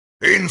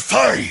In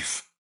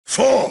 5,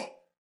 4,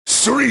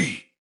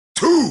 3,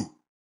 2,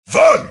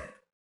 1.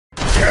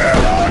 Get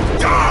on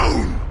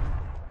down!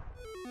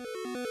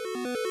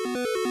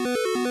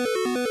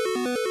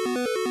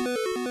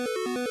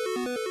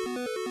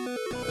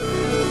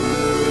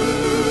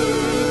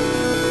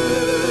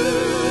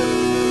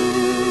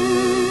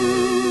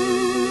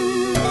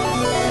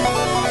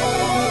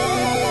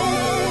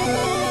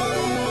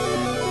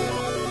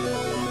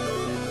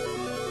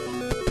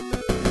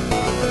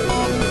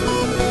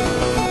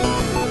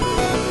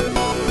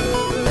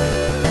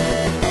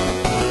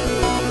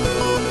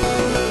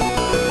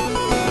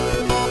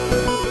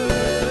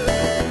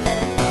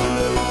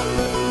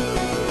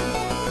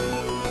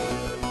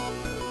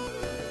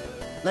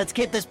 Let's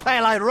keep this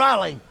payload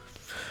rolling.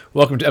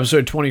 Welcome to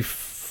episode 20.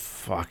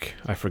 Fuck,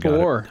 I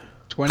forgot.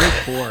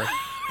 24.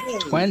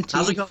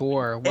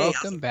 24.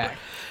 Welcome back.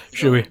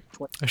 Should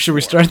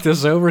we start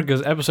this over?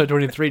 Because episode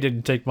 23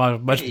 didn't take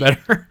much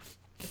better.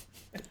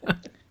 Right,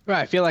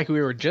 I feel like we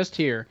were just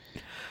here.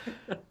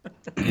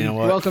 You know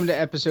what? Welcome to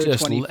episode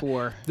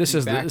 24. This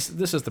is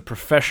the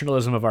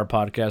professionalism of our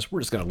podcast.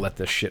 We're just gonna let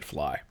this shit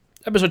fly.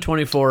 Episode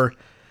 24.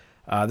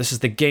 This is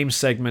the game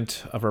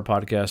segment of our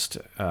podcast.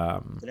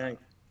 Good night.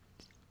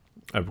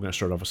 We're going to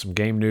start off with some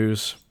game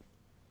news.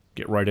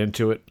 Get right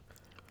into it.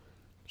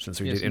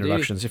 Since we did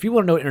introductions. Indeed. If you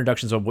want to know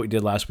introductions of what we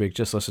did last week,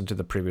 just listen to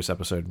the previous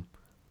episode.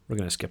 We're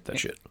going to skip that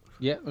shit.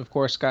 Yeah, of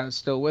course, Scott is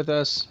still with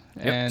us.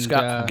 Yep, And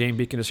Scott from Game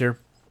Beacon is here.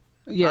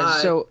 Yeah,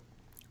 Hi. so...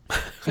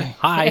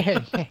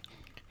 Hi.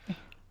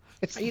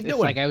 It's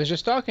like I was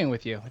just talking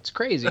with you. It's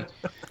crazy.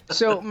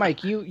 So,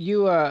 Mike,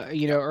 you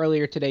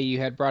earlier today you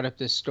had brought up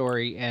this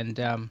story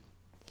and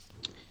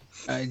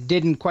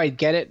didn't quite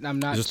get it. I'm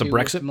not Is this the too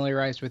Brexit?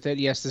 familiarized with it.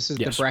 Yes, this is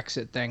Yes. the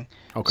Brexit thing.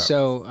 Okay.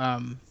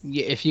 So,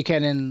 if you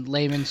can, in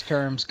layman's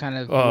terms, kind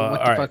of what the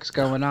all right. fuck's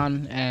going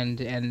on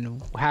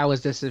and how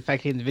is this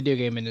affecting the video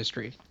game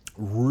industry?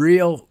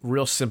 Real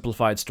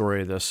simplified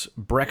story of this.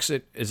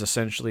 Brexit is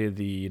essentially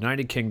the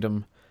United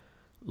Kingdom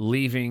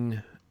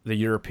leaving the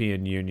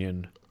European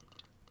Union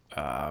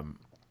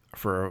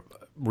for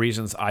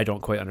reasons I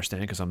don't quite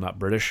understand because I'm not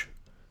British.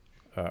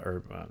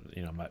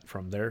 I'm not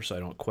from there, so I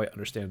don't quite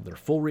understand their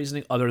full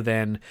reasoning, other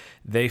than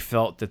they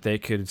felt that they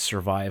could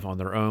survive on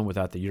their own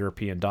without the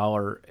European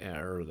dollar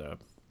or the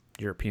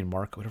European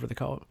mark, whatever they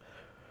call it.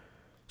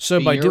 So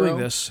The by euro? doing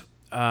this,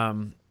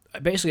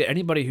 basically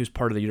anybody who's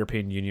part of the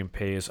European Union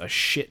pays a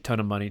shit ton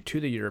of money to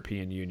the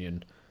European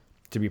Union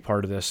to be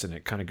part of this, and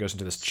it kind of goes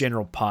into this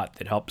general pot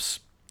that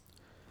helps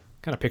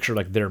kind of picture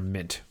like their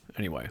mint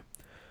anyway.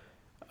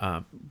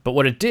 But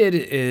what it did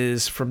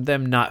is, from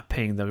them not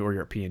paying the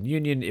European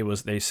Union,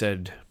 they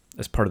said,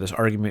 as part of this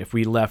argument, if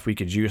we left, we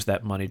could use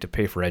that money to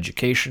pay for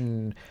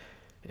education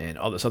and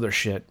all this other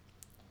shit.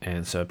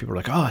 And so people were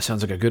like, oh, it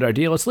sounds like a good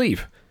idea, let's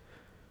leave.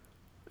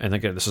 And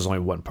again, this is only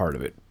one part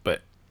of it.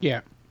 But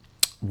Yeah.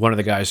 one of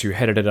the guys who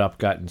headed it up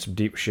got in some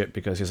deep shit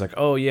because he's like,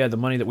 oh, yeah, the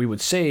money that we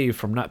would save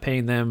from not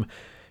paying them,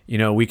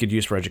 we could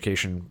use for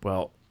education.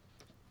 Well,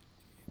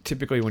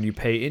 typically when you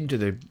pay into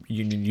the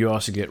union, you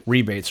also get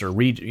rebates or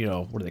what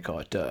do they call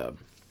it?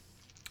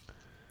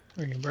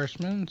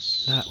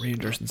 Reimbursements? Not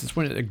reimbursements. It's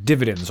like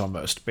dividends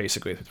almost,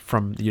 basically,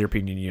 from the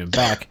European Union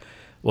back.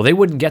 Well, they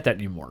wouldn't get that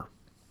anymore.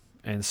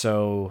 And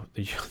so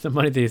the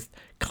money they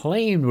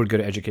claimed would go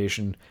to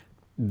education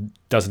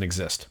doesn't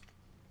exist.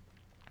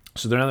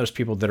 So now there's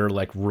people that are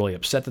like really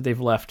upset that they've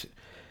left.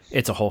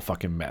 It's a whole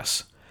fucking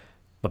mess.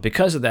 But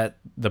because of that,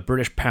 the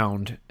British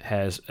pound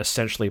has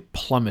essentially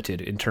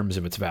plummeted in terms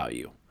of its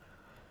value.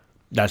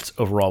 That's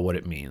overall what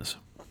it means.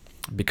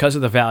 Because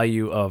of the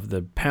value of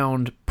the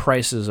pound,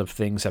 prices of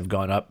things have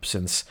gone up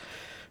since,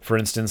 for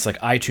instance, like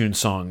iTunes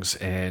songs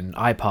and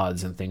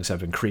iPods and things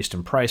have increased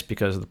in price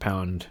because of the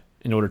pound.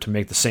 In order to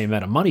make the same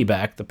amount of money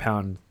back, the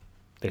pound,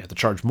 they have to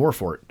charge more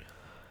for it.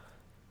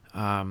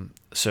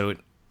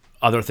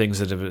 Other things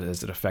that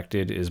it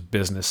affected is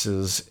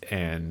businesses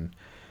and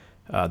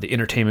the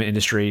entertainment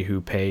industry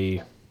who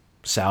pay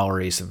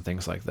salaries and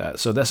things like that.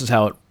 So this is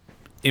how it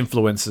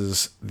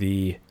influences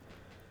the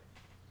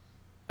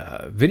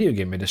video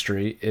game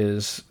industry,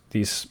 is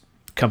these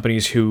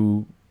companies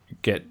who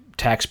get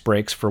tax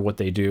breaks for what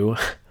they do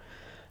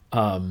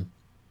are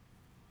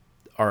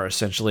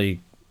essentially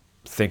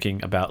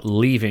thinking about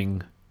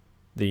leaving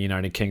the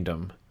United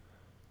Kingdom,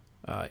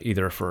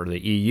 either for the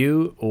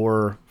EU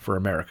or for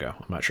America.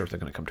 I'm not sure if they're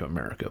going to come to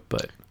America,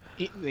 but...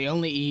 The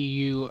only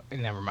EU...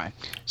 Never mind.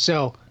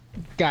 So,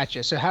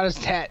 gotcha. So how does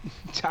that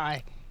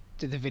tie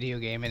to the video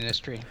game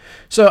industry?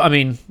 So,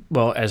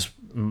 as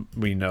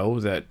we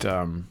know that...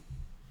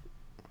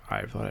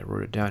 I thought I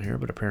wrote it down here,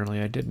 but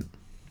apparently I didn't.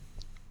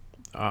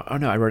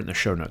 I wrote it in the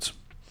show notes.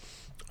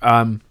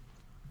 I'll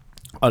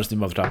just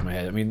name off the top of my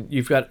head.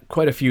 You've got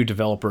quite a few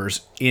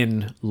developers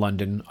in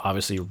London,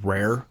 obviously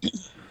Rare.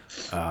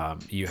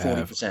 You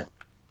have... 40%.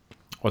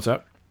 What's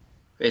that?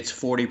 It's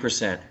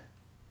 40%.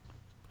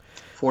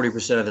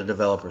 40% of the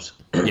developers.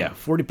 Yeah,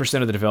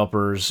 40% of the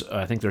developers,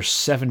 I think there's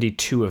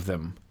 72 of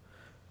them.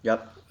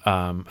 Yep.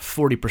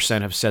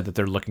 40% have said that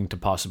they're looking to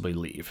possibly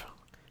leave.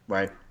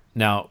 Right.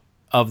 Now,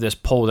 of this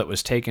poll that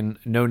was taken,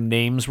 no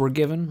names were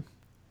given.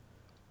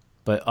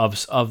 But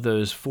of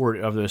those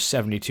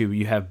 72,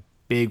 you have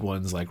big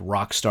ones like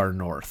Rockstar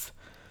North,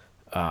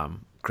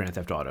 Grand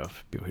Theft Auto.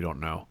 People who don't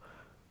know.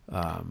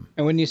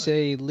 And when you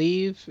say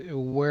leave,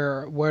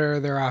 what are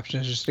their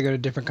options? Just to go to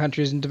different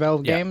countries and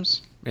develop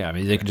games? Yeah, I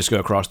mean they could just go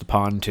across the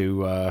pond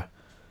to,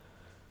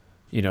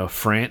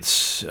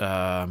 France,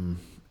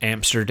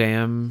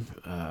 Amsterdam,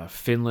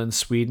 Finland,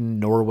 Sweden,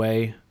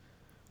 Norway.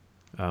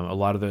 A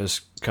lot of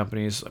those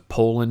companies.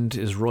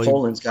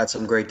 Poland's got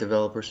some great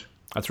developers.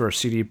 That's where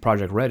CD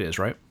Projekt Red is,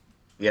 right?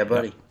 Yeah,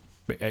 buddy.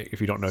 If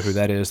you don't know who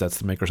that is, that's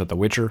the makers of The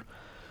Witcher.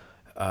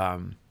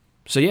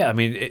 So yeah, I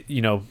mean,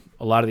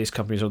 a lot of these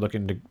companies are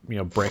looking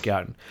to break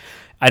out.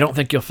 I don't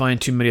think you'll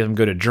find too many of them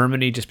go to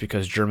Germany, just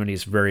because Germany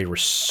is very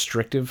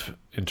restrictive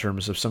in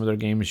terms of some of their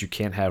games. You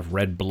can't have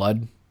red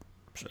blood.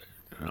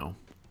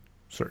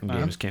 Certain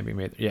games can't be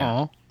made.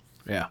 Yeah,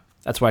 yeah.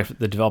 That's why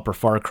the developer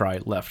Far Cry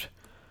left.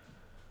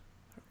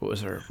 What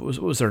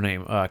was their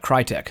name?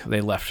 Crytek.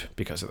 They left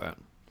because of that.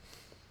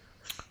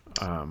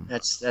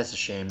 That's a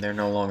shame. They're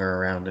no longer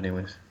around,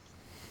 anyways.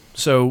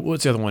 So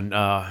what's the other one?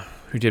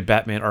 Who did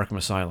Batman: Arkham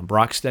Asylum?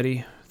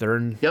 Rocksteady. They're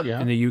in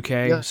the UK.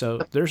 Yeah.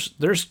 So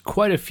there's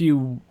quite a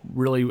few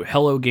really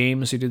Hello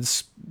Games who did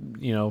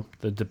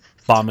the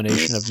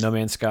abomination of No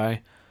Man's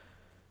Sky.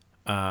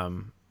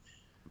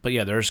 But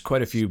yeah, there's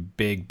quite a few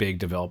big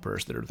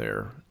developers that are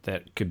there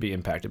that could be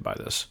impacted by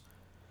this.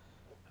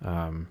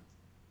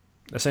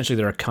 Essentially,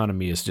 their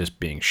economy is just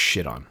being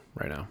shit on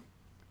right now.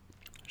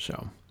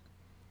 So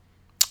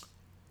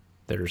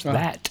there's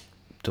that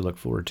to look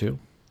forward to.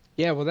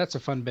 Yeah, well, that's a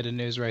fun bit of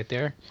news right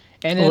there.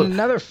 And then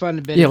another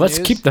fun bit. Yeah, of let's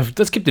news, keep the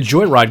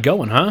joyride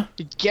going, huh?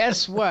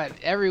 Guess what?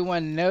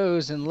 Everyone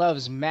knows and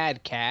loves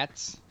Mad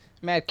Catz.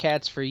 Mad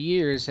Catz for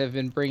years have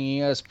been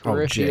bringing us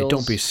peripherals. Jay,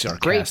 don't be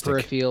sarcastic.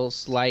 Great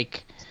peripherals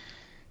like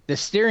the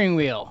steering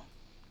wheel.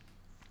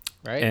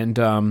 Right? And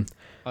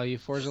all you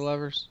Forza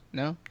lovers?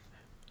 No?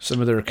 Some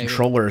of their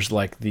controllers,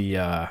 like the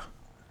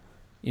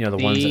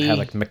ones that have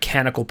like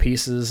mechanical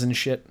pieces and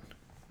shit.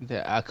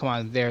 Come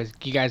on,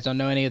 you guys don't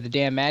know any of the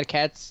damn Mad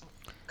Catz?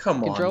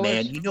 Come on,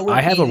 man. You know what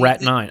I have a Rat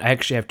 9. I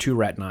actually have 2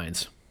 Rat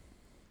 9s.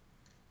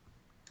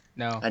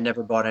 No. I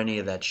never bought any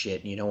of that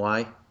shit. You know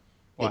why?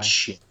 It's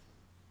shit.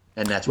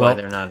 And that's Well, why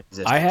they're not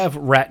existing. I have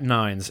Rat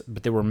 9s,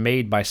 but they were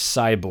made by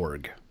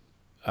Cyborg,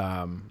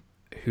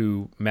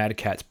 who Mad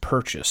Catz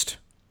purchased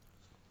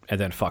and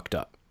then fucked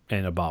up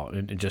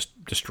and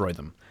just destroyed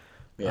them.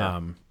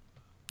 Yeah.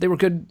 They were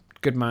good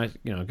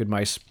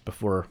mice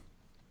before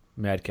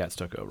Mad Catz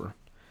took over.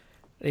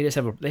 They just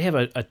have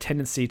a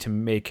tendency to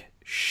make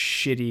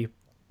shitty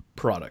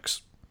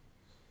products.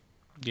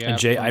 Yeah. And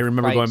Jay, I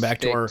remember going back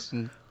to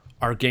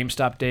our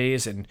GameStop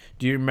days, and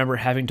do you remember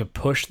having to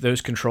push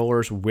those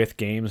controllers with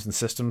games and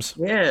systems?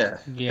 Yeah.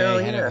 Yeah,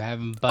 you had to have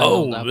them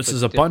bundled up this with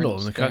is a bundle,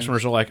 and the different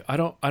customers are like, I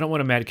don't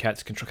want a Mad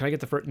Catz controller. Can I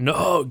get the first?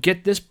 No,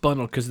 get this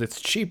bundle because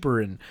it's cheaper.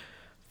 And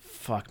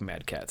fuck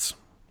Mad Catz.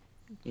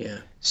 Yeah.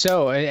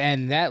 So,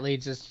 and that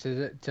leads us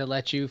to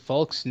let you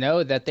folks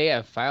know that they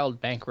have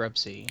filed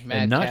bankruptcy.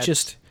 And not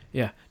just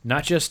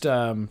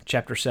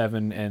Chapter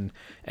 7 and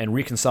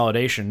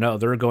reconsolidation. No,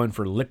 they're going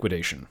for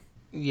liquidation.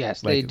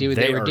 Yes, they do.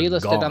 They were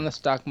delisted gone. on the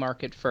stock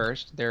market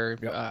first. Their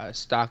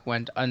stock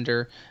went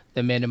under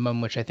the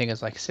minimum, which I think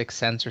is like 6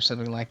 cents or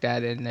something like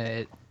that, and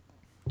it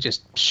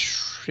just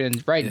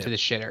right into the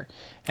shitter.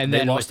 And they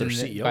then lost their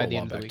CEO by a the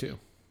while end of the back week, too.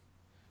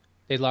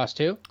 They lost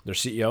who? Their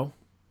CEO.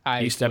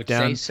 He stepped would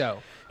down. say so.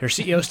 Their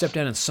CEO stepped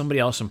down, and somebody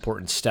else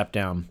important stepped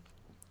down.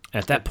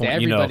 At that point,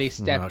 everybody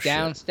stepped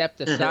down, shit.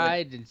 stepped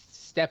aside, and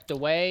stepped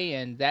away,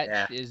 and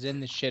that is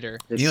in the shitter.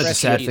 You know what the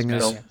sad thing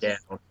is? Yeah.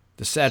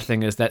 The sad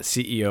thing is that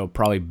CEO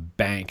probably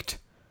banked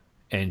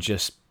and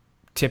just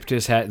tipped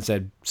his hat and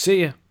said,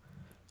 "See ya.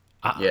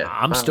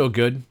 I'm still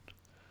good.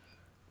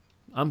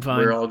 I'm fine."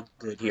 We're all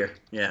good here.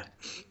 Yeah.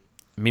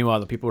 Meanwhile,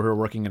 the people who are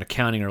working in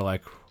accounting are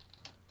like,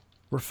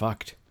 "We're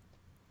fucked."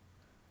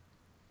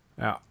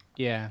 Yeah.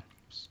 Yeah.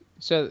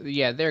 So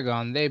yeah, they're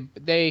gone.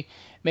 They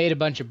made a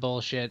bunch of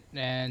bullshit,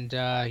 and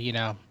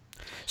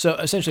So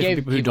essentially, for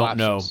people who don't options.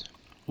 know,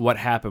 what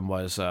happened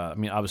was,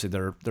 obviously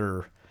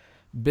their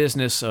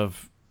business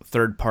of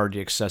third-party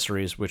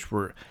accessories, which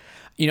were,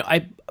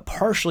 I'm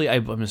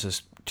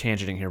just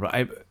tangenting here,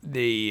 but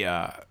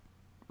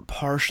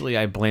partially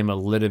I blame a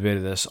little bit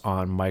of this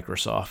on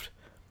Microsoft,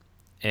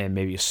 and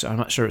maybe I'm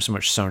not sure it's so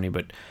much Sony,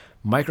 but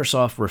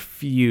Microsoft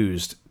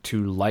refused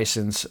to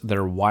license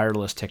their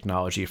wireless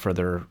technology for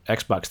their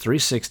Xbox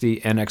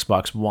 360 and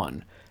Xbox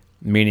One,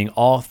 meaning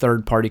all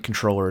third-party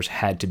controllers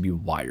had to be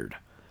wired.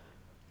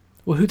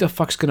 Well, who the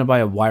fuck's going to buy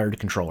a wired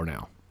controller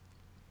now?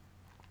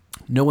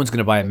 No one's going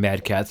to buy a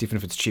Mad Catz, even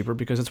if it's cheaper,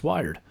 because it's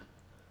wired.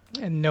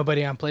 And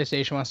nobody on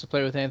PlayStation wants to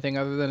play with anything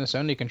other than a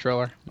Sony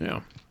controller.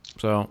 Yeah.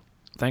 So,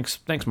 thanks,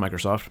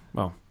 Microsoft.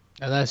 Well,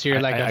 unless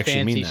you're like a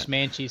fancy that.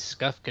 schmancy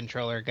scuff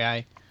controller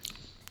guy.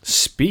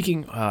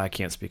 Speaking, I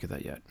can't speak of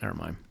that yet. Never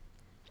mind.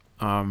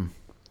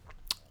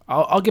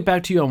 I'll get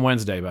back to you on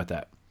Wednesday about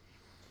that.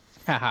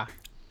 Haha.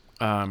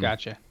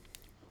 Gotcha.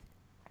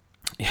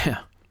 Yeah.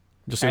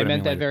 Just see I what meant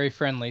mean that later. very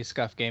friendly.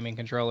 Scuff Gaming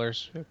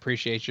Controllers.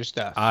 Appreciate your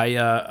stuff. I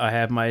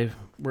have my,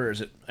 where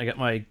is it? I got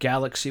my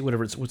Galaxy,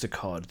 what's it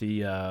called?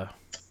 The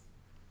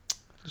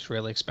It's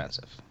really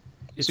expensive.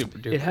 it's, Super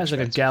duper it has like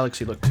a expensive.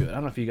 Galaxy look to it. I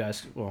don't know if you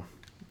guys, well,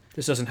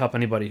 this doesn't help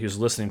anybody who's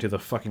listening to the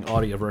fucking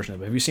audio version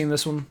of it. Have you seen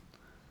this one?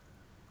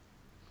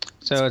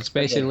 So it's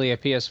basically a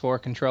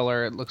PS4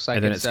 controller. It looks like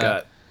And then it's it's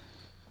got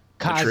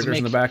the triggers cosmic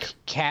in the back.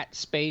 cat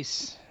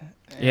space.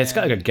 Yeah, it's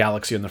got like a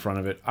Galaxy on the front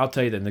of it. I'll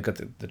tell you that they got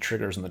the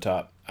triggers on the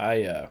top.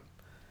 God,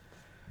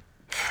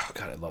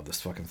 I love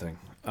this fucking thing.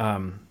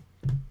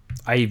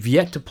 I've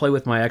yet to play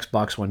with my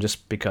Xbox One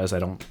just because I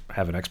don't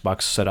have an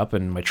Xbox set up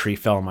and my tree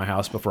fell in my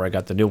house before I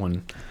got the new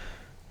one.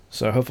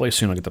 So hopefully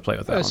soon I'll get to play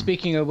with that one.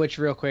 Speaking of which,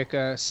 real quick,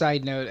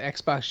 side note: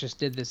 Xbox just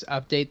did this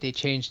update. They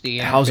changed the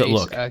interface. How's it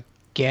look?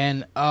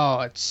 Again?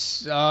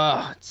 It's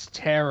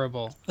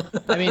terrible.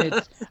 I mean,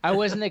 I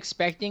wasn't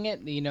expecting it.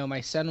 You know,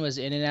 my son was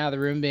in and out of the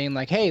room being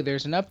like, "Hey,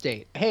 there's an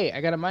update. Hey, I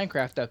got a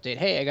Minecraft update.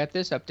 Hey, I got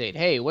this update.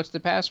 Hey, what's the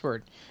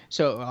password?"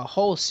 So a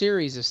whole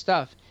series of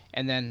stuff.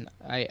 And then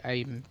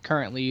I'm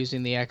currently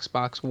using the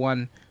Xbox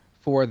One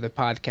for the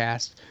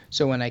podcast.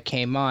 So when I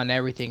came on,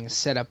 everything is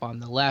set up on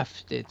the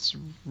left. It's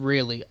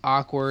really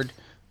awkward.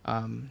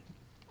 I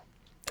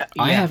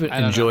haven't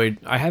enjoyed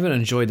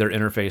their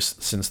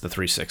interface since the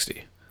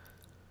 360.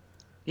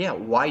 Yeah,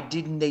 why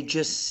didn't they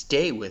just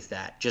stay with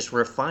that? Just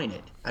refine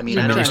it. I mean,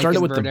 They're I No, know they trying to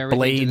started with convert the everything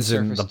to the blades,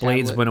 and the Surface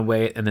blades tablet. went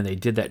away, and then they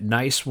did that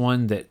nice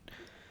one that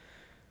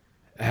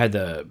had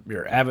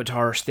your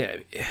avatar.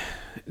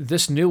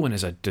 This new one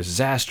is a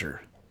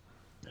disaster.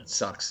 it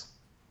sucks.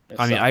 It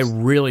I mean, I sucks.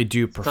 really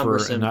do prefer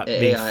Cumbersome. not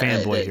being AI,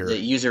 fanboy here. The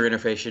user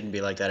interface shouldn't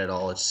be like that at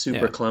all. It's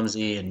super Yeah.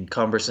 clumsy and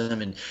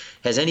cumbersome. And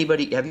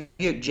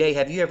Jay,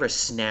 have you ever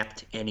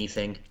snapped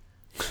anything?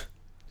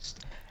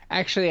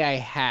 Actually, I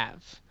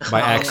have.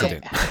 By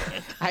accident.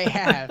 I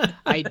have.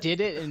 I did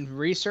it in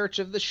research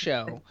of the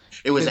show.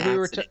 It was an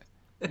 'Cause accident.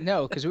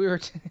 No, because we were.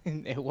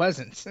 It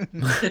wasn't.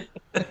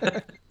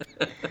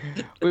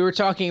 We were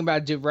talking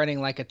about running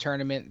like a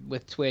tournament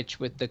with Twitch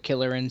with the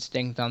Killer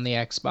Instinct on the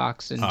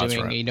Xbox and that's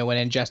doing, right. you know, when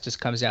Injustice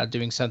comes out,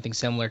 doing something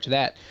similar to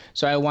that.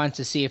 So I wanted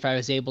to see if I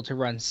was able to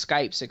run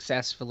Skype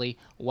successfully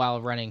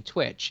while running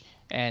Twitch,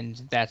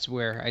 and that's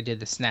where I did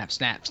the snap,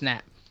 snap,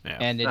 snap, Yeah.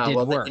 and it Ah, did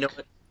well, work. you know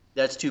what?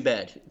 That's too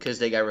bad because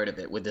they got rid of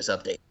it with this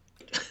update.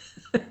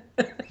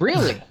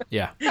 Really?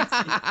 Yeah,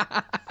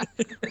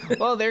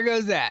 Well, there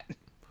goes that.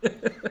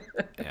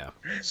 yeah.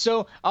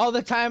 So all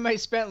the time I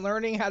spent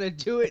learning how to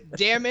do it,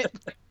 damn it.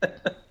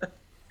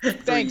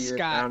 Thanks,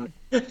 Scott.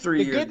 3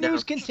 The years good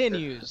news down.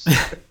 continues.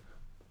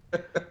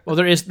 Well,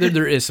 there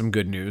is some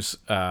good news.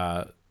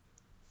 Scott,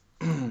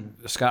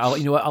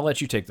 you know what? I'll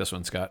let you take this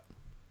one, Scott.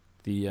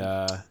 The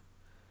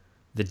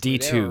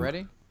D2. There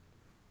already?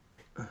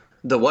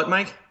 The what,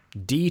 Mike?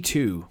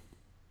 D2.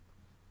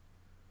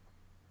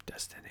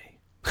 Destiny.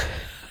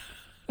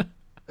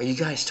 Are you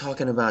guys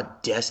talking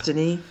about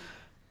Destiny?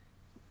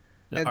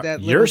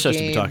 That You're little supposed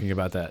to be game. talking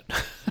about that.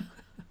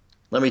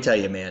 Let me tell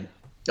you, man.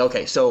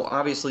 Okay, so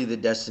obviously the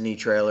Destiny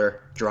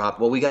trailer dropped.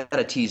 Well, we got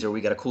a teaser.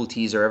 We got a cool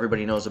teaser.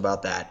 Everybody knows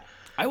about that.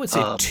 I would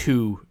say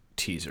 2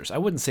 teasers. I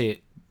wouldn't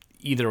say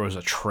either was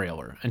a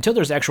trailer until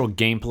there's actual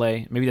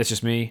gameplay. Maybe that's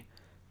just me.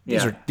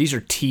 These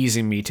are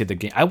teasing me to the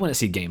game. I want to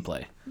see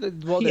gameplay.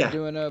 Well, they're Yeah.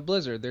 doing a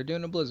Blizzard. They're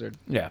doing a Blizzard.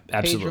 Yeah, Page from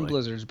absolutely.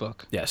 Blizzard's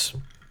book. Yes.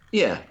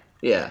 Yeah.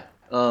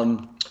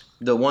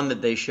 The one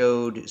that they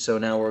showed. So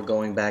now we're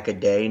going back a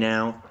day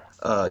now.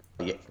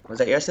 Yeah, was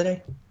that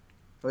yesterday?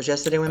 It was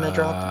yesterday when that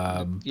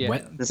dropped. Yeah,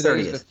 When- today's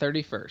 30th. the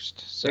 31st.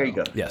 So. There you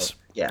go. Yes.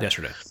 Yeah.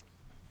 Yesterday.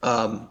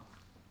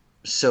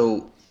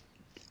 So,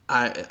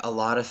 a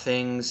lot of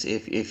things.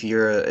 If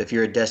you're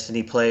a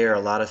Destiny player, a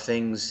lot of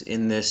things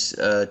in this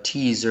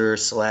teaser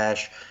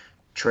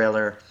 /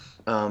 trailer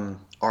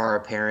are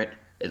apparent.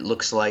 It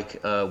looks like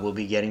we'll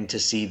be getting to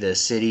see the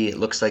city. It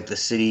looks like the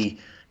city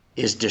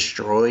is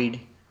destroyed.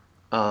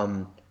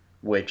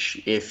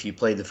 Which, if you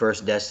played the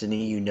first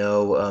Destiny, you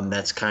know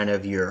that's kind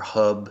of your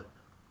hub.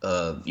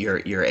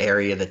 Your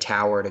area, the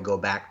tower to go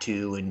back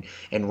to and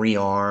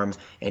rearm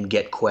and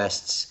get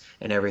quests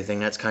and everything.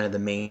 That's kind of the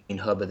main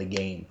hub of the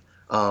game.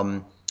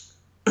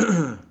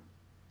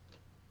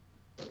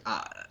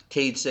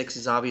 Cade Six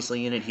is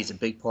obviously in it. He's a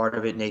big part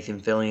of it.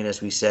 Nathan Fillion,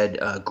 as we said,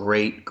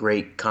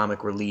 great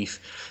comic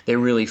relief. They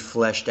really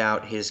fleshed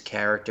out his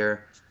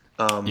character.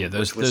 Yeah,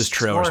 those which was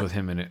trailers smart. with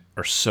him in it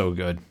are so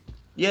good.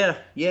 Yeah,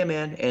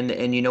 man,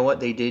 and you know what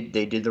they did?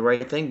 They did the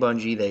right thing,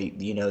 Bungie.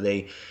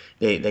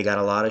 They got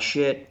a lot of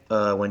shit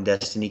when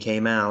Destiny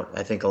came out.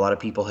 I think a lot of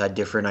people had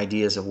different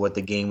ideas of what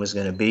the game was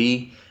going to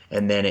be,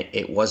 and then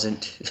it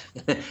wasn't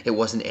it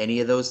wasn't any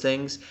of those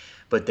things.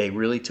 But they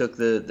really took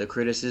the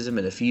criticism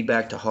and the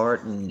feedback to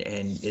heart, and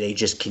they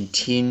just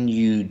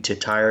continued to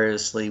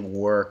tirelessly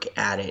work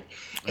at it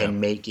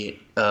and make it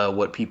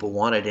what people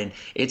wanted. And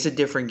it's a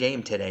different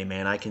game today,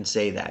 man. I can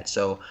say that.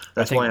 So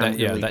that's I think why I'm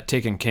really that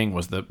Taken King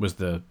was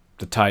the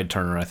tide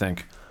turner, I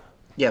think.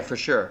 yeah, for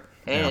sure.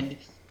 And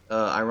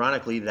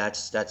ironically,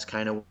 that's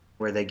kind of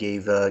where they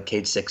gave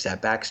Cade Six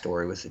that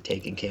backstory with the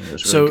Taken King. It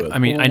was really So good. I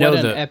mean, Well, I know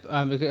what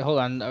that. hold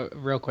on,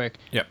 real quick.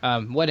 Yep.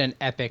 What an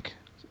epic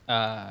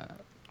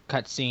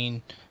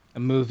cutscene, a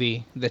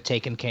movie, The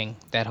Taken King.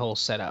 That whole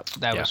setup,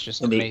 that was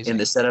just amazing. In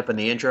the setup and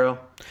the intro.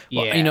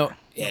 Well, yeah, you know,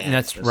 Yeah, and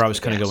that's it was where I was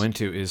going to go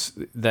kick-ass. into is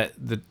that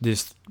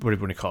this what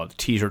do you call it,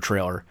 teaser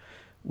trailer,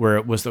 where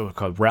it was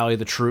called Rally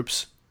the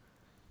Troops.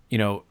 You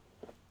know,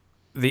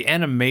 the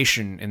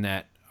animation in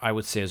that I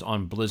would say is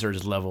on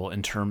Blizzard's level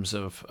in terms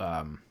of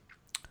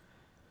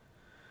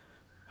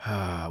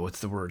what's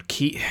the word,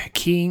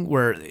 keying,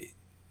 where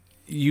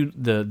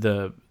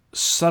the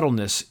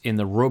subtleness in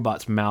the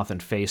robot's mouth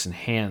and face and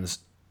hands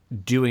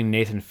doing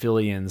Nathan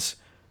Fillion's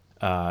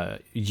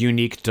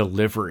unique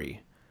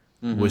delivery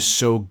was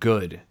so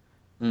good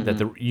that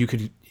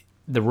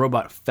the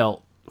robot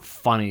felt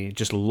funny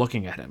just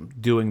looking at him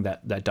doing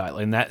that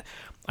dialogue, and that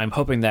I'm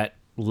hoping that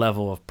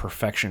level of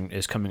perfection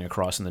is coming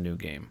across in the new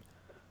game.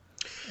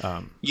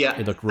 Yeah,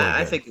 It looked really I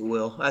good. think it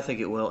will. I think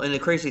it will. And the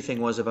crazy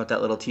thing was about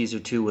that little teaser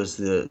too was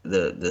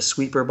the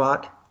sweeper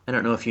bot. I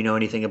don't know if you know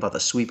anything about the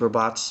sweeper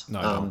bots. No,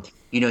 I don't.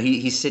 You know,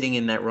 he's sitting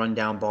in that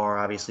rundown bar.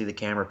 Obviously, the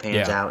camera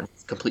pans Yeah. out and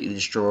it's completely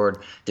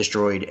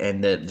destroyed,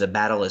 and the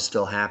battle is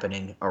still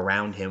happening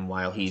around him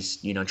while he's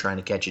trying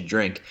to catch a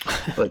drink.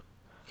 But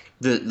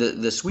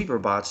the sweeper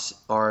bots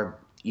are,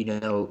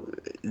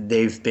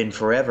 they've been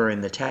forever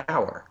in the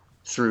tower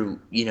through,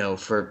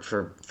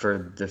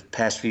 for the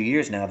past few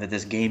years now that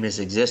this game has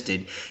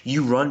existed.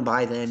 You run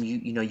by them,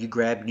 you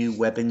grab new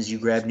weapons, you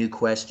grab new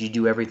quests, you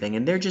do everything,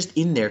 and they're just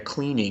in there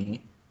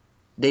cleaning.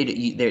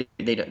 They're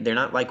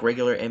not like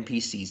regular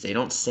NPCs. They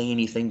don't say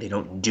anything. They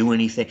don't do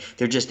anything.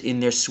 They're just in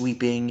there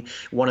sweeping.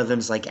 One of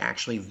them's like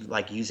actually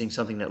like using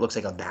something that looks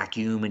like a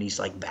vacuum, and he's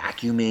like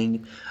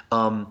vacuuming.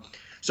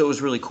 So it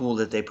was really cool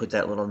that they put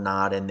that little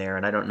nod in there,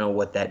 and I don't know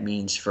what that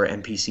means for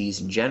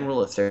NPCs in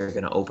general, if they're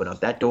going to open up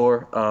that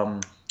door.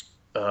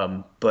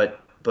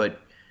 But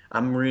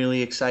I'm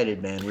really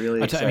excited, man.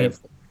 Really excited.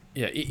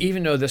 Yeah,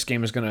 even though this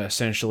game is going to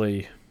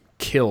essentially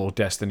kill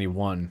Destiny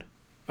 1,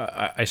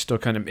 I still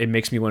kind of, it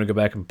makes me want to go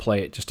back and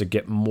play it just to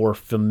get more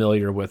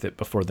familiar with it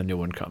before the new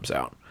one comes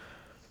out.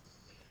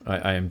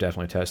 I am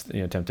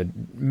definitely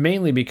tempted,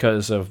 mainly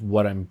because of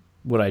what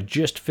I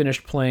just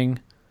finished playing.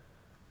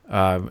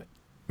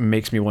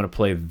 Makes me want to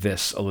play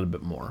this a little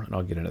bit more, and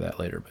I'll get into that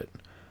later. But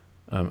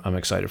I'm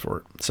excited for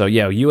it. So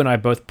yeah, you and I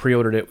both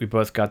pre-ordered it. We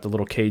both got the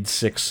little Cade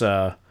 6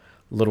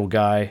 little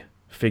guy.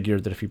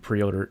 Figured that if you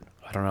pre-order it,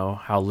 I don't know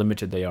how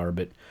limited they are,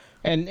 but.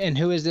 And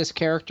who is this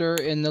character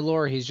in the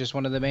lore? He's just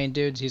one of the main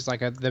dudes. He's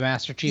like the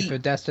Master Chief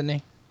of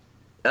Destiny.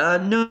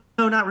 No,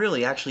 not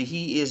really. Actually,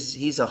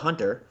 he's a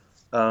hunter.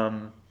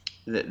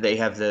 They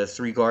have the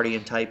 3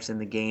 guardian types in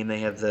the game. They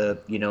have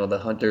the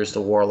hunters,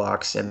 the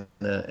warlocks, and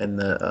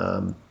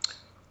the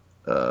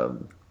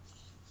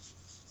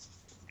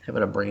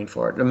having a brain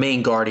for it. The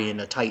main guardian,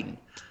 a titan.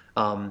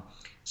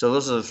 So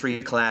those are the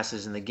 3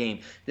 classes in the game.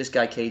 This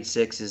guy Cade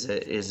 6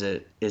 is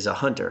a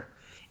hunter,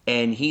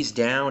 and he's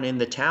down in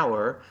the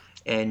tower.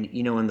 And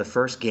in the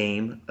first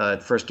game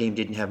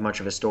didn't have much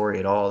of a story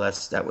at all.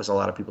 That was a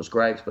lot of people's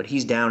gripes. But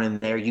he's down in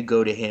there. You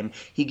go to him.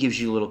 He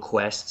gives you little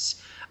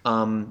quests.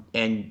 And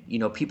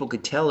people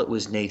could tell it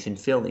was Nathan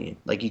Fillion.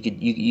 Like you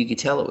could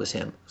tell it was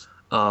him.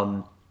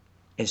 And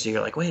so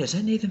you're like, wait, is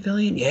that Nathan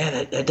Fillion?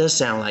 Yeah, that does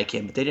sound like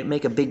him. But they didn't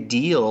make a big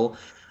deal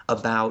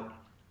about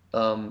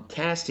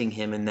casting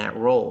him in that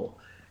role.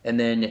 And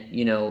then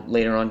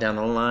later on down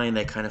the line,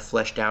 they kind of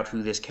fleshed out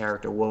who this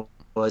character was.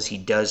 He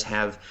does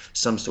have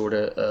some sort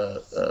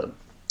of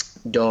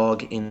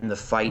dog in the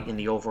fight, in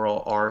the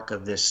overall arc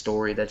of this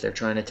story that they're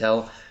trying to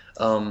tell.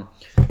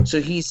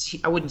 So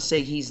I wouldn't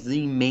say he's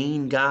the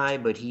main guy,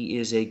 but he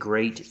is a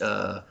great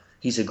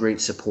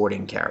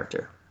supporting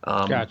character.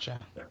 Gotcha.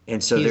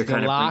 And so He's they're the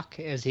kind lock.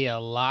 Is he a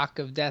lock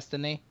of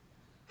Destiny?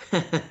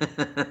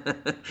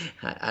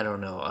 I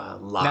don't know.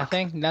 Lock.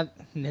 Nothing.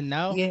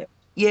 No.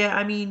 Yeah.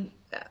 I mean,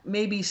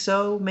 maybe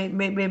so.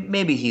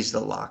 Maybe he's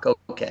the lock.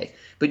 Okay,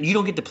 but you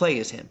don't get to play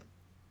as him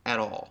at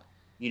all.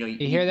 You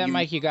hear that,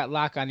 Mike? You got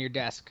lock on your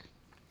desk.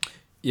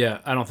 Yeah,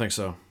 I don't think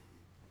so.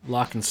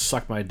 Lock and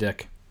suck my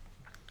dick.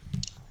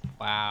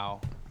 Wow.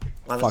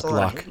 Well, Fuck that's a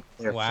lot of Locke. hate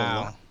there for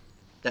Wow.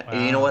 Locke.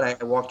 You know what?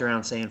 I walked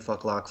around saying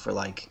 "fuck Locke" for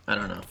like I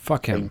don't know.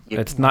 Fuck him. Like,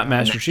 It's not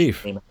Master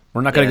Chief.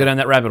 We're not going to go down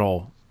that rabbit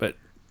hole, but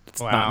it's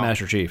not Wow.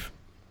 Master Chief.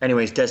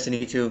 Anyways,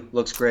 Destiny 2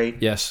 looks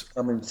great. Yes.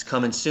 It's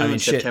coming soon. I mean,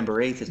 shit.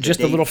 September 8th. Is Just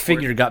the the date little for it.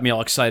 figure got me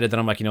all excited that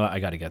I'm like, you know what? I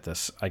got to get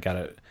this. I got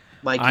to.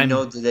 Mike,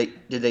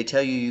 did they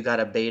tell you got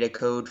a beta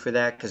code for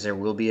that? Because there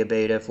will be a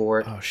beta for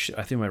it. Oh, shit.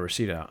 I threw my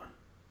receipt out.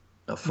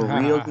 For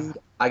real, dude?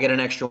 I get an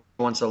extra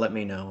one, so let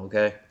me know,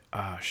 okay?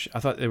 Oh, shit. I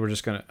thought they were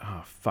just going to.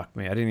 Oh, fuck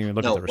me. I didn't even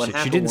look No, at the what receipt. She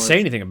happened didn't say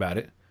was- anything about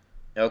it.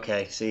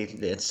 Okay, see,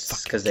 it's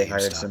Fucking because they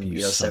hired GameStop, some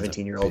you sons of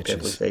 17-year-old bitches.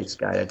 pimply face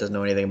guy that doesn't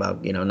know anything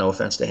about, no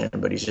offense to him,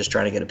 but he's just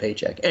trying to get a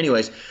paycheck.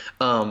 Anyways,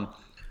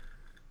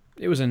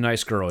 It was a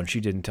nice girl, and she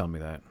didn't tell me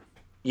that.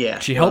 yeah.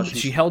 She well,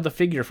 held the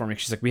figure for me.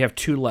 She's like, we have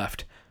 2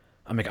 left.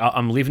 I'm like,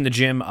 I'm leaving the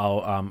gym.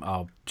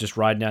 I'll just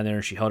ride down there,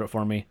 and she held it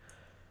for me.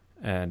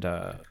 And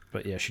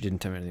but yeah, she didn't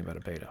tell me anything about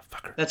a beta.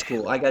 Fuck her. That's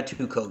cool. I got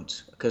 2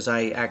 codes because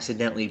I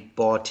accidentally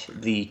bought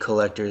the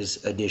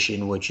collector's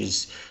edition, which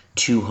is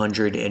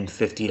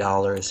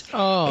 $250.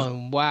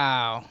 Oh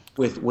wow.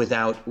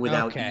 Without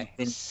Okay.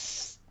 even.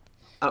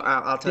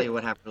 I'll tell you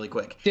what happened really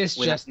quick. This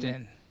Without just even-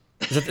 in.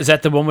 Is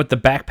that the one with the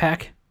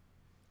backpack?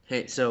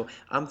 Hey, so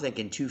I'm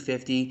thinking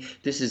 250.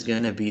 This is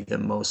gonna be the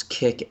most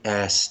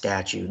kick-ass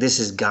statue. This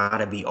has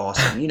gotta be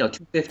awesome.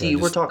 250.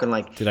 We're talking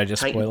like did I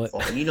just spoil it?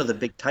 Titanfall. The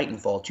big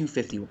Titanfall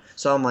 250.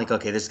 So I'm like,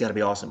 okay, this has gotta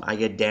be awesome. I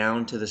get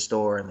down to the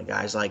store and the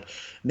guy's like,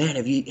 "Man,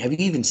 have you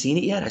even seen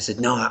it yet?" I said,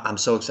 "No, I'm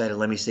so excited.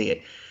 Let me see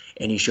it."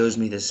 And he shows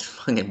me this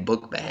fucking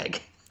book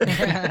bag.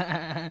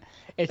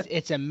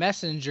 It's a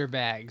messenger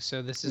bag,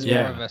 so this is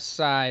Yeah. more of a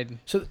side.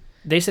 So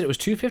they said it was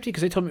 $250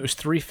 because they told me it was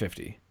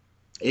 $350.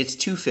 It's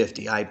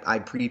 $250. I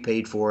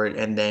prepaid for it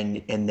and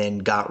then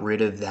got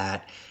rid of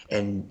that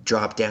and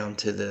dropped down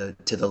to the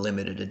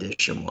limited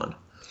edition one.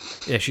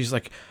 Yeah, she's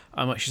like,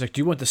 do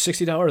you want the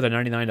 $60 or the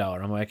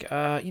 $99? I'm like,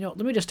 let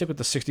me just stick with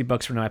the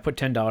 $60 for now. I put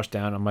 $10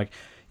 down. I'm like,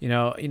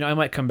 I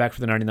might come back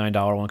for the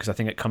 $99 one because I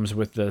think it comes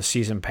with the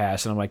season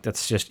pass. And I'm like,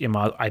 that's just,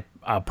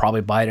 I'll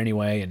probably buy it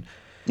anyway. And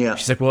Yeah.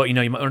 she's like, well, you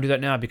might want to do that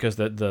now because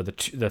the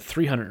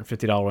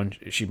 $350 one,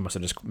 she must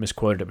have just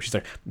misquoted it. But she's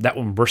like, that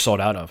one we're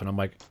sold out of. And I'm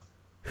like,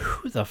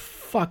 who the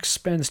fuck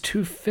spends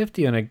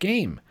 $250 on a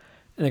game?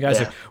 And the guy's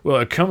Yeah. like, well,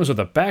 it comes with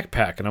a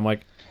backpack. And I'm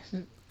like,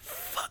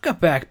 fuck a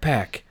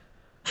backpack.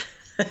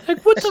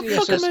 Like, what the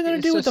fuck am I going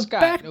to do with a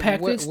Scott,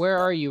 backpack? Where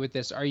are you with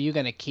this? Are you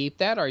going to keep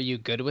that? Are you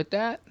good with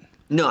that?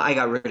 No, I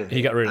got rid of it.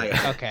 He got rid of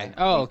it. Okay.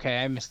 Oh,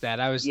 okay. I missed that.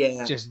 I was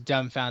Yeah. just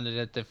dumbfounded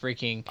at the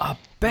freaking A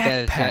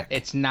that backpack.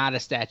 it's not a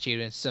statue.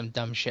 It's some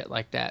dumb shit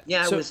like that.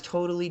 Yeah, So- I was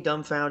totally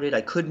dumbfounded.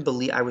 I couldn't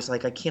believe. I was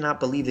like, I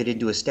cannot believe they didn't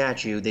do a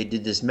statue. They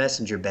did this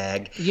messenger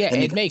bag. Yeah,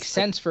 and it makes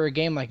sense for a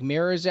game like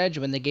Mirror's Edge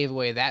when they gave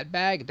away that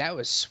bag. That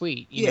was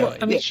sweet. Yeah,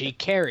 I mean- She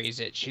carries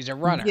it. She's a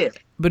runner. Yeah,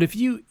 But if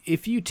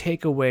you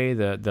take away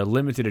the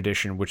limited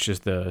edition, which is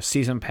the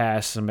season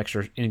pass, some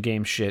extra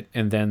in-game shit,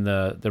 and then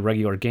the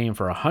regular game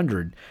for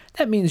 $100,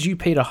 that means you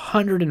paid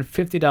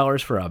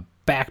 $150 for a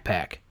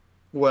backpack.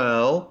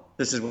 well,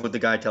 this is what the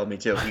guy told me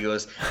too. He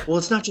goes, "Well,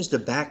 it's not just a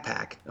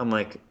backpack." I'm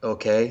like,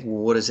 "Okay,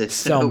 well, what does it?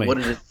 Sell me.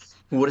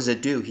 What does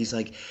it do?" He's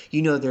like,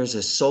 "There's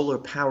a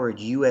solar-powered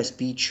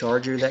USB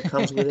charger that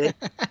comes with it,"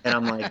 and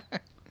I'm like,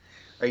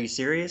 "Are you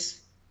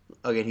serious?"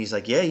 Okay, and he's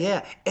like,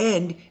 "Yeah,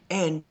 and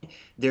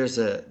there's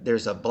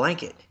a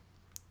blanket."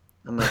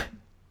 I'm like,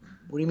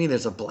 "What do you mean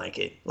there's a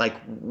blanket? Like,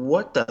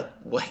 what the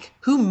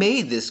who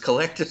made this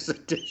collector's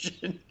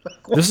edition?"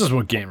 Like, what? This is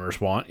what gamers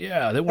want.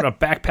 Yeah, they want a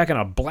backpack and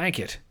a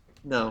blanket.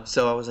 No,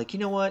 so I was like, you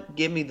know what?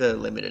 Give me the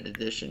limited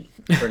edition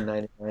for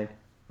 99.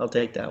 I'll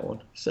take that one.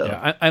 So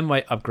Yeah, I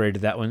might upgrade to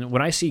that one.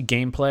 When I see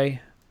gameplay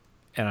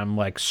and I'm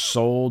like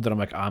sold that I'm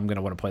like, I'm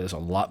gonna want to play this a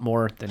lot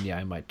more, then yeah,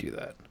 I might do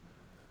that.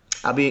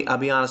 I'll be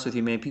honest with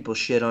you, man. People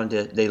shit on.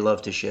 They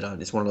love to shit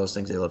on. It's one of those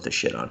things they love to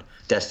shit on.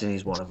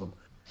 Destiny's one of them.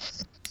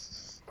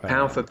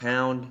 Pound for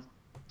pound,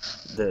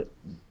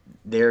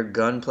 their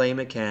gunplay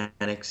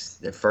mechanics,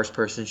 their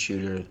first-person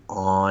shooter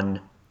on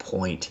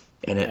point,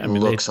 and it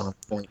looks on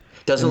point.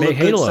 Doesn't they look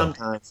made good Halo.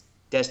 sometimes.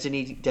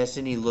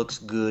 Destiny looks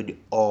good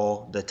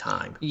all the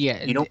time.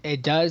 Yeah, You don't-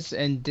 it does.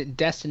 And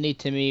Destiny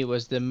to me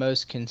was the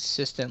most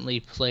consistently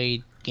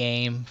played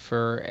game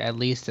for at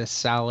least a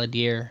solid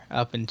year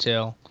up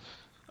until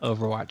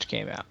Overwatch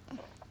came out.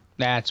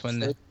 That's when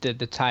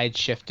the tide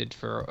shifted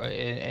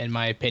in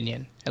my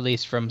opinion, at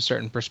least from a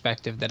certain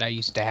perspective that I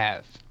used to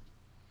have.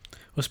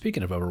 Well,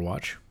 speaking of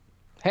Overwatch,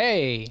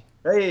 Hey,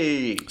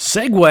 Hey,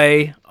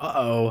 segue.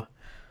 Uh-oh.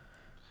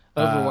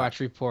 Overwatch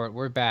report.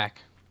 We're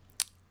back.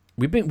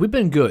 We've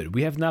been good.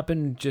 We have not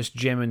been just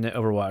jamming the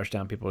Overwatch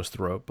down people's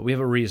throat, but we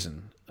have a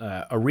reason.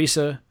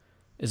 Orisa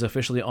is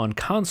officially on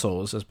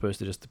consoles as opposed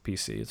to just the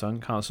PC. It's on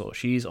console.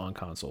 She's on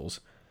consoles.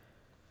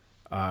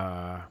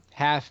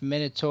 Half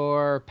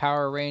Minotaur,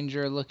 Power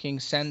Ranger looking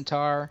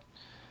centaur,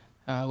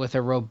 with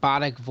a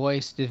robotic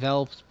voice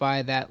developed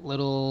by that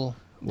little.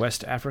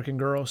 West African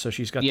girl, so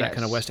she's got that kind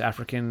of Yes. West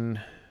African,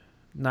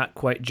 not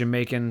quite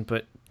Jamaican,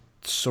 but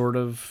sort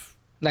of.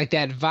 Like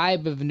that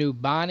vibe of New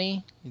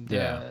Bonnie.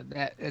 Yeah.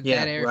 That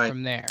Yeah, air right.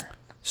 from there.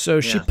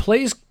 So she Yeah.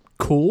 plays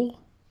cool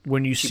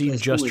when you see plays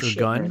just cool as her shit,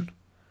 gun.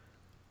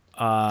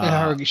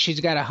 man. She's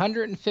got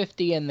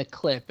 150 in the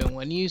clip, and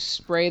when you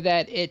spray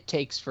that, it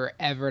takes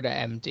forever to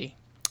empty.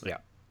 Yeah.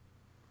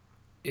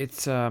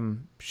 It's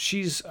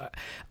she's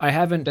I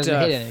haven't Doesn't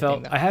hit anything,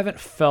 felt though. I haven't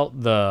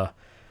felt the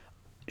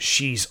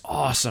she's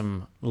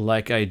awesome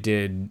like I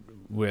did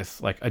with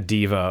like a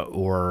Diva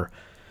or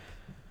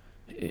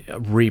a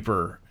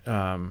Reaper.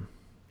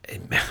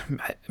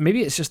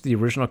 Maybe it's just the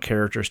original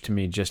characters to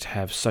me just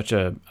have such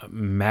a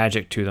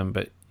magic to them,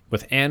 but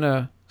with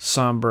Anna,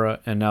 Sombra,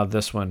 and now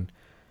this one,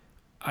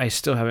 I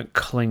still haven't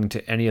clinged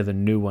to any of the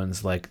new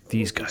ones. Like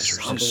these guys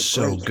are Sombra's just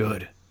so great.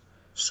 good.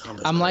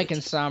 Sombra's I'm great. liking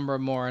Sombra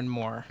more and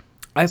more.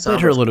 I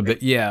played her a Sombra's little great.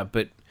 bit, yeah,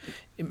 but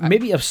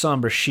maybe of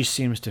Sombra she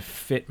seems to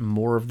fit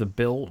more of the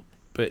bill.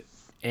 But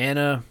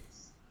Anna,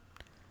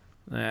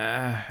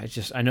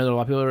 I know that a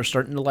lot of people are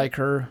starting to like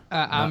her.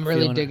 I'm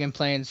really digging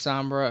playing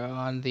Sombra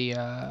on the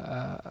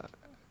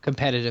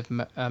competitive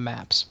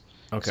maps.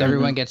 Okay. So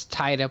everyone gets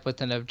tied up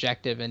with an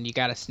objective, and you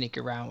got to sneak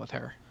around with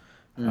her.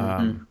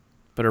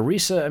 But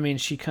Orisa, I mean,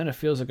 she kind of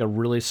feels like a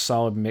really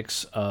solid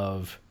mix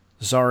of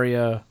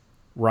Zarya,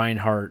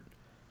 Reinhardt,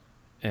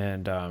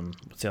 and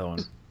what's the other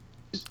one?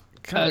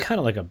 Kind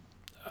of like a,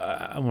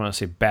 I want to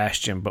say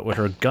Bastion, but with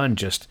her gun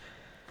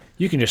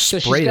you can just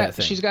spray that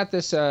thing. She's got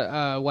this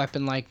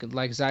weapon like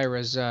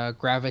Zyra's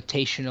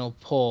gravitational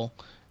pull,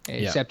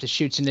 except it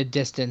shoots in the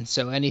distance.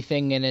 So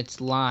anything in its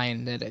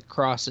line that it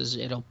crosses,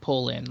 it'll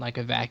pull in like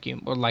a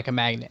vacuum or like a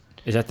magnet.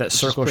 Is that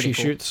circle she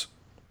shoots?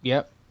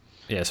 Yep.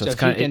 Yeah, so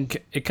it's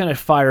it kind of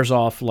fires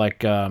off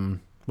like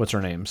what's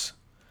her name's?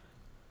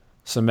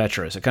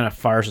 Symmetra's. It kind of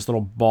fires this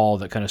little ball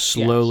that kind of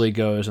slowly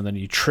goes, and then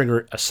you trigger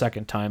it a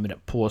second time, and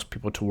it pulls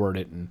people toward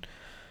it. And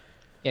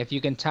if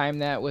you can time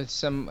that with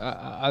some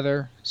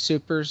other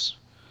supers.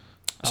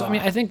 So I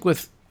mean, I think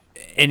with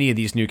any of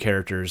these new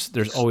characters,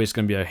 there's always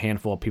going to be a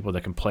handful of people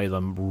that can play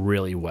them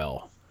really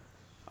well.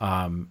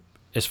 I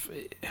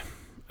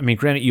mean,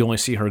 granted, you only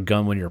see her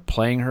gun when you're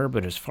playing her,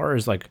 but as far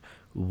as like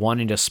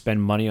wanting to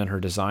spend money on her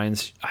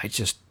designs, I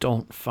just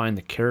don't find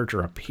the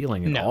character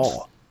appealing at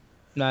all.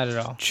 Not at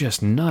all.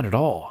 Just not at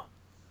all.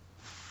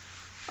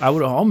 I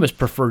would almost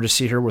prefer to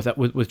see her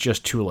with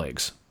just 2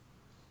 legs.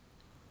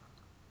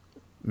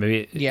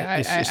 Maybe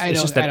it's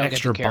just that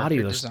extra body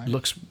that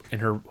looks in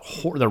her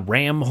the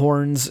ram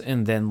horns,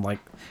 and then like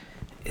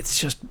it's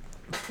just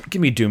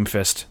give me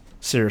Doomfist,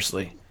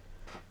 seriously.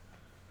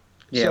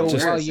 Yeah,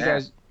 so you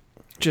guys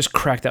just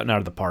crack that one out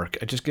of the park.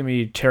 Just give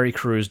me Terry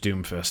Crews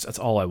Doomfist. That's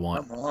all I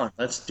want. Come on,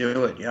 let's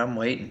do it. Yeah, I'm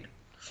waiting.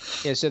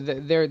 Yeah, so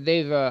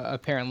they've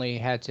apparently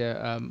had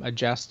to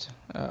adjust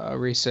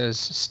Orisa's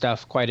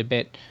stuff quite a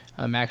bit.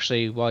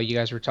 Actually, while you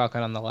guys were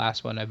talking on the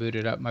last one, I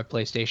booted up my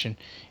PlayStation,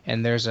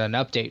 and there's an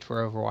update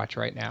for Overwatch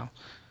right now.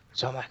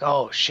 So I'm like,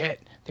 oh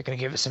shit, they're gonna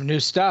give us some new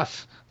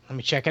stuff. Let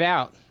me check it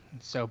out.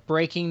 So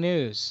breaking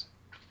news,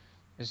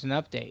 there's an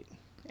update,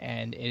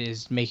 and it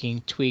is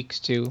making tweaks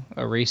to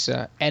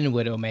Orisa and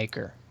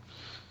Widowmaker.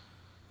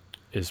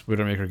 Is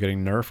Widowmaker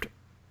getting nerfed?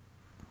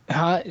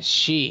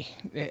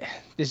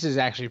 This is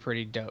actually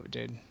pretty dope,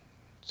 dude.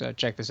 So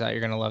check this out.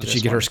 You're gonna love this. Did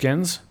she get her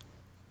skins?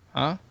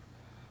 Huh?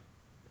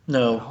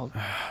 No.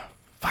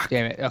 Fuck.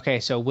 Damn it. Okay,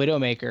 so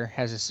Widowmaker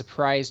has a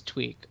surprise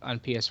tweak on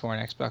PS4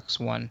 and Xbox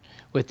One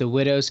with the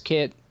Widow's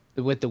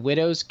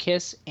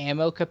Kiss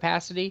ammo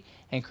capacity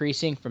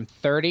increasing from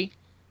 30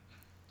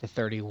 to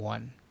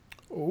 31.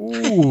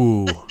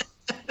 Ooh.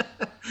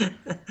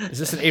 Is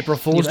this an April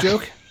Fool's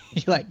joke?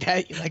 You like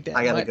that?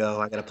 I gotta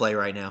go. I gotta play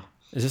right now.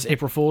 Is this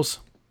April Fool's?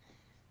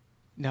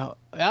 No.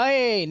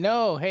 Hey,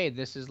 no. Hey,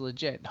 this is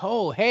legit.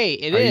 Oh, hey,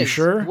 it is. Are you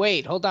sure?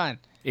 Wait, hold on.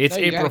 It's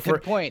no, April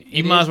 1st. Point.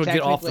 You might as well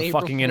get off the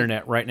fucking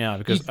internet right now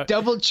because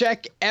double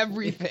check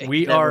everything.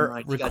 We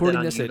are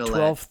recording this at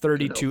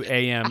 12:32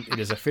 a.m. It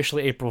is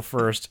officially April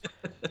 1st,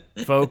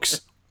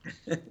 folks.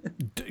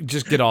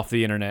 Just get off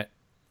the internet.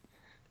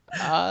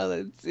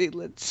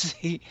 Let's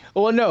see.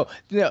 Well, no.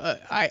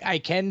 I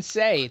can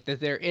say that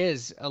there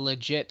is a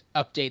legit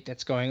update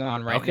that's going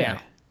on right now.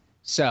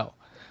 So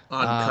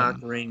on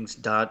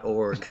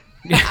cockrings.org.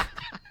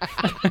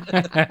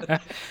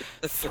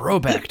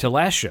 Throwback to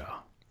last show.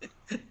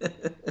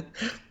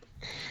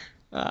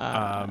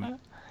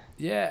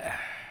 Yeah,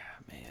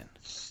 man.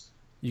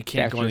 You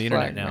can't go on the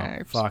internet now.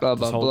 Maps, Fuck, blah,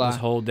 blah, this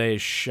whole day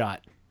is shot.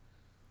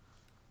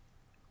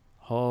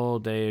 Whole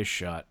day is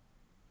shot.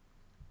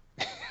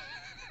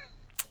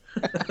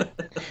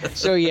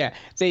 So yeah,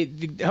 they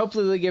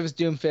hopefully they'll give us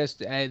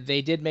Doomfist.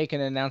 They did make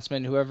an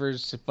announcement.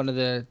 Whoever's one of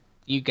the,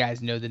 you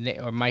guys know the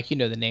name, or Mike, you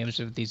know the names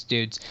of these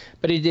dudes.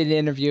 But he did an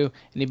interview,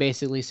 and he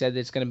basically said that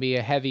it's going to be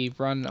a heavy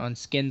run on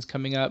skins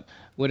coming up.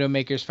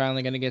 Widowmaker's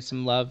finally going to get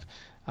some love.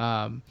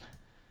 Some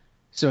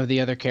of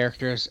the other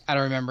characters, I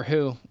don't remember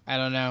who. I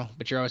don't know,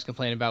 but you're always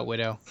complaining about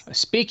Widow.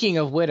 Speaking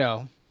of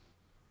Widow,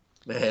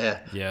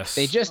 yes,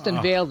 they just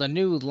unveiled a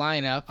new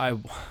lineup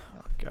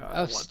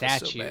of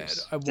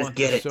statues. I want just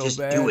get it. So just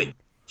bad. do it.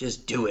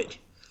 Just do it.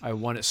 I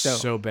want it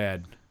so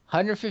bad.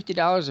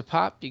 $150 a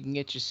pop. You can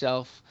get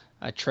yourself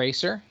a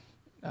Tracer.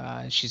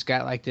 She's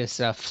got like this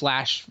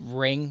flash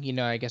ring, you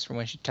know, I guess from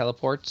when she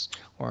teleports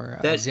or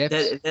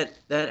zips.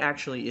 That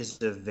actually is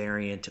the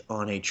variant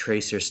on a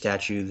Tracer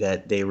statue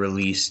that they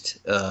released,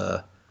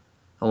 I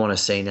want to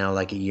say now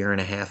like a year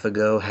and a half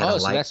ago.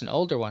 So that's an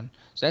older one.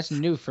 So that's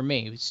new for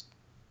me. It's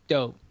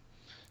dope.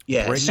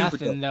 Yeah,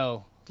 nothing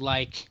though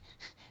like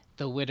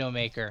the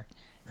Widowmaker.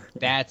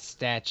 That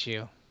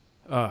statue.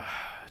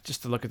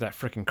 Just to look at that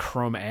freaking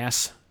chrome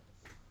ass.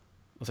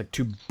 It's like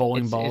 2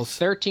 bowling balls. It's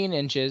 13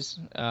 inches.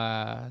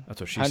 That's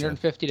what she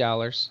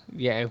 $150. said.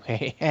 Yeah.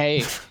 Okay.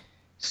 Hey.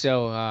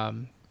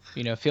 So,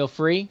 feel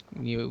free.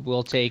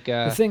 We'll take.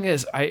 The thing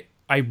is, I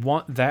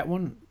want that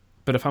one,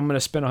 but if I'm going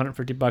to spend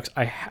 $150,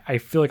 I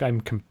feel like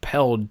I'm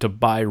compelled to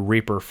buy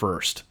Reaper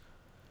first.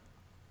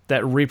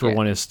 That Reaper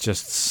one is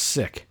just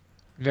sick.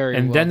 Very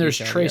And well then there's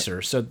detailed, yeah.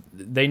 Tracer, so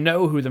they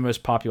know who the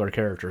most popular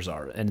characters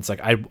are, and it's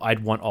like I'd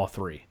want all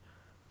three.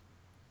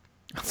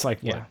 It's like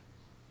Yeah. what,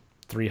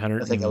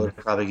 300? I think I would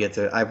probably get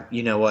the.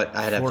 You know what?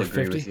 I'd have to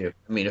agree 450? with you.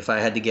 I mean, if I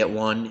had to get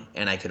one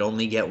and I could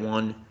only get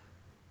one,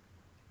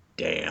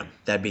 damn,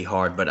 that'd be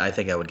hard. But I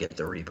think I would get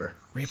the Reaper.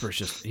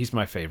 Reaper's he's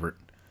my favorite.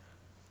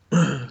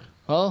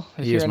 Well,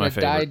 if He you're is in my a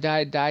favorite.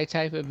 die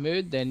type of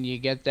mood, then you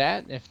get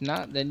that. If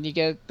not, then you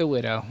get the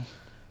Widow.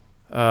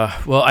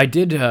 Well, I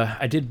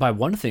did buy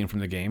one thing from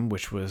the game,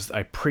 which was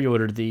I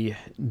pre-ordered the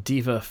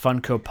Diva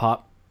Funko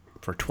Pop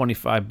for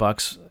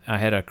 $25. I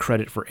had a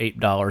credit for $8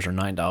 or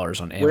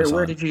 $9 on Amazon.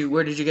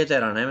 Where did you get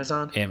that on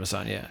Amazon?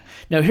 Amazon, yeah.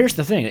 Now here's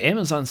the thing: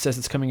 Amazon says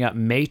it's coming out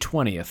May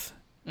 20th,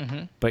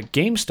 but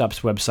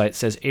GameStop's website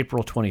says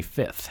April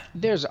 25th.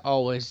 There's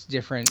always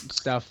different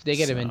stuff. They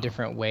get them in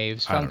different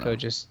waves. I don't know. Funko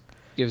just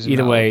gives them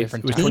Either out at way,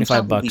 different it was times. $25 GameStop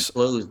will be bucks.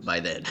 closed by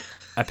then.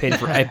 I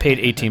paid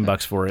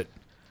 $18 for it,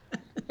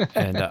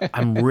 and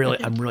I'm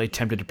really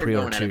tempted to They're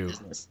pre-order going out of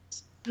two.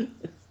 business.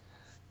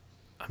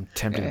 I'm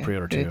tempted to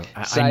pre-order two.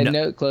 I Side know-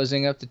 note: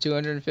 closing up to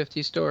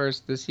 250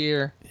 stores this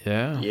year.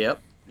 Yeah.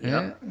 Yep.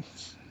 Yeah.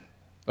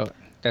 But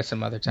that's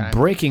some other time.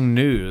 Breaking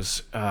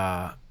news.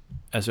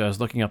 As I was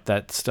looking up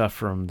that stuff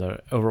from the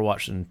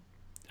Overwatch, and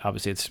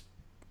obviously it's,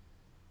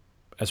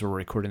 as we're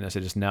recording this,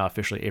 it is now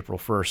officially April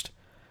 1st.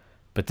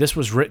 But this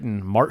was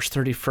written March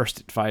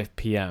 31st at 5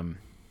 p.m.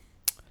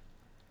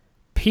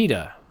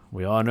 PETA.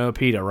 We all know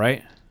PETA,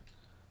 right?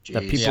 The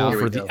Jeez, people here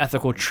we for the go.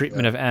 ethical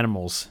treatment of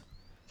animals.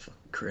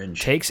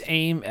 Cringe. Takes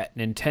aim at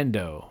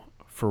Nintendo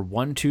for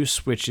 1-2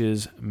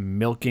 Switch's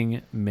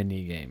milking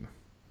minigame.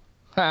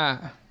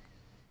 Ha.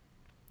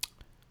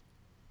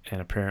 And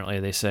apparently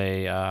they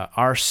say,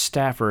 our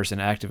staffers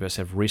and activists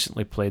have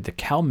recently played the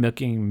cow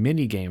milking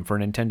minigame for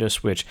Nintendo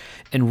Switch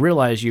and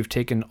realize you've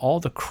taken all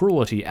the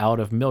cruelty out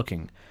of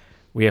milking.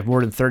 We have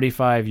more than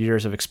 35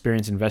 years of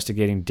experience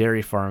investigating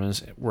dairy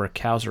farms where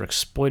cows are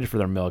exploited for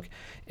their milk,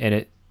 and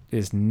it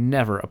is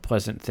never a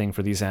pleasant thing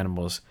for these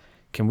animals.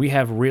 Can we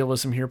have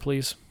realism here,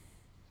 please?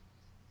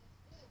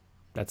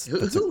 That's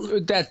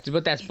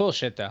But that's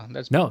bullshit, though.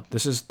 That's no.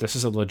 This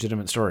is a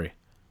legitimate story.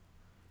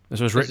 This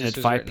was written at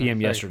was 5 written p.m.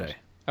 on yesterday.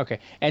 okay.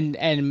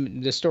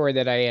 And the story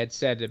that I had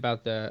said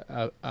about the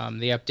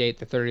update,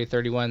 the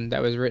 3031,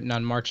 that was written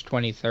on March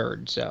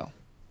 23rd. So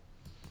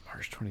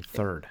March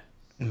 23rd.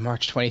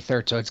 March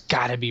 23rd. So it's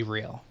got to be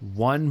real.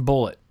 One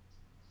bullet.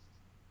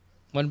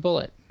 One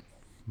bullet.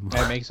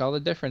 That makes all the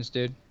difference,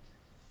 dude.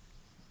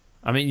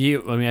 I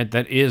mean,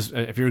 that is,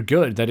 if you're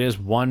good, that is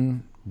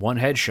one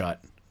headshot.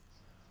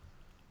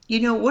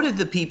 You know, what did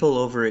the people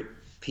over at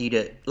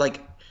PETA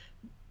like?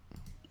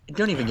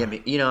 Don't even get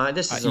me. You know,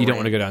 this is. You don't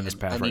want to go down this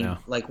path right now.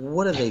 Like,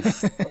 what are they?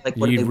 Like,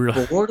 what are You they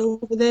really- bored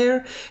over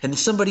there? And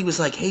somebody was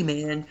like, "Hey,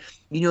 man,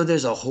 you know,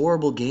 there's a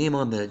horrible game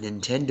on the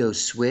Nintendo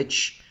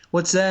Switch.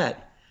 What's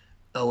that?"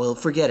 Oh well,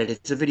 forget it.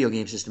 It's a video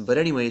game system. But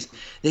anyways,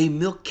 they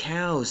milk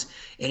cows,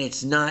 and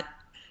it's not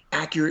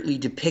accurately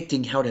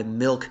depicting how to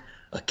milk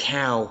a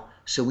cow.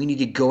 So we need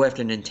to go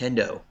after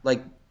Nintendo.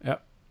 Like,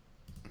 Yep.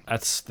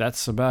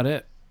 That's about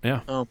it.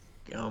 Yeah. oh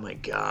my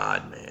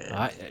God,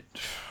 man.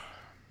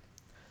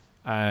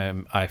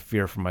 I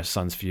fear for my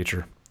son's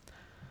future.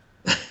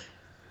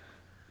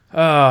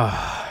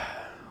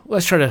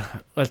 Let's try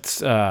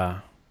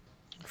to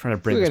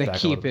bring We're this gonna back.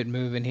 keep it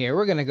moving here.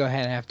 We're gonna go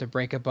ahead and have to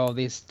break up all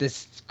this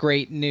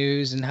great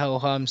news and ho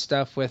hum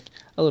stuff with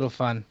a little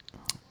fun.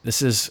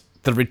 This is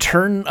the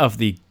return of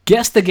the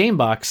Guess the Game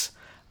Box.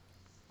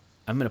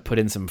 I'm gonna put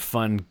in some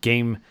fun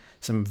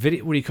some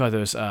video. What do you call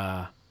those?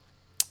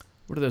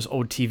 What are those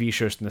old TV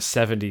shows from the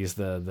 70s?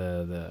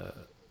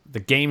 The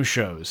game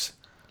shows.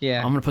 Yeah.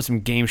 I'm gonna put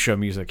some game show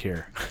music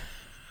here.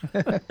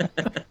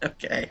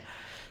 Okay.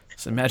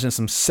 So imagine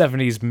some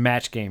 70s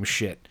match game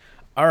shit.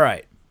 All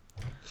right.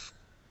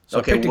 So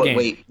I Okay. picked a game.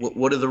 Wait.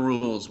 What are the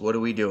rules? What are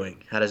we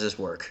doing? How does this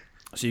work?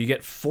 So you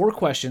get 4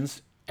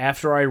 questions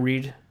after I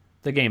read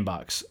the game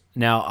box.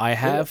 Now I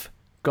have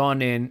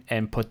gone in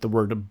and put the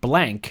word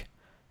blank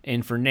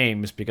in for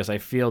names because I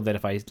feel that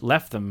if I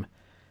left them,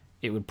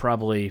 it would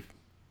probably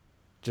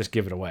just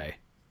give it away.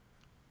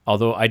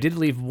 Although I did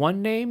leave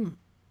one name,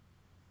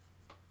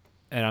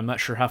 and I'm not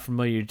sure how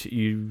familiar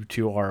you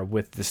two are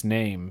with this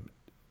name.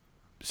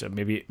 So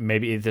maybe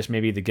this may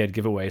be the dead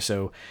giveaway.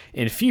 So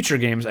in future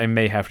games, I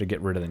may have to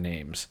get rid of the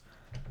names.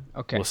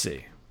 Okay. We'll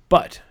see.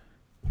 But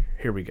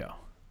here we go.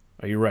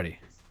 Are you ready?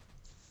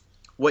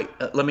 Wait.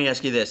 Let me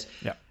ask you this.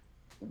 Yeah.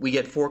 We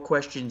get 4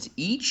 questions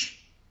each,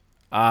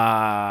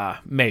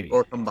 Maybe.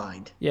 or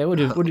combined. Yeah, we'll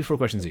do 4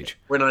 questions each.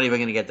 We're not even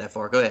going to get that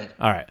far. Go ahead.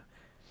 All right.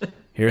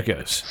 Here it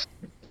goes.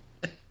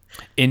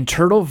 In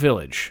Turtle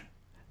Village,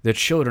 the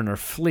children are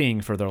fleeing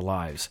for their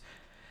lives.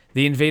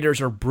 The invaders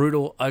are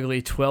brutal,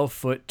 ugly,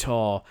 12-foot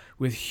tall,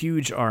 with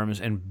huge arms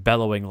and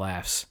bellowing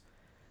laughs.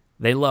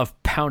 They love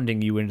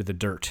pounding you into the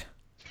dirt.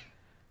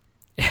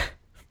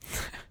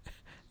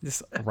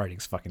 This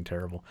writing's fucking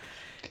terrible.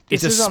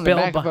 This is on the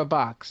back of a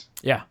box.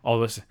 Yeah, all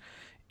this.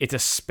 It's a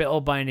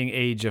spellbinding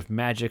age of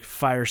magic,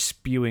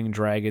 fire-spewing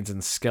dragons,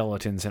 and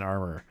skeletons in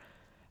armor.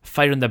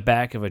 fight on the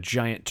back of a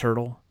giant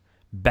turtle,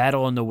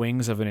 battle on the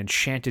wings of an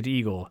enchanted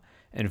eagle,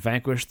 and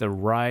vanquish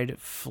and ride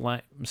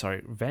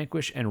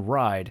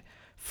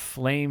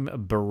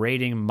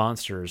flame-berating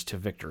monsters to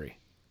victory.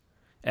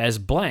 As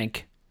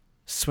Blank,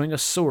 swing a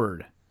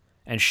sword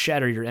and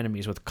shatter your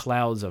enemies with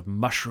clouds of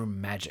mushroom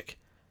magic.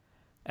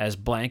 As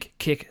Blank,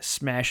 kick,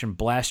 smash, and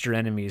blast your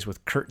enemies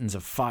with curtains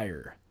of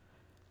fire.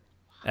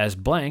 As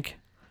Blank,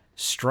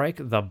 strike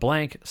the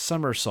blank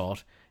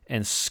somersault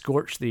and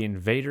scorch the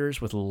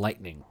invaders with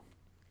lightning.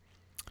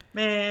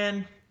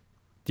 Man.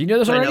 Do you know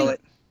this already?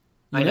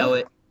 I know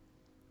it.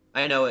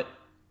 I know it.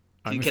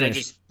 Let me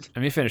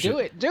finish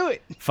it. Do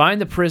it. Find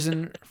the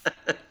prison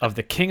of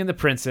the king and the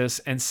princess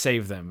and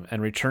save them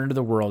and return to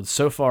the world.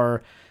 So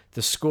far,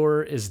 the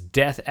score is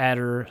Death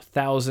Adder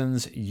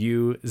Thousands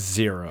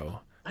U0.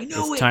 I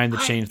know it's time to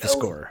change the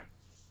score.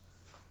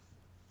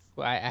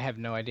 Well, I have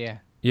no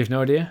idea. You have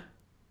no idea?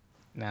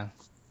 No.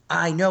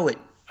 I know it.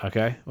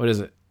 Okay. What is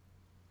it?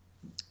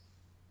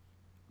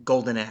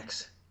 Golden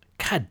Axe.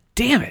 God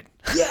damn it.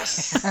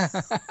 Yes.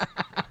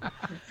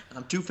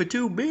 I'm 2 for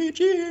 2,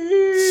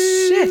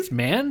 bitches. Shit,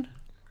 man.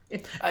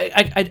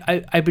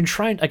 I've been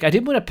trying. Like, I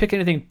didn't want to pick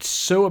anything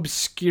so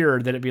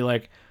obscure that it'd be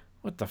like,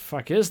 what the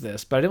fuck is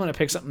this? But I didn't want to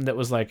pick something that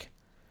was like.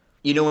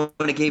 You know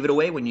when it gave it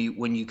away, when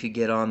you could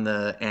get on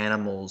the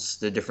animals,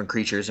 the different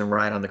creatures, and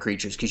ride on the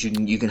creatures, because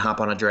you can hop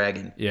on a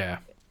dragon. Yeah.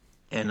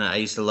 And I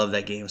used to love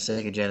that game,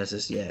 Sega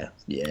Genesis. Yeah.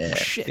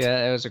 Shit.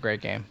 Yeah, it was a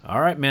great game.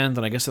 All right, man.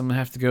 Then I guess I'm gonna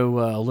have to go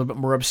a little bit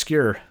more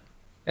obscure.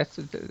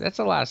 That's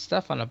a lot of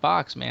stuff on a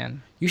box,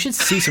 man. You should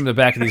see some of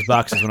the back of these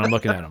boxes when I'm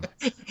looking at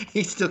them.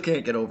 He still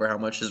can't get over how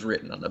much is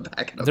written on the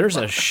back of the There's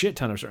box. a shit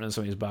ton of certain in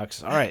some of these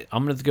boxes. All right,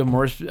 I'm gonna have to go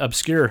more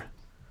obscure.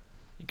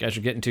 You guys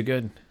are getting too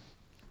good.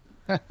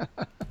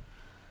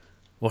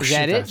 Well, Is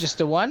that it? Just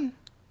the one?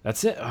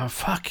 That's it. Oh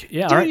fuck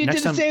yeah! Dude, all right, you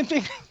next did the time same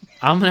thing.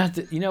 I'm gonna have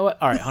to. You know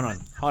what? All right,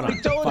 hold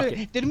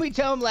on. Didn't we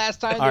tell him last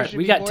time All there right, should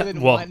we be got more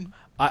than well, one?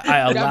 I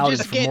allowed I'm it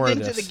just for more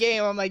getting of into this. the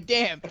game. I'm like,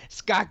 damn,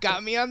 Scott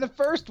got me on the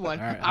first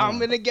one. All right, I'm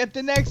gonna get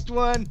the next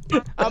one.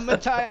 I'm gonna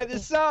tie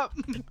this up.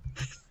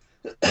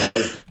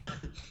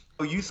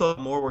 Oh, you thought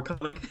more were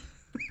coming?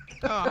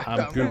 Oh, I'm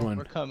come good on, one.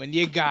 we're coming.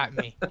 You got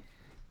me.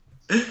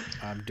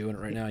 I'm doing it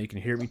right now. You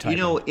can hear me typing.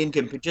 You know,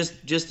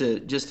 just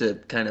to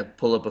kind of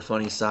pull up a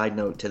funny side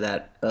note to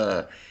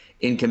that.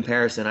 In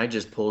comparison, I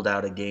just pulled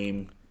out a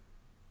game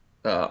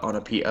on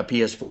a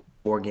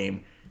PS4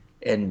 game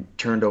and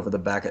turned over the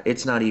back.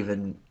 It's not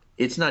even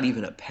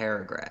a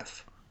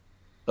paragraph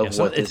of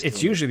so what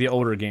it's usually the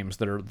older games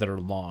that are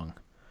long.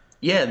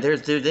 Yeah,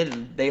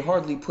 they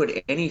hardly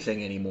put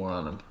anything anymore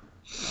on them.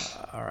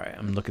 All right,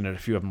 I'm looking at a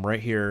few of them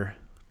right here.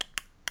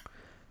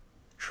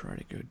 Try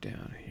to go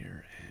down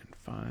here and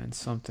find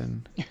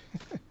something. All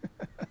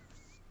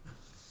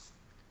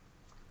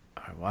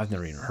right, well, I've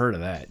never even heard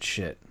of that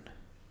shit.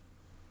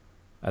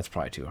 That's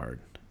probably too hard.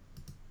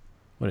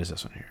 What is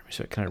this one here?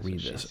 So can I read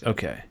this?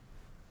 Okay.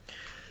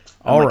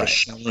 I'm All like right. a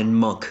Shaolin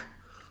monk.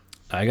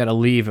 I got to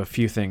leave a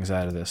few things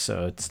out of this,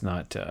 so it's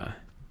not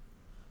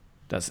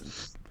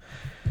doesn't.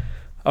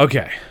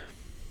 Okay.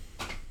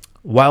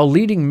 While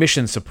leading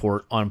mission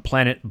support on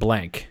Planet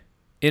Blank,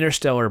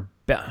 Interstellar.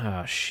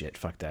 Oh shit!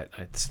 Fuck that.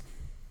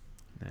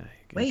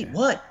 Wait,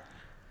 what?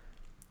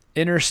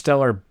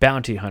 Interstellar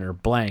bounty hunter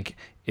Blank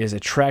is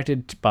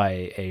attracted by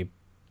a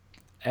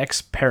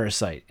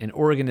X-parasite, an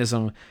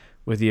organism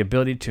with the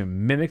ability to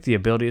mimic the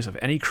abilities of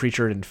any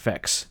creature it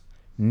infects.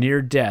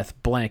 Near death,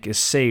 Blank is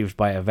saved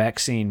by a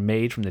vaccine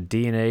made from the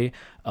DNA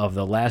of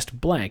the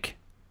last Blank,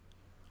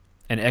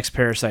 an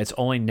X-parasite's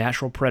only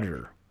natural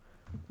predator.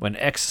 When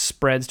X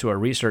spreads to a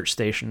research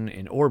station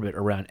in orbit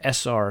around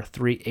SR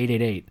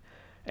 3888,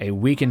 a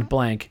weakened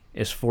Blank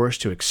is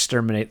forced to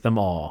exterminate them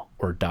all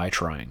or die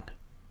trying.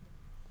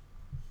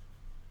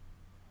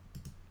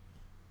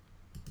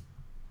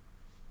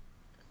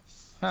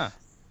 Huh.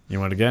 You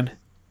want it again?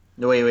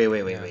 No,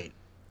 wait.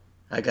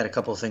 I got a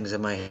couple things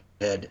in my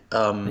head.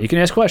 You can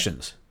ask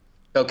questions.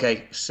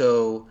 Okay,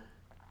 so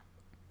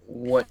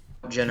what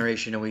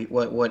generation are we?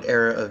 What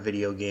era of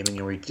video gaming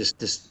are we? This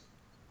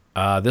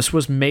This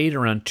was made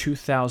around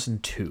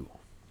 2002.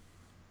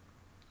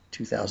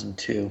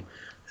 2002.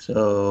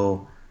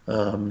 So,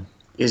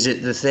 is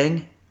it The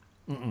Thing?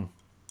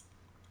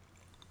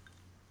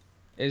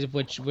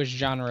 Which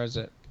genre is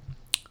it?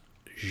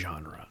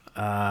 Genre.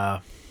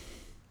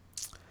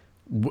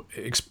 What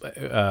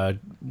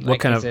Like,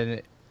 kind is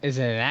of? Is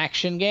it an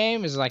action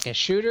game? Is it like a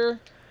shooter?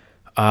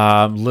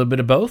 A little bit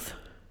of both.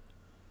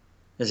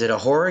 Is it a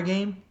horror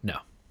game? No,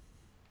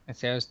 I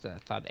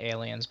thought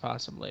Aliens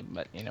possibly,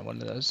 but one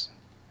of those.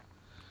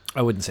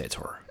 I wouldn't say it's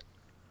horror.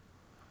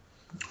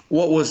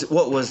 What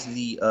was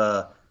the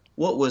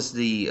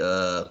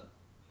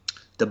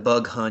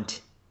bug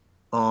hunt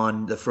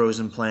on the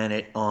frozen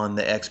planet on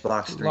the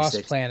Xbox 360?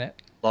 Lost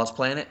Planet. Lost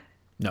Planet?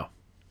 No,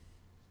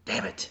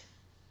 Damn it.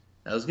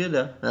 That was good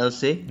though. That was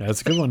see.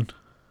 that's a good one.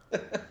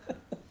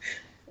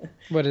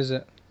 What is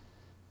it?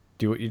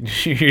 Do what you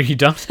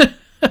done?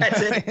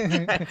 That's it.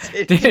 That's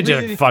it.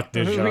 Just fuck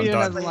this shit. I'm Read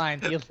done. another line.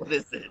 What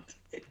is it?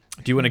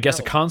 Do you want to guess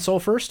a console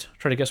first?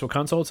 Try to guess what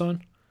console it's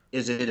on?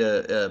 Is it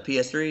a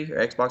PS3 or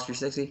Xbox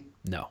 360?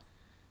 No.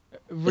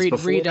 Read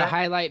a that?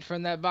 highlight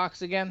from that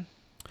box again.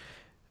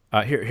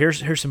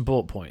 Here's some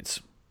bullet points.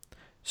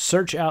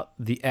 Search out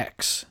the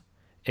X.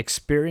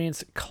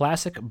 Experience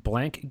classic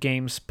blank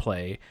games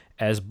play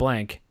as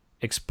blank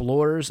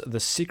explores the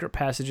secret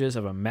passages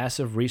of a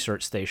massive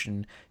research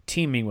station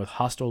teeming with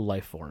hostile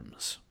life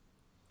forms.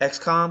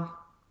 XCOM?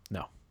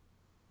 No.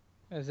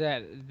 Is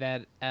that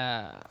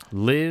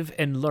Live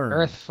and learn.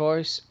 Earth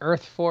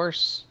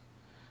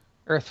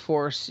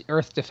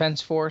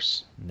Defense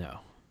Force? No.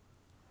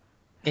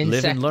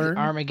 Insect Live and learn.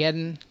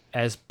 Armageddon?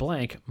 As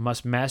blank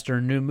must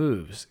master new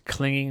moves,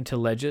 clinging to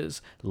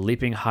ledges,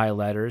 leaping high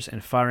ladders,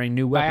 and firing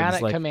new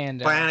weapons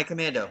Bionic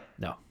Commando.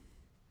 No.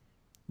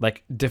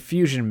 Like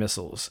diffusion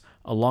missiles.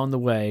 Along the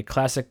way,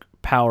 classic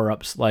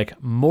power-ups like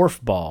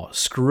Morph Ball,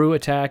 Screw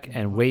Attack,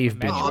 and Wave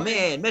Beam. Oh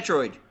man,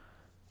 Metroid.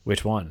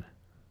 Which one?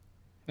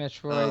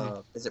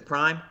 Metroid. Is it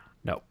Prime?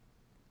 No.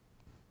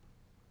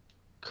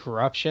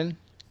 Corruption?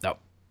 No.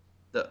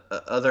 The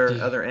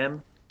other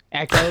M?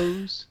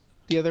 Echoes?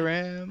 The other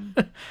M?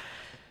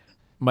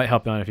 Might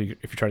help you on if you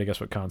try to guess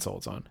what console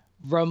it's on.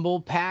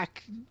 Rumble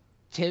Pack?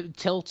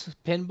 Tilt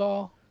Pinball?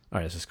 All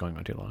right, this is going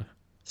on too long.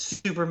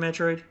 Super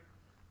Metroid?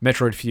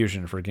 Metroid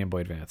Fusion for Game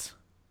Boy Advance.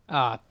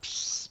 Ah,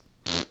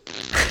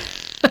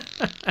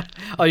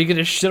 Oh, you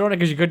gonna shit on it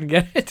because you couldn't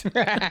get it?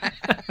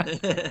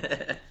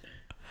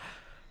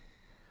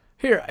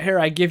 Here,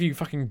 I give you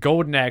fucking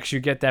Golden Axe. You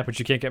get that, but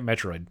you can't get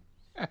Metroid.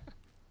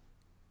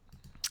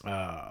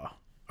 All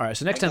right,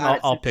 so next time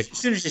I'll pick. As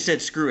soon as you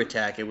said Screw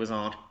Attack, it was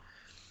on.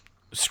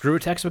 Screw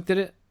Attack's what did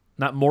it?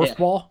 Not Morph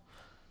Ball?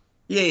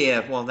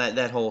 Yeah. Well,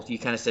 that whole you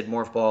kind of said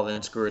Morph Ball,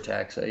 then Screw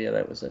Attack. So yeah,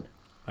 that was it.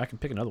 I can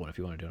pick another one if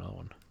you want to do another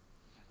one.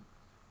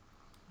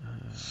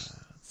 Let's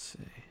see.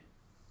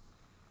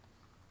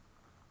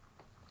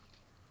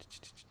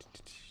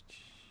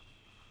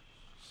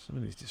 Some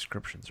of these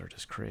descriptions are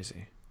just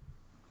crazy.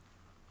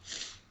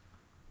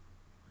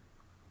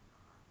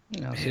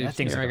 No, Man, that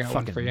thing's like a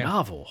fucking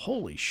novel.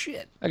 Holy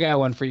shit. I got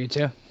one for you,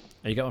 too.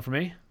 Oh, you got one for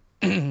me?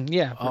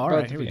 Yeah. All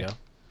right, here we go.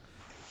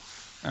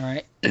 All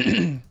right.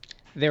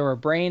 There were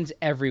brains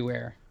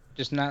everywhere,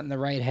 just not in the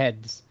right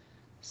heads.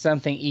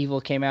 Something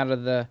evil came out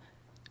of the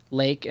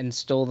lake and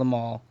stole them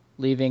all,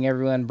 leaving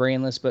everyone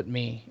brainless but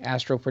me.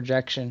 Astral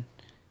projection,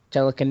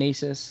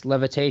 telekinesis,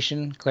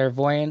 levitation,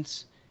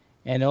 clairvoyance,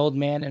 an old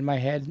man in my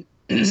head.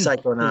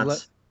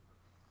 Psychonauts.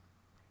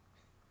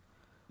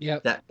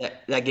 Yep.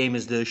 That game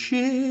is the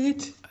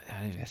shit.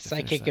 A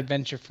psychic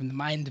adventure from the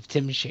mind of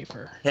Tim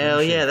Schafer.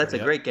 Hell yeah, that's a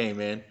great game,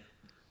 man.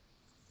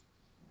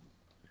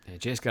 Yeah,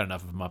 Jay's got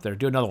enough of them up there.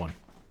 Do another one.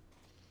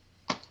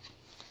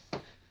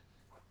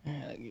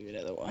 I'll give you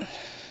another one.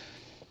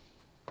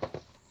 Yeah,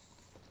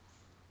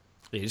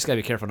 you just gotta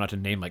be careful not to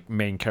name like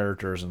main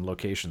characters and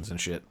locations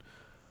and shit.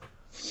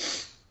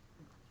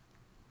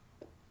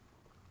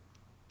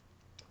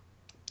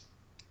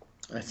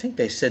 I think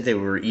they said they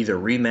were either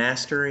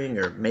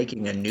remastering or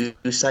making a new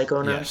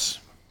Psychonauts. Yes.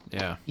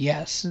 Yeah.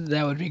 Yes,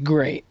 that would be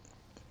great.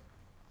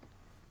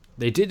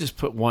 They did just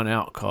put one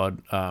out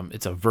called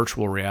it's a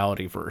virtual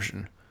reality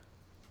version.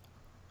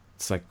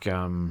 It's like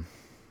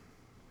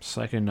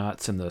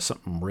Psychonauts in the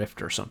something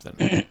Rift or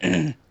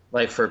something.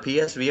 Like for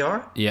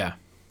PSVR? Yeah.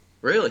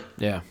 Really?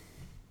 Yeah.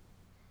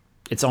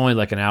 It's only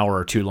like an hour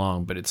or two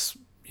long, but it's,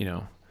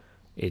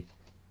 it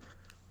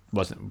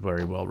wasn't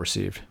very well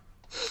received.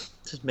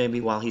 Just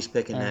maybe while he's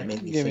picking that,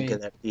 made me think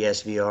of that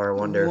PSVR. I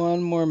wonder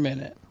one more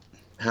minute.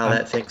 How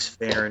that thing's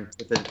faring.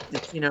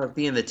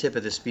 Being the tip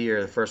of the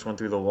spear, the first one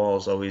through the wall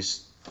is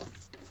always.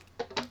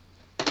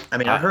 I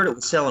mean, I heard it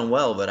was selling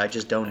well, but I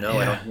just don't know.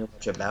 I don't know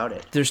much about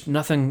it. There's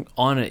nothing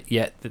on it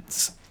yet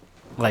that's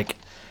like.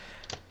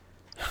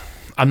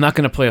 I'm not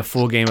going to play a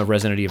full game of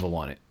Resident Evil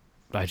on it.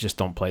 I just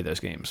don't play those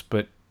games.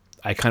 But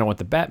I kind of want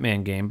the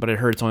Batman game, but I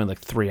heard it's only like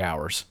 3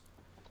 hours.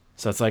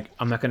 So it's like,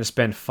 I'm not going to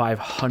spend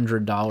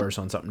 $500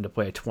 on something to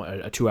play a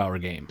 2-hour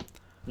game.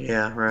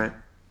 Yeah, right.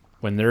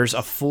 When there's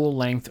a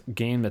full-length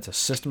game that's a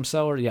system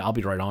seller, yeah, I'll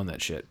be right on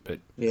that shit. But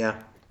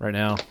yeah, right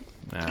now,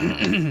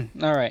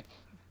 All right.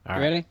 You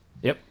ready?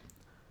 Yep.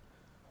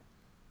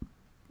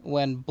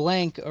 When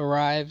blank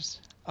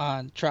arrives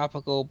on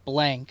tropical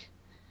blank,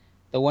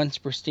 the once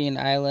pristine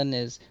island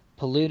is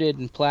polluted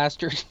and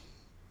plastered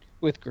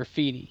with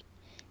graffiti.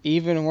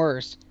 Even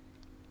worse,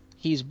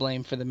 he's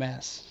blamed for the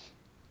mess.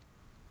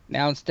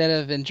 Now, instead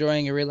of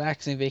enjoying a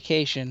relaxing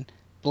vacation,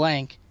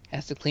 blank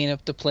has to clean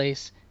up the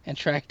place and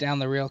track down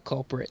the real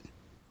culprit.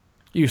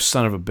 You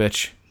son of a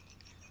bitch.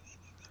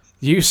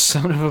 You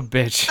son of a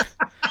bitch.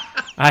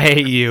 I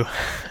hate you.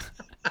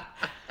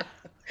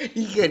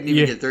 You couldn't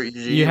even get through.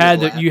 You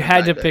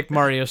had to pick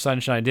Mario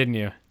Sunshine, didn't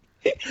you?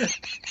 You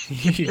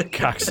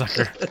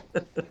cocksucker.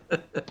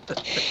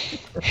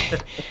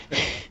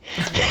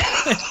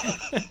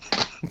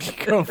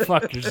 Go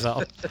fuck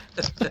yourself.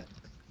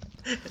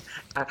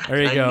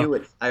 There you go. I knew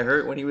it. I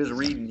heard when he was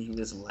reading, he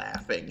was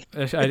laughing.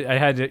 I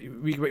had to.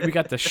 We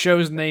got the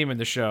show's name in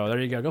the show. There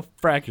you go. Go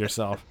frack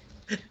yourself.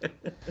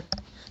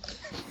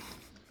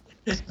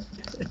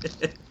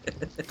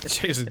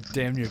 Jay's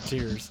damn near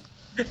tears.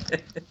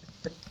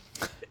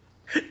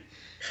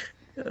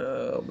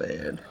 Oh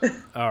man.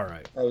 All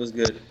right. That was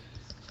good.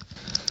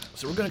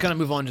 So we're going to kind of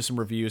move on to some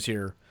reviews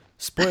here.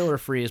 Spoiler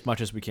free as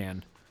much as we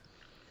can.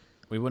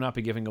 We will not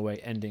be giving away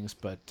endings,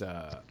 but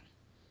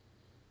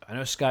I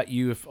know, Scott,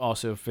 you've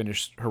also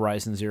finished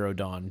Horizon Zero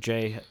Dawn.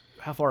 Jay,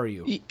 how far are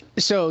you?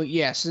 So,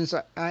 yeah, since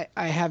I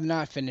have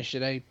not finished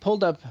it, I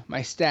pulled up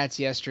my stats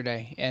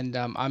yesterday, and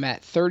I'm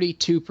at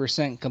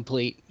 32%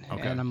 complete,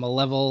 and I'm a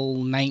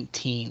level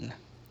 19.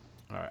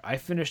 All right. I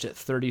finished at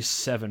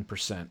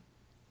 37%.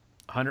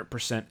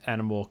 100%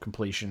 animal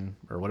completion,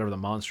 or whatever the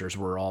monsters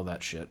were, all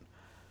that shit.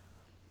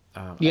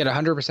 You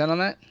got 100% on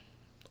that?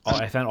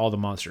 I found all the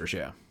monsters,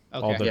 yeah.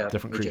 Okay. All the Yeah,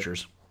 different me too.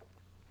 creatures.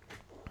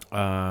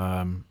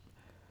 I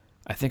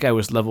think I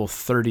was level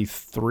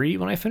 33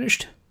 when I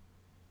finished.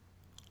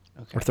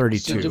 Okay. Or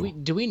 32. So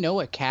do we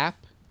know a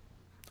cap?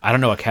 I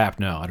don't know a cap,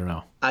 no. I don't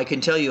know. I can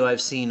tell you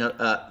I've seen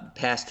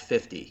past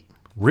 50.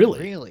 Really?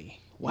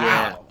 Really?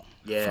 Wow.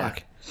 Yeah.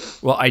 Fuck.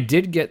 Well, I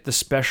did get the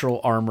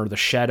special armor, the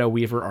Shadow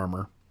Weaver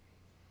armor,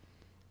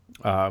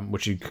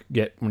 which you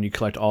get when you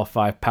collect all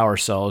 5 power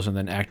cells and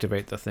then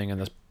activate the thing in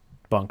this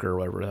bunker or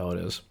whatever the hell it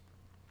is,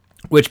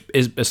 which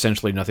is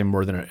essentially nothing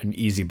more than an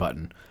easy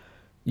button.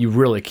 You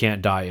really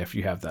can't die if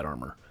you have that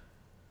armor.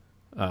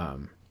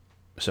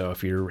 So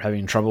if you're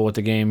having trouble with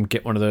the game,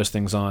 get one of those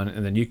things on,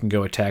 and then you can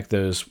go attack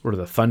those, what are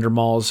the Thunder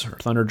Mauls or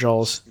Thunder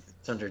Jaws?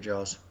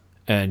 Thunderjaws.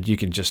 And you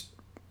can just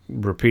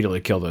repeatedly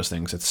kill those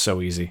things. It's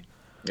so easy.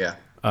 Yeah.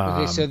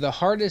 Okay, so the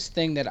hardest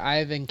thing that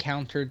I've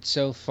encountered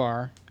so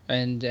far,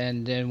 and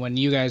when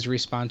you guys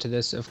respond to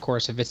this, of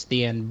course, if it's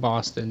the end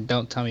boss, then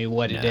don't tell me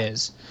what it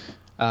is.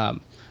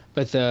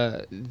 But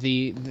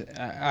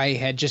I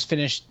had just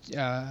finished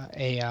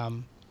a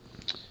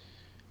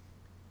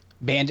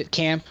bandit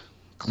camp,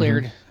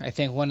 cleared I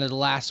think one of the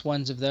last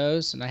ones of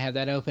those, and I had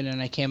that open,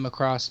 and I came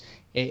across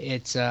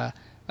it's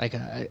like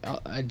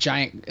a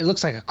giant. It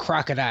looks like a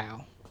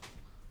crocodile.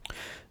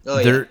 Oh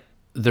yeah.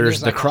 There's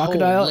the like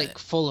crocodile. a whole lake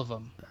full of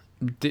them.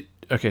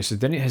 Okay, so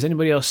then has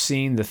anybody else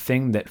seen the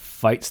thing that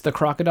fights the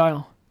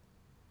crocodile?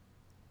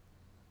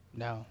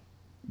 No.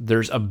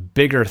 There's a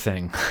bigger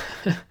thing.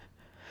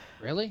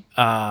 Really?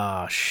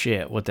 Ah,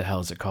 shit. What the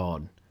hell is it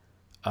called?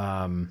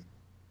 When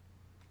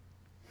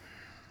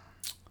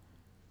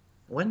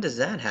does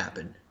that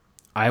happen?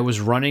 I was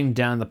running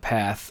down the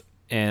path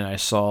and I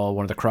saw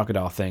one of the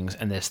crocodile things,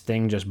 and this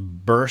thing just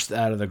burst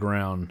out of the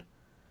ground.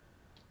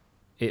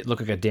 It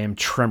looked like a damn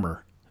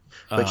tremor.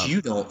 But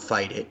you don't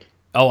fight it.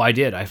 Oh, I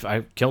did.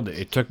 I killed it.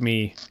 It took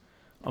me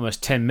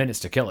almost 10 minutes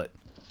to kill it.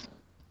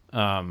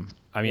 I mean,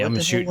 What I'm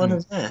the shooting. hell one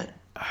is that?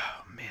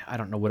 Man, I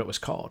don't know what it was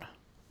called.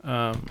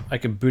 I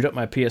could boot up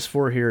my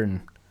PS4 here,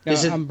 and No,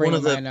 Is it I'm one bringing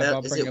of the? mine up.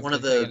 I'll Is bring it up one the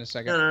of thing the? in a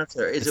second. No,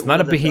 sorry. Is it's it not one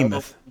a of the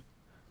behemoth.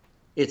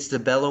 It's the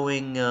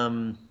bellowing.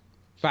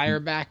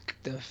 Fireback.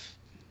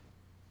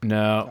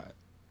 No,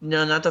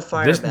 No, not the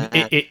this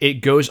fireback.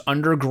 it goes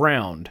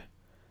underground,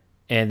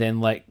 and then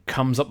like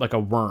comes up like a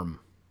worm.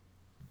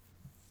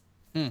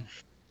 Yeah,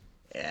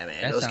 man.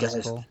 That those sounds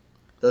guys. cool.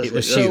 It was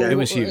those huge. guys- It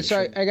was huge.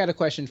 So I got a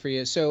question for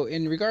you. So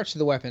in regards to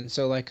the weapons,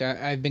 so like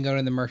I've been going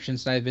to the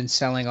merchants and I've been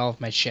selling all of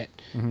my shit.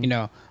 Mm-hmm. You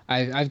know,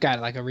 I've got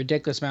like a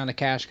ridiculous amount of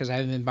cash because I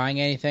haven't been buying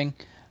anything,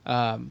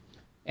 and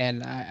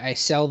I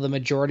sell the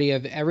majority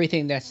of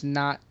everything that's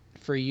not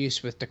for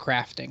use with the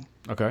crafting.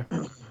 Okay.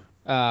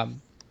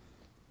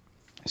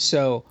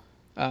 So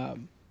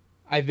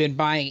I've been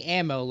buying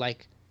ammo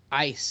like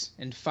ice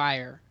and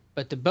fire,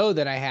 but the bow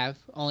that I have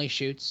only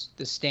shoots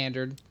the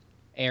standard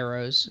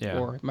arrows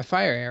or my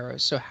fire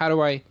arrows. So how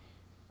do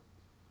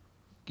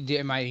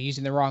am I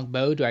using the wrong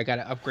bow? Do I got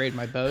to upgrade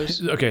my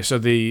bows? Okay, so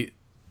the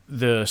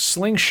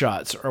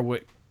slingshots are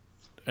what,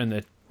 and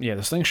the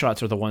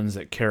slingshots are the ones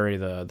that carry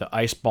the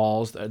ice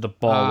balls, the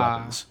ball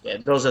weapons. Yeah,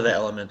 those are the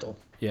elemental.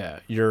 Yeah,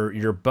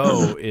 your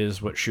bow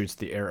is what shoots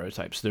the arrow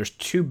types. There's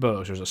 2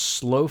 bows. There's a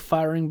slow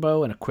firing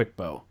bow and a quick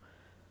bow.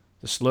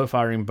 The slow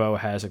firing bow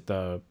has like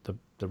the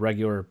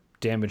regular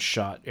damage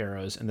shot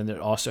arrows, and then it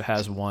also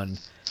has one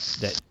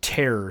that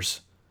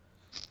tears.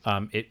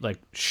 It like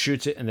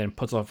shoots it and then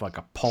puts off like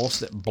a pulse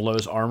that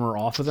blows armor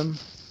off of them.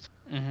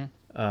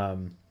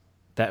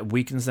 That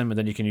weakens them, and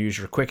then you can use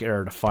your quick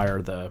arrow to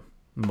fire the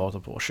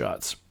multiple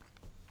shots.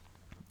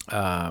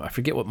 I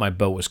forget what my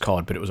bow was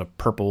called, but it was a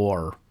purple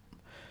or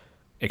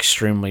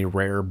extremely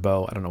rare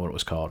bow. I don't know what it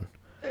was called.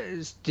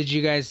 Did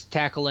you guys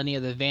tackle any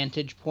of the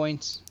vantage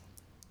points?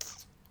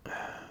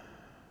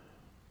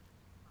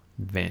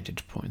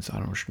 Vantage points. I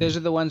don't know what you Those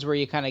mean. are the ones where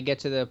you kind of get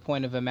to the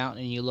point of a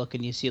mountain and you look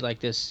and you see like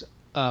this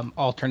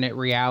alternate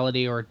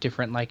reality or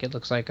different, like it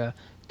looks like a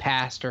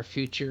past or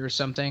future or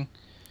something.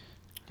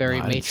 Very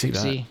No, I didn't see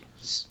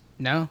Matrixy.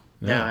 No?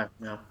 No.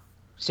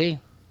 See?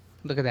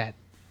 Look at that.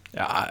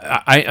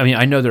 I mean,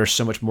 I know there's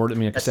so much more to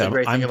me. Like That's I the said,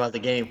 great thing about the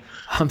game.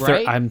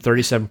 Right? I'm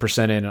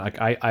 37% in.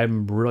 Like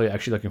I'm really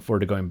actually looking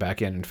forward to going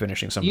back in and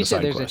finishing some You of the said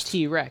side there's quests. a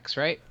T-Rex,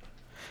 right?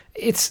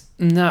 It's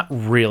not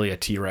really a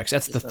T-Rex.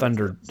 That's the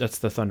Thunder. That's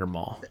the Thunder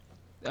Maul.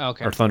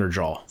 Okay. or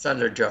Thunderjaw.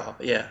 Thunderjaw.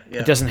 Yeah.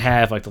 It doesn't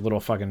have like the little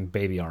fucking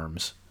baby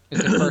arms.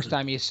 It's the first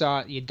time you saw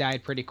it, you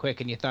died pretty quick,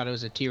 and you thought it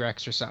was a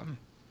T-Rex or something.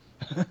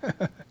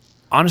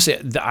 Honestly,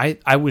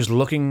 I was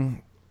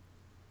looking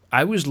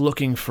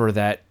for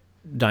that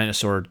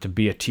dinosaur to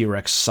be a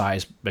T-Rex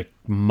size like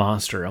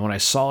monster, and when I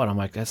saw it, I'm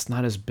like, that's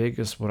not as big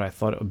as what I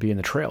thought it would be in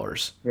the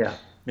trailers. Yeah.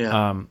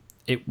 Yeah.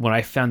 When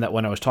I found that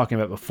one I was talking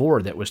about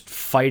before, that was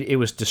it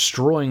was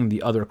destroying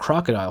the other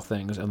crocodile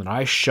things, and then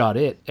I shot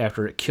it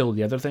after it killed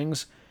the other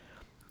things,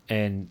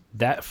 and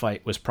that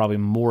fight was probably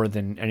more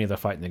than any other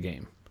fight in the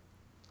game.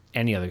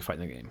 Any other fight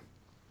in the game.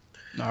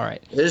 All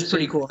right. It is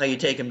pretty cool how you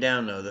take him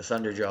down, though, the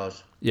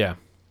Thunderjaws. Yeah.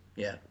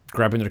 Yeah.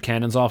 Grabbing their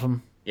cannons off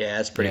them. Yeah,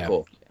 that's pretty Yeah.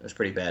 cool. That's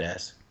pretty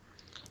badass.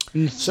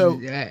 So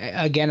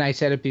again, I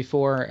said it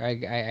before.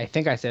 I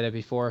think I said it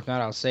before. If not,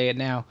 I'll say it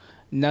now.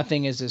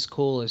 Nothing is as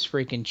cool as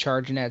freaking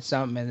charging at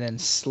something and then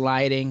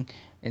sliding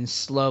in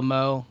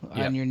slow-mo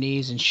on your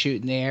knees and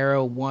shooting the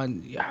arrow.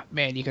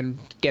 Man, you can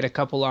get a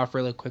couple off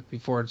really quick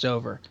before it's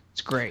over. It's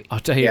great. I'll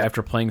tell you,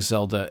 after playing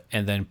Zelda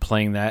and then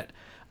playing that,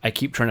 I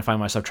keep trying to find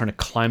myself trying to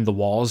climb the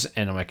walls,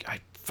 and I'm like,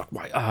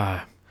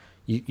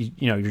 you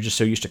know, you're just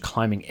so used to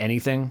climbing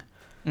anything,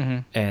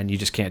 and you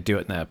just can't do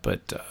it in that.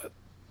 But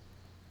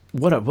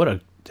what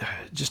a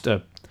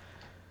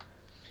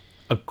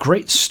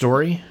great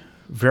story,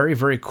 very,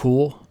 very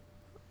cool.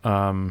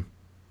 I mean,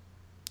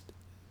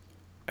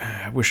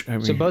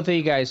 So both of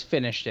you guys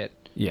finished it.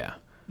 yeah.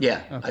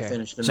 Yeah, Okay. I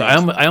finished the So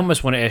main I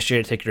almost want to ask Jay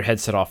to take your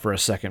headset off for a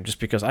second, just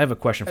because I have a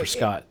question for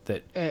Scott.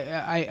 That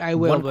I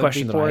will, One but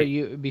question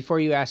that before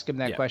you ask him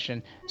that Yeah.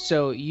 question.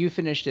 So you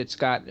finished it,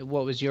 Scott.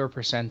 What was your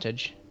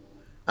percentage?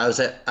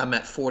 I'm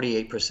at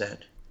 48%,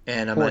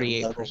 and I'm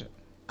 48%.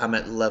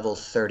 at level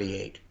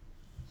 38.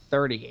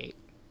 38.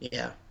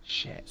 Yeah,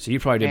 Shit. so you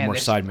probably did Man, more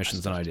this- side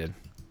missions than I did.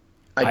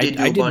 I did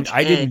do a bunch.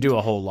 I didn't and do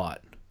a whole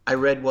lot. I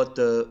read what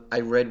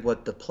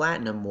the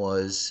platinum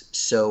was,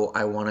 so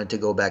I wanted to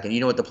go back and you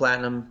know what the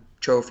platinum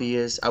trophy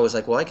is? I was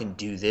like, well, I can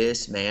do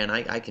this, man.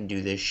 I can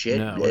do this shit.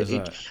 No, what is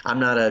that? I'm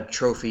not a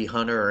trophy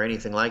hunter or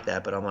anything like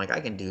that, but I'm like,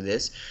 I can do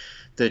this.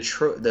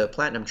 The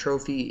platinum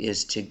trophy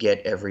is to get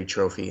every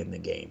trophy in the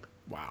game.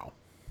 Wow.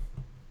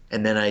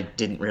 And then I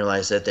didn't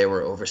realize that there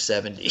were over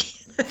 70.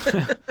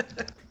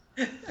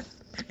 And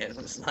it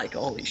was like,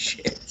 holy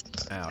shit.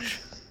 Ouch.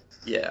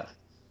 Yeah. All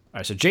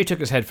right, so Jay took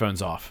his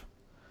headphones off.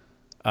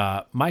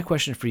 My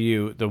question for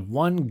you, the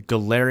one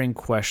glaring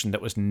question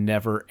that was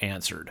never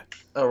answered.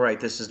 Oh, right.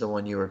 This is the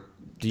one you were.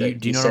 Do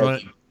you know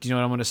what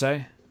I'm going to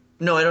say?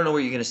 No, I don't know what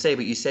you're going to say,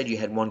 but you said you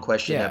had one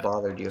question Yeah. that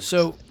bothered you.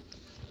 So,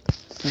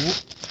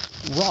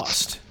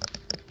 Rost,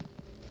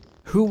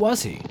 who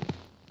was he?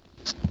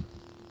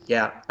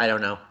 Yeah, I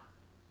don't know.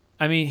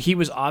 I mean, he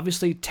was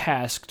obviously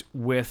tasked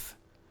with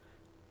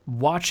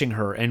watching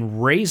her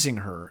and raising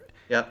her.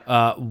 Yep.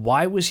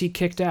 Why was he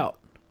kicked out?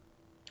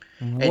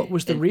 What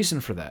was the reason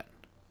for that?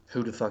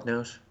 Who the fuck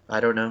knows?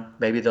 I don't know.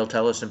 Maybe they'll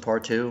tell us in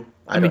part 2.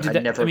 And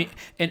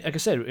like I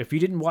said, if you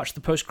didn't watch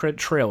the post-credit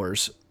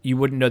trailers, you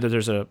wouldn't know that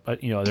there's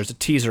there's a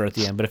teaser at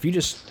the end. But if you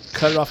just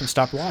cut it off and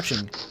stopped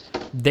watching,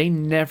 they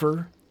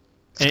never,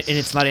 and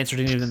it's not answered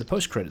even in the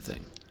post-credit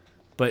thing.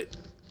 But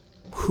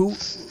who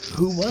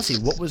was he?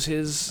 What was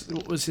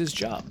his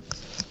job?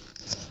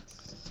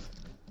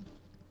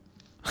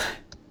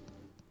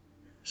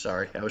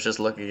 Sorry, I was just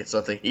looking at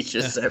something he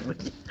just sent me.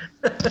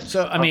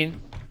 So I mean,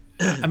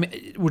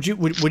 would you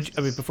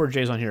before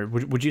Jay's on here,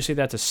 would you say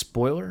that's a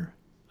spoiler?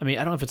 I mean,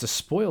 I don't know if it's a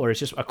spoiler. It's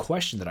just a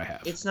question that I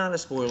have. It's not a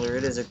spoiler.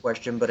 It is a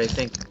question, but I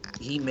think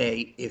he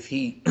may, if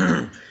he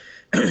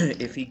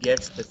if he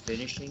gets to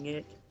finishing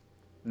it,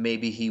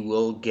 maybe he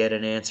will get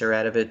an answer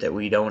out of it that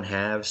we don't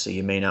have. So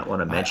you may not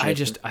want to mention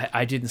it.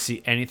 I didn't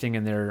see anything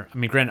in there. I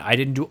mean, granted, I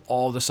didn't do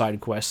all the side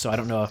quests, so I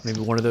don't know if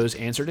maybe one of those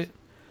answered it.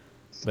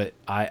 But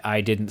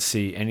I didn't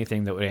see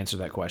anything that would answer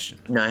that question.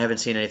 No, I haven't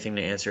seen anything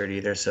to answer it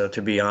either. So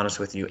to be honest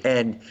with you,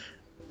 and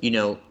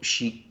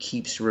she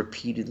keeps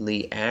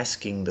repeatedly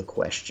asking the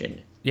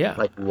question. Yeah.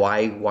 Like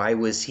why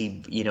was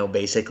he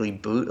basically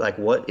boot? Like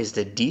what is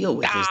the deal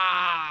with this?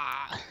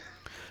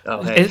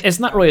 Oh, hey. It's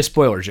not really a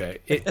spoiler, Jay.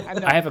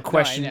 I have a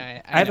question.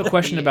 I have a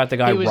question about the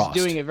guy He was Rost.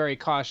 doing it very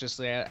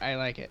cautiously. I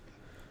like it.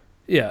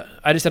 Yeah,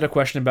 I just had a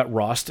question about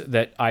Rost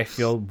that I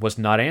feel was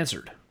not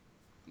answered.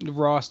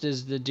 Rost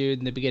is the dude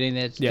in the beginning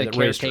that's the that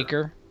raised her.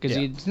 caretaker, because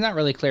Yeah. it's not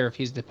really clear if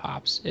he's the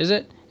pops. Is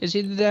it? Is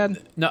he the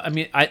dad? No, I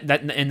mean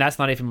that's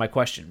not even my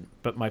question.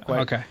 But my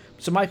question. Okay.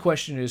 So my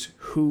question is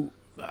who?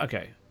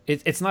 Okay,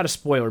 it's not a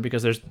spoiler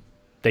because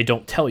they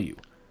don't tell you.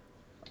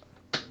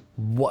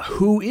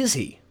 Who is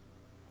he?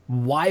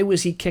 Why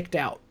was he kicked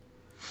out?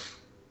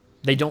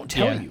 They don't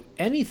tell you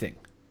anything.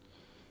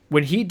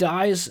 When he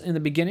dies in the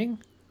beginning,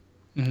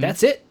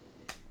 that's it.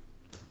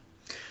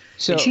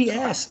 So And she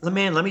asks,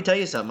 man, let me tell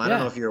you something. I don't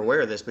Yeah. know if you're aware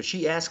of this, but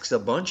she asks a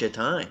bunch of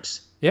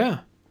times.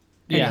 Yeah.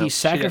 And Yeah, he she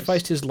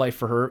sacrificed his life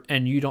for her,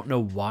 and you don't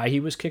know why he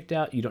was kicked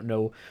out. You don't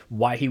know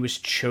why he was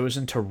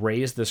chosen to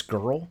raise this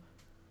girl.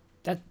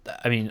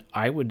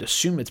 I would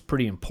assume it's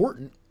pretty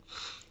important.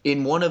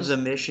 In one of the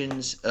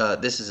missions,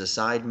 this is a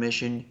side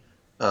mission,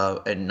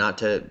 and not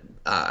to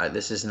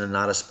this isn't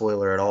not a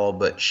spoiler at all,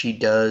 but she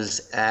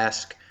does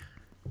ask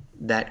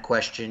that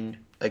question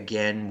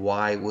again.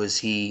 Why was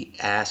he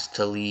asked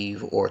to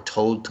leave or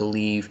told to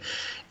leave?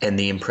 And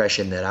the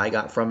impression that I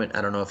got from it,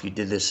 I don't know if you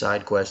did this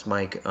side quest,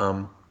 Mike,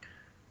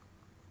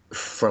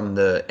 from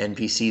the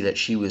NPC that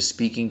she was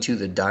speaking to,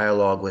 the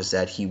dialogue was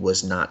that he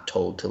was not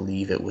told to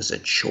leave. It was a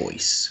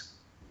choice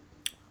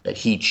that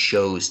he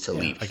chose to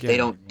leave. Again, they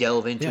don't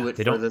delve into it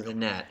further than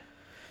that.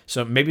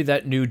 So maybe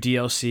that new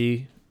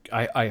DLC,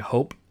 I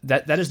hope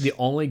that is the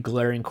only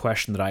glaring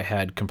question that I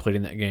had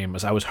completing that game,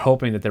 was I was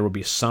hoping that there would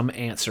be some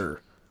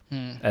answer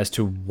as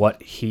to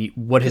what his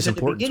importance at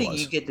the beginning,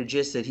 was. You get the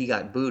gist that he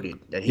got booted,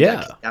 that he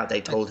got kicked out.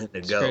 They told him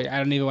to go. Great. I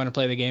don't even want to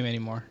play the game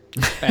anymore.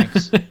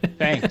 Thanks.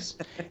 Thanks.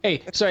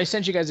 Hey, so I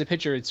sent you guys a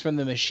picture. It's from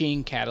the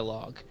Machine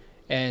catalog,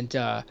 and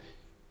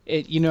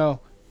it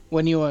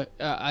when you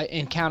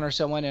encounter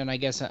someone and I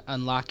guess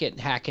unlock it,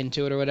 hack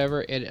into it or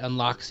whatever, it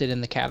unlocks it in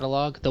the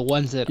catalog. The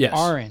ones that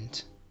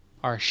aren't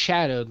are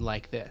shadowed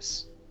like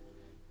this.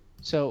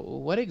 So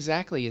what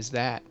exactly is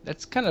that?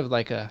 That's kind of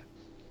like an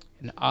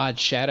odd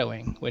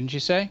shadowing, wouldn't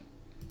you say?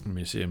 Let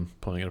me see. I'm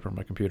pulling it up on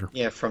my computer.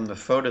 Yeah, from the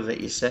photo that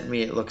you sent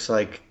me, it looks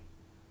like.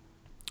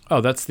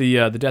 Oh, that's the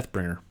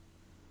Deathbringer.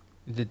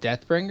 The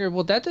Deathbringer?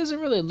 Well, that doesn't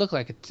really look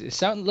like it.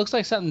 It looks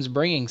like something's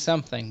bringing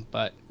something,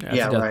 but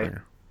Yeah, right.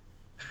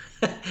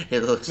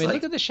 It looks like.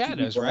 Look at the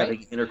shadows, right?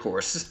 Having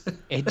intercourse.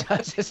 It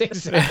does. It's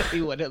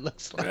exactly what it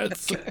looks like.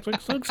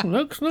 Looks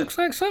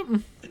like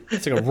something.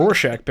 It's like a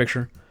Rorschach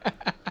picture.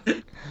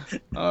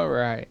 All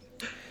right.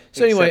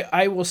 So anyway,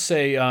 I will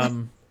say,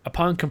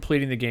 upon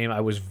completing the game,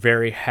 I was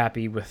very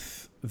happy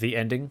with the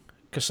ending,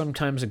 because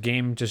sometimes a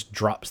game just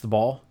drops the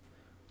ball.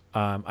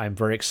 I'm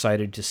very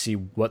excited to see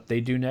what they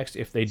do next,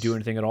 if they do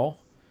anything at all.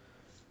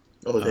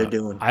 Oh, they're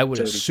doing. I would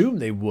assume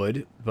they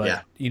would,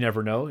 but you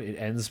never know. It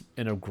ends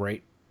in a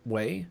great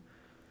way.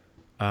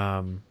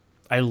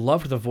 I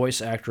loved the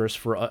voice actress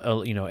for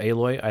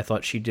Aloy. I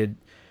thought she did.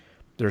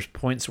 There's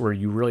points where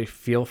you really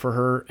feel for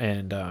her,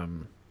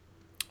 and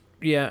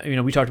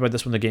we talked about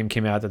this when the game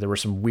came out, that there were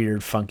some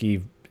weird,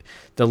 funky,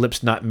 the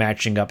lips not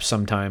matching up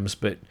sometimes,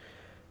 but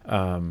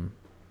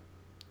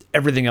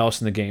everything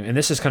else in the game, and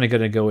this is kind of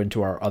going to go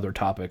into our other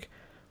topic,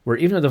 where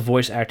even though the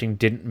voice acting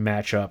didn't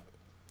match up,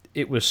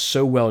 it was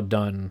so well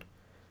done.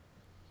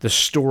 The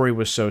story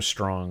was so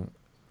strong.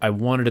 I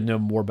wanted to know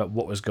more about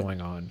what was going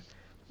on,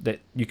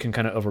 that you can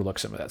kind of overlook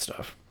some of that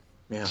stuff.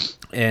 Yeah.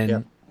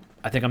 And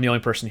I think I'm the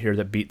only person here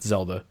that beat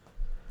Zelda.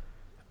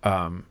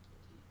 And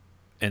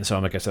so,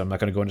 like I said, I'm not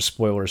going to go into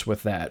spoilers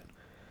with that.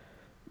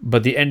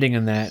 But the ending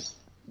in that,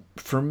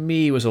 for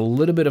me, was a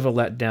little bit of a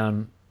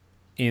letdown,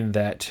 in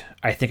that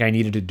I think I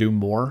needed to do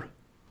more,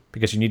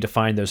 because you need to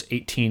find those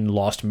 18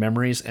 lost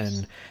memories,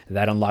 and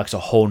that unlocks a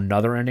whole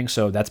nother ending.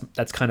 So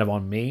that's kind of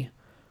on me,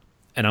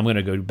 and I'm going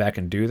to go back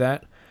and do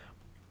that.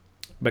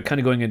 But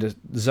kind of going into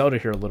Zelda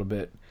here a little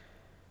bit,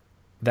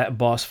 that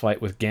boss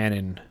fight with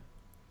Ganon,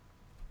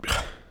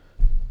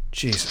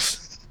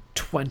 Jesus,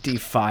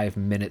 25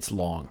 minutes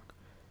long.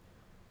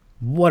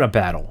 What a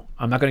battle.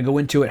 I'm not going to go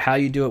into it, how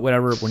you do it,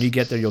 whatever. When you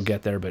get there, you'll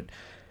get there, but...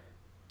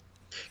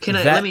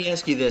 Let me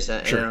ask you this,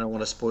 and I don't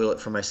want to spoil it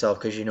for myself,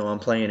 because I'm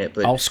playing it,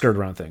 but... I'll skirt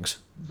around things.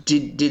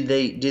 Did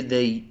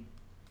they...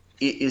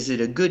 Is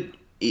it a good...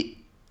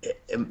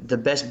 the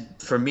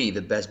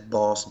best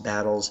boss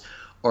battles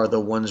are the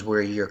ones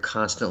where you're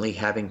constantly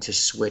having to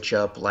switch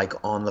up, like,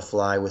 on the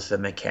fly with the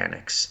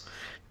mechanics.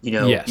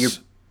 Yes.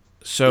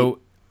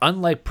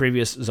 Unlike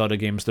previous Zelda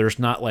games, there's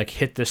not, like,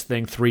 hit this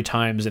thing 3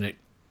 times and it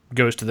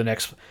goes to the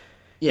next...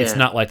 Yeah. It's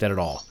not like that at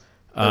all.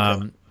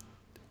 Okay.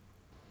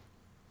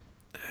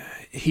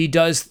 He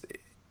does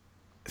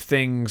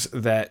things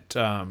that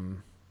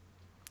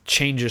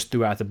changes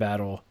throughout the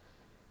battle,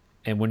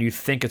 and when you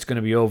think it's going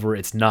to be over,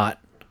 it's not.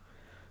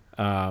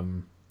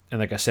 And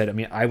like I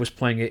said, I was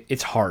playing it.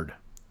 It's hard.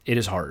 It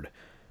is hard.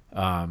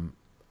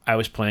 I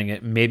was playing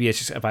it. Maybe it's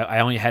just if I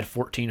only had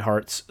 14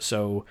 hearts,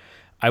 so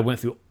I went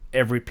through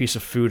every piece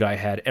of food I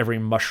had, every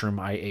mushroom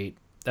I ate,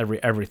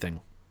 everything.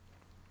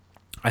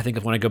 I think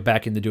if when I go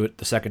back in to do it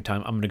the second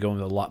time, I'm going to go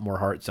in with a lot more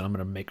hearts, and I'm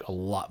going to make a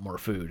lot more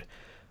food.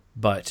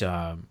 But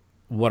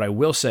what I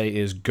will say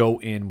is go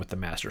in with the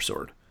Master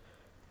Sword.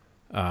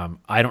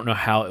 I don't know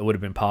how it would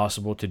have been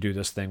possible to do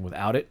this thing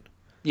without it.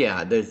 Yeah,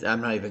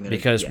 I'm not even going to...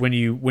 Because when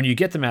you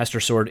get the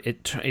Master Sword,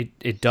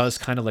 it does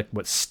kind of like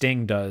what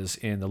Sting does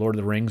in The Lord of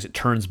the Rings. It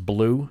turns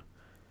blue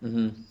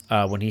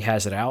when he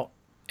has it out,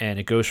 and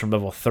it goes from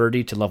level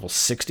 30 to level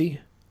 60,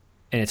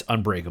 and it's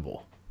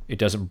unbreakable. It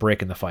doesn't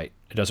break in the fight.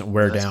 It doesn't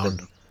wear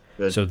down.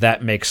 Good. So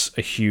that makes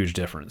a huge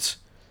difference.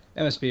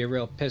 That must be a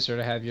real pisser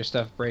to have your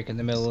stuff break in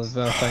the middle of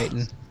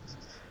fighting.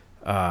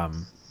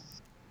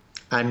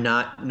 I'm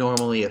not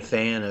normally a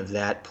fan of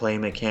that play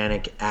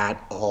mechanic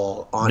at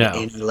all on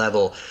any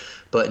level.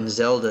 But in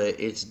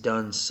Zelda, it's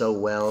done so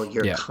well.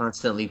 You're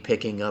constantly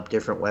picking up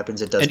different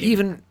weapons. It doesn't.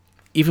 And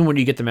even when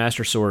you get the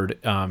Master Sword,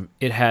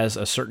 it has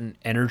a certain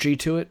energy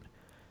to it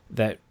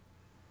that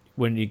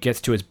when it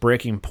gets to its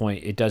breaking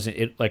point, it doesn't.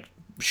 It like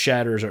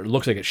shatters, or it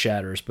looks like it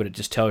shatters, but it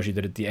just tells you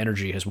that the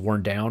energy has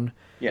worn down.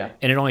 Yeah.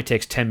 And it only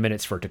takes 10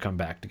 minutes for it to come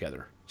back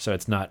together. So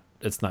it's not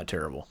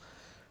terrible.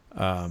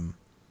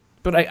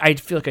 But I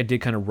feel like I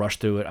did kind of rush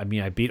through it. I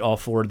mean, I beat all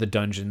 4 of the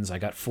dungeons. I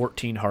got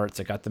 14 hearts.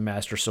 I got the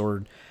Master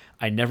Sword.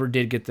 I never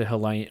did get the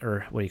Hylian,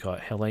 or what do you call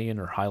it,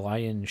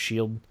 Hylian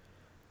shield.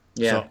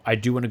 Yeah. So I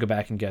do want to go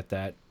back and get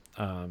that.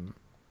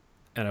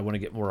 And I want to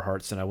get more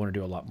hearts, and I want to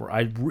do a lot more.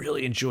 I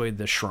really enjoyed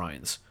the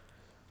shrines.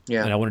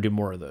 Yeah. And I want to do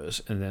more of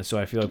those. And then so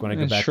I feel like when I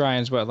go back,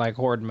 shrines, what, like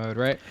horde mode,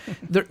 right?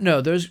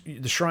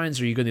 The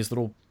shrines are, you go in these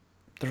little,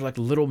 they're like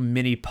little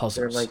mini puzzles.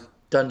 They're like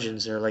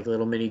dungeons. They're like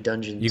little mini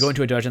dungeons. You go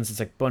into a dungeon, it's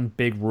like one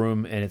big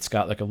room, and it's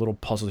got like a little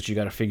puzzle that you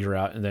got to figure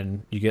out, and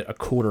then you get a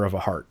quarter of a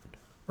heart,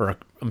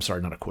 I'm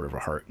sorry, not a quarter of a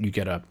heart. You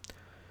get a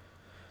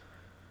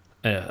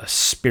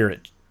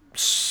spirit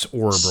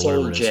orb, soul or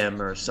whatever it is.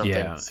 gem or something.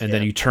 Yeah, and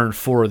then you turn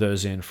 4 of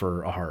those in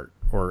for a heart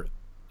or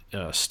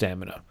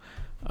stamina.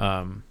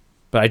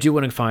 But I do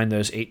want to find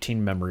those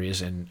 18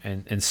 memories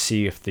and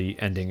see if the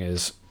ending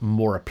is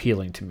more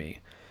appealing to me.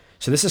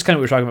 So this is kind of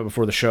what we were talking about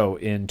before the show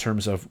in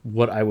terms of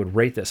what I would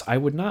rate this. I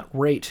would not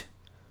rate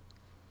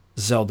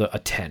Zelda a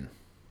 10.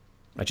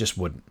 I just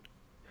wouldn't.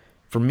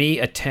 For me,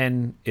 a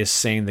 10 is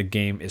saying the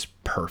game is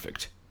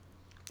perfect.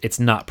 It's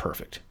not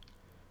perfect.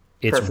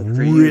 It's Perfect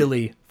for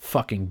really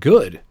fucking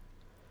good,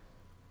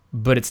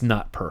 but it's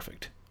not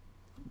perfect.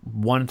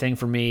 One thing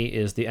for me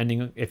is the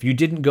ending. If you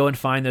didn't go and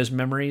find those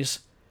memories,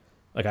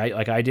 like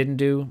I didn't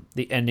do,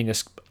 the ending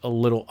is a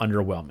little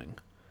underwhelming.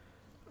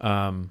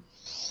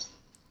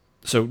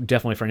 So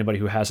definitely for anybody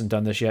who hasn't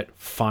done this yet,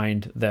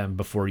 find them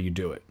before you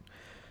do it.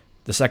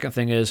 The second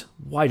thing is,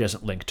 why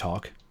doesn't Link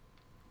talk?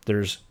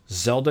 There's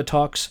Zelda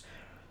talks,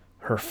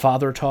 her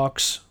father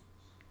talks.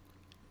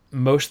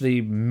 Most of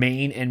the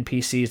main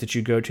NPCs that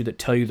you go to that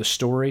tell you the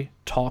story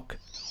talk.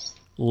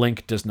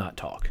 Link does not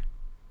talk.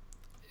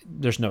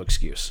 There's no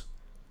excuse.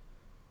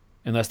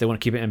 Unless they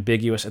want to keep it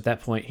ambiguous. At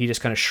that point, he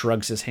just kind of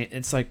shrugs his hand.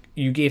 It's like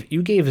you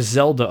gave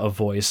Zelda a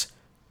voice.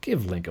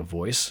 Give Link a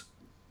voice.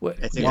 What?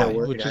 I think Why? that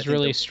worked. Which I is think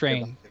really they're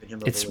strange. giving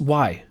him a It's voice.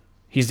 why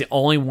he's the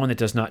only one that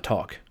does not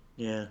talk.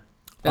 Yeah.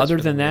 Other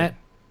than that,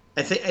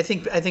 I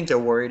think they're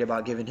worried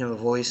about giving him a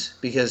voice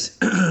because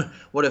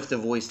what if the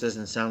voice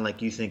doesn't sound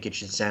like you think it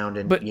should sound,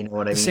 and but you know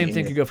what I mean? the same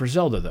thing could go for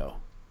Zelda, though.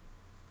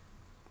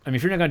 I mean,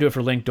 if you're not going to do it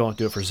for Link, don't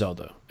do it for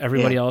Zelda.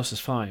 Everybody else is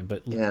fine,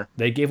 but Yeah.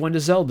 they gave one to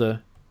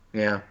Zelda.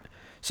 Yeah.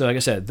 So, like I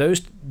said,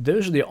 those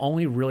are the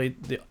only really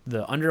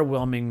the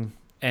underwhelming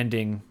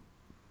ending.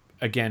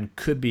 Again,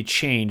 could be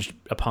changed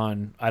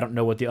upon. I don't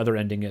know what the other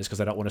ending is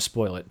because I don't want to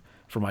spoil it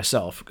for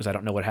myself because I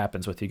don't know what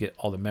happens with you get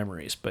all the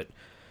memories. But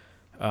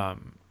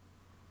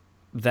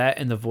that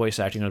and the voice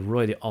acting are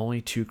really the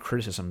only 2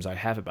 criticisms I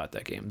have about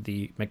that game.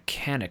 The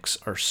mechanics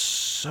are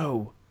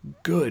so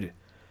good.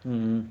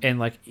 And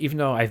like, even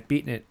though I've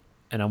beaten it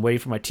and I'm waiting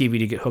for my TV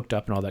to get hooked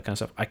up and all that kind of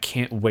stuff, I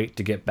can't wait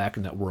to get back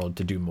in that world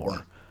to do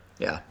more.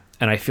 Yeah.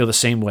 And I feel the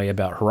same way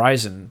about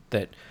Horizon,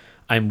 that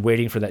I'm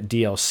waiting for that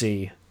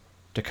DLC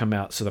to come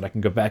out so that I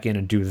can go back in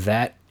and do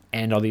that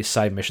and all these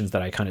side missions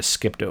that I kind of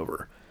skipped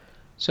over.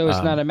 So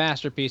it's not a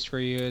masterpiece for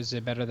you. Is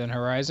it better than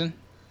Horizon?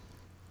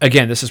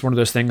 Again, this is one of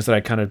those things that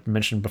I kind of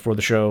mentioned before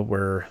the show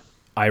where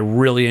I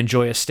really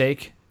enjoy a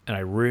steak and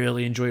I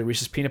really enjoy a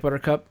Reese's Peanut Butter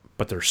Cup,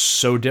 but they're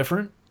so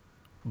different.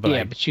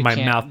 But But you my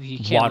can't, mouth you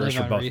can't waters live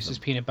for on both Reese's of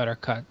them. peanut butter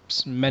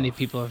cups. Many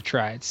people have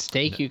tried.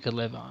 Steak you could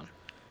live on.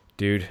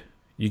 Dude,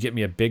 you get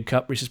me a big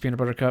cup Reese's Peanut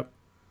Butter Cup,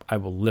 I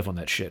will live on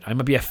that shit. I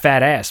might be a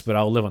fat ass, but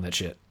I'll live on that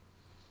shit.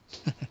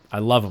 I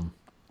love them.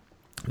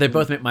 They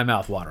both make my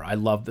mouth water. I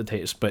love the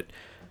taste, but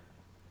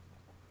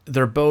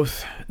they're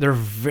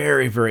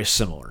very, very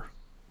similar.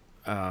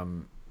 I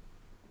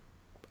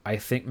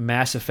think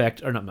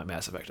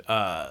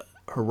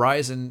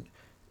Horizon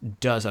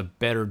does a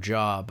better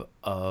job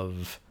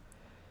of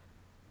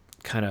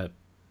kind of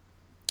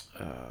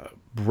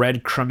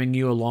breadcrumbing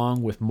you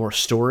along with more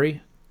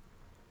story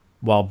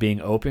while being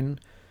open.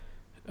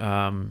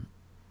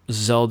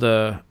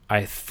 Zelda,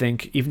 I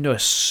think, even though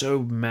it's so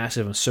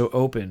massive and so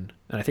open,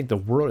 and I think the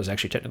world is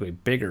actually technically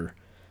bigger,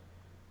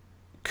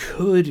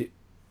 could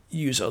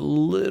use a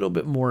little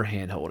bit more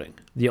hand-holding.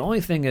 The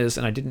only thing is,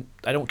 and I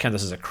don't count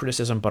this as a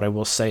criticism, but I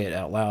will say it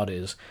out loud,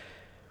 is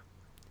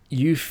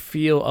you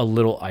feel a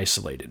little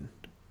isolated.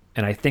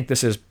 And I think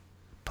this is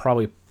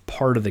probably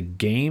part of the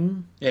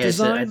game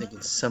design. I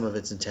think some of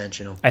it's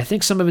intentional. I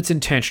think some of it's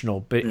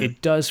intentional, but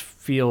it does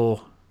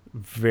feel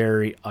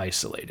very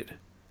isolated.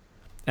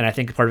 And I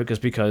think part of it is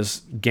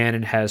because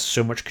Ganon has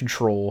so much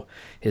control.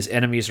 His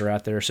enemies are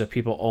out there, so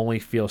people only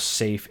feel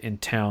safe in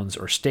towns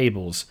or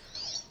stables.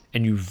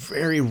 And you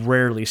very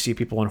rarely see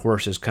people on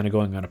horses kind of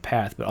going on a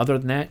path. But other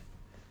than that,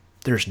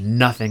 there's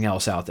nothing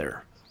else out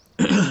there.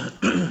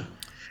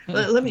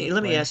 Let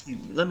me ask you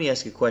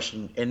a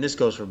question, and this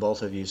goes for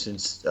both of you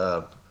since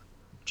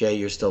Jay,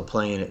 you're still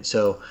playing it.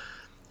 So,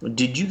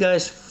 did you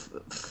guys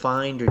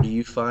find, or do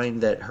you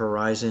find that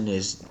Horizon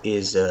is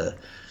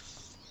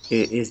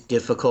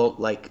difficult?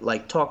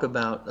 Like talk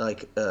about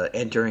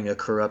entering a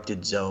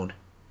corrupted zone.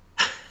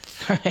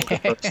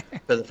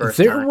 for the first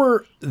There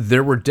time.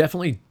 there were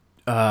definitely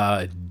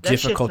shit's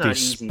difficulty not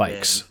easy,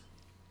 spikes. man.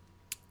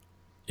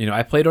 You know,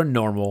 I played on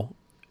normal,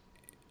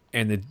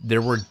 and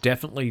there were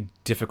definitely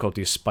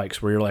difficulty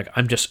spikes where you're like,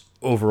 I'm just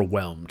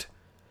overwhelmed.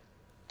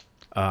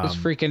 It's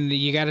freaking.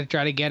 You got to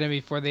try to get them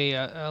before they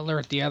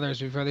alert the others,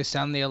 before they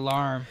sound the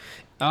alarm.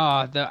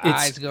 Oh, the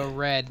eyes go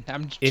red.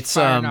 I'm just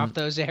firing off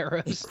those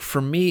arrows.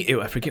 For me,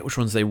 I forget which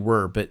ones they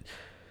were, but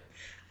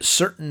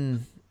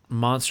certain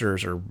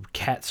monsters or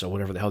cats or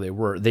whatever the hell they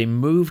were, they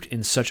moved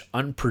in such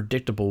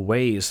unpredictable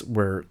ways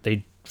where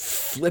they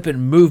flip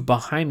and move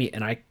behind me,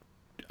 and I'm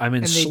in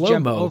And they slow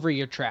jump mo. over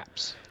your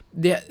traps.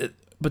 Yeah,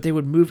 but they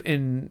would move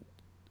in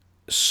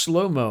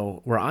slow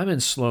mo where I'm in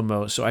slow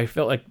mo, so I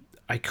felt like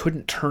I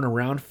couldn't turn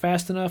around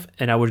fast enough,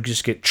 and I would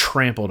just get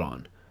trampled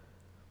on,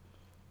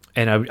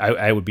 and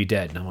I would be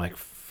dead. And I'm like,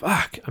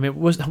 fuck. I mean,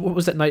 what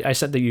was that night I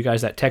sent you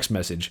guys that text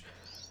message?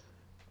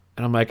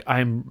 And I'm like,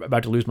 I'm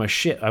about to lose my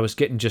shit. I was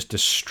getting just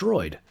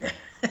destroyed.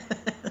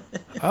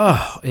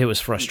 Oh, it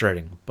was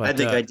frustrating. But I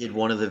think I did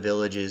one of the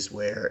villages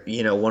where,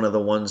 one of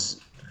the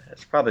ones,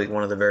 it's probably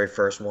one of the very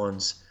first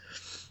ones,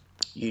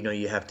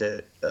 you have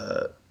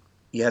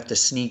to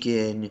sneak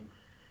in,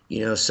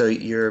 so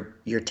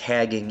you're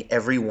tagging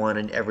everyone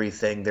and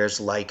everything. There's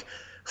like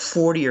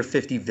 40 or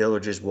 50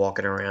 villagers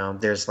walking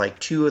around. There's like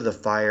 2 of the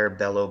fire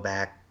bellow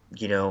back,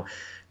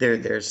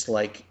 there's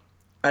like,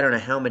 I don't know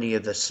how many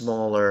of the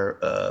smaller,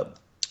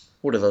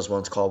 what are those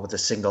ones called with the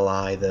single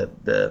eye,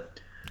 the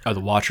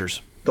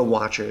Watchers. The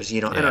Watchers, I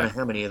don't know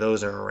how many of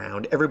those are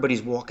around.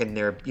 Everybody's walking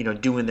there,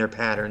 doing their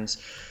patterns.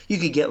 You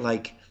could get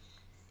like,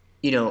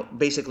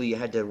 basically you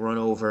had to run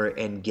over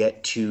and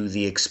get to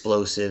the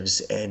explosives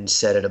and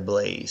set it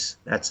ablaze.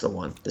 That's the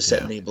one, the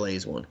set it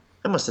ablaze one.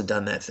 I must have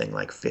done that thing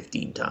like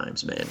 15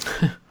 times, man.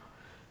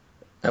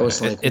 I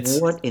was like,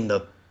 what in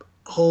the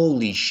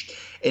holy sh...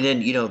 And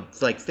then,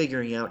 like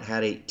figuring out how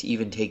to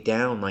even take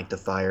down like the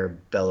fire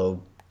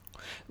bellow.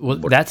 Well,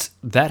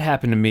 that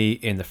happened to me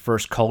in the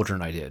first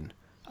Cauldron I did.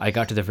 I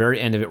got to the very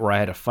end of it where I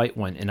had to fight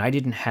one, and I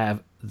didn't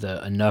have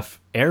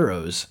enough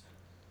arrows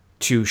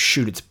to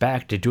shoot its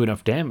back to do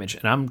enough damage.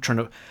 And I'm trying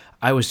to,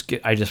 I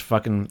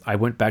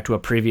went back to a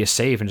previous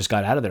save and just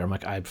got out of there. I'm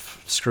like,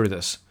 screw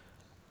this.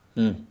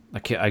 I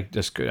can't.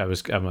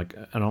 I'm like,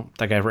 I don't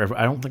think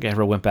I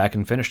ever went back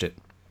and finished it.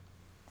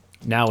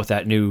 Now with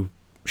that new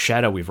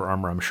Shadow Weaver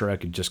armor, I'm sure I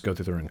could just go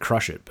through there and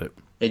crush it. But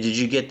Hey, did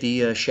you get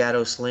the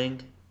Shadow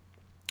Sling?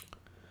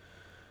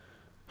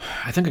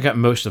 I think I got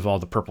most of all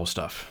the purple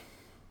stuff.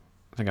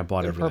 I think I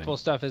bought everything. Purple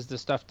stuff is the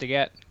stuff to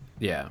get.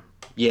 Yeah.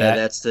 Yeah,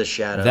 that's the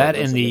Shadow. That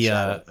those and are the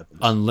Shadow weapons.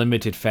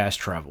 unlimited fast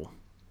travel.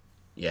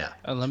 Yeah.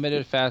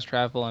 Unlimited fast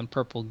travel and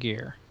purple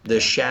gear. The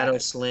Shadow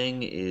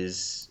Sling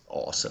is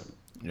awesome.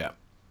 Yeah.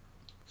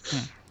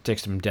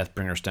 Takes some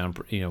Deathbringers down,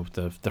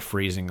 the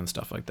freezing and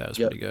stuff like that is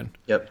pretty good.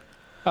 Yep.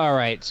 All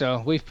right,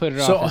 so we've put it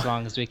off as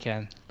long as we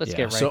can. Let's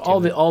get right so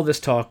to it. all this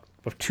talk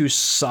of 2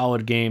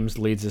 solid games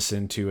leads us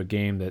into a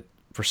game that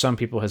for some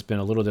people has been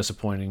a little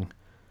disappointing.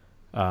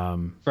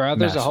 For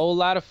others, a whole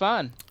lot of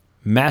fun.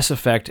 Mass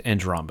Effect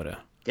Andromeda.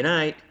 Good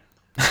night.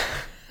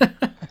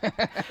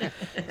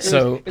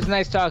 So It's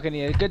nice talking to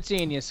you. Good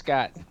seeing you,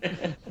 Scott.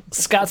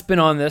 Scott's been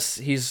on this.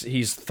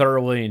 He's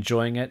thoroughly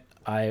enjoying it.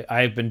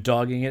 I've been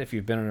dogging it. If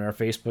you've been on our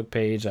Facebook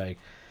page, I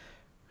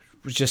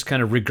was just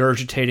kind of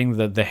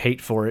regurgitating the hate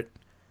for it.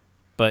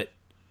 But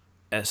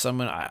as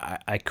someone,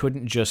 I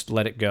couldn't just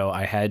let it go.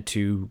 I had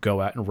to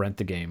go out and rent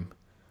the game.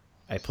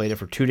 I played it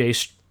for 2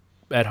 days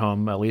at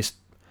home, at least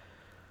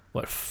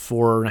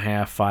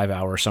 4.5, 5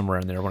 hours, somewhere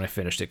in there when I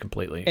finished it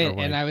completely.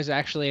 And I was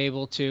actually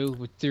able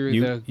to,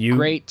 through the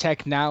great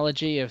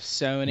technology of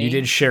Sony. You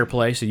did share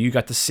play, so you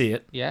got to see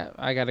it. Yeah,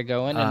 I got to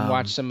go in and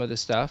watch some of the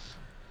stuff.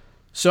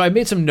 So I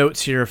made some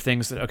notes here of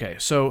things that, okay,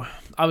 so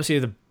obviously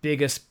the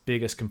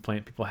biggest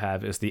complaint people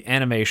have is the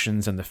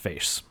animations and the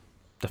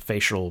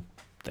facial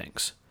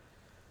things.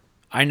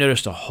 I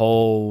noticed a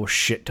whole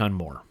shit ton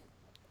more.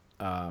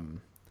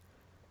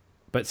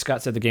 But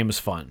Scott said the game was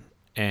fun,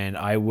 and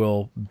I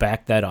will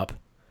back that up,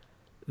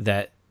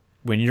 that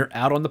when you're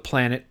out on the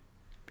planet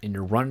and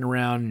you're running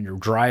around and you're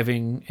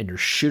driving and you're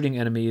shooting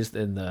enemies,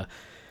 and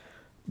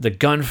the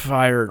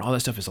gunfire and all that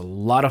stuff is a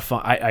lot of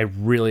fun. I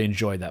really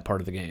enjoyed that part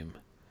of the game.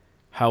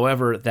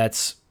 However,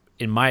 that's,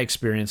 in my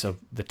experience of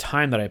the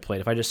time that I played,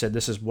 if I just said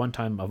this is one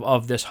time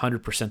of this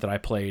 100% that I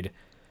played,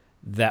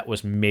 that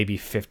was maybe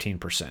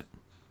 15%.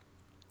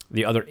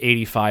 The other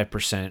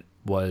 85%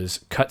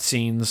 was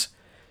cutscenes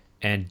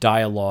and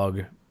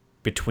dialogue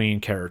between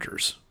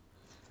characters.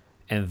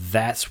 And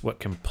that's what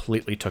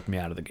completely took me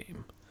out of the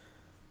game.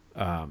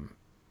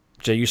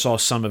 Jay, you saw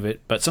some of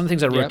it, but some of the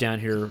things I wrote down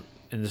here,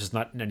 and this is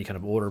not in any kind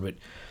of order, but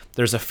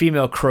there's a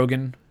female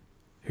Krogan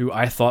who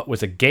I thought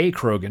was a gay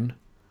Krogan,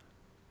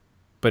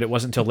 but it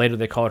wasn't until later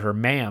they called her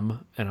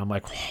ma'am, and I'm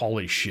like,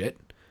 holy shit.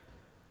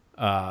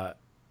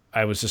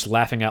 I was just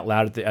laughing out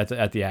loud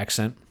at the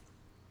accent.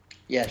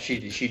 Yeah,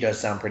 she does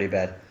sound pretty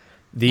bad.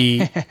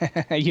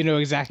 You know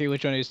exactly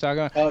which one he's talking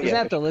about. Oh, Isn't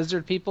that the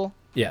lizard people?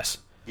 Yes.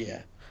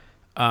 Yeah.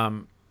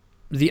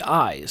 The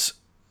eyes.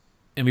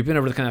 and we've been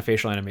over the kind of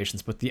facial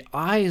animations, but the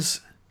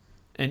eyes,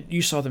 and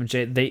you saw them,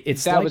 Jay.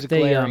 That was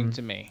glaring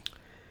to me.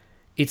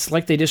 It's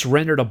like they just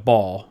rendered a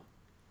ball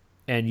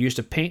and used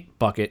a paint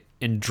bucket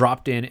and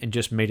dropped in and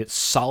just made it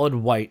solid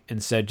white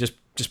and said, just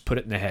put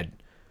it in the head.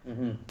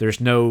 Mm-hmm. There's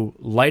no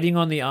lighting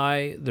on the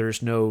eye.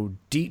 There's no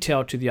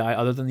detail to the eye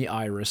other than the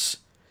iris.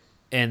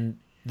 And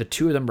the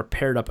two of them are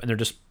paired up and they're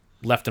just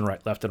left and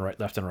right, left and right,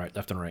 left and right,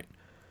 left and right.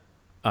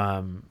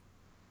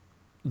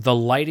 The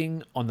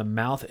lighting on the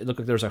mouth, it looked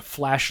like there was a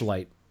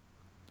flashlight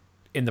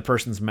in the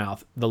person's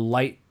mouth. The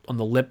light on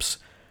the lips.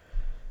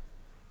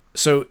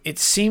 So it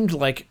seemed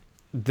like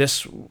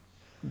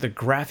the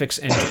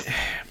graphics engine,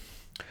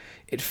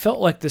 it felt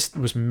like this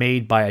was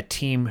made by a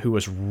team who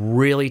was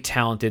really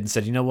talented and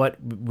said, you know what,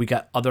 we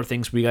got other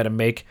things we got to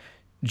make.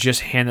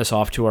 Just hand this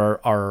off to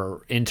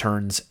our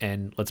interns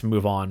and let's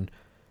move on.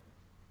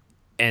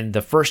 And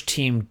the first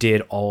team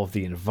did all of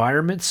the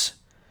environments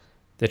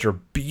that are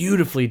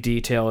beautifully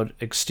detailed,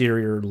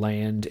 exterior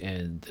land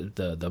and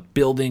the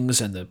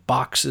buildings and the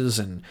boxes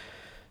and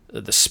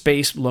the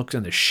space looks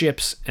and the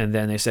ships. And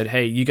then they said,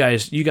 hey, you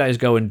guys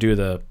go and do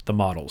the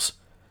models.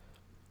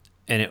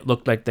 And it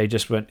looked like they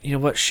just went, you know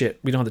what, shit,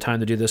 we don't have the time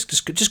to do this.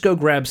 Just go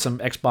grab some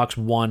Xbox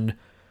One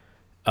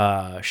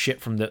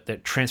shit from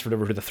that transferred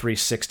over to the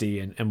 360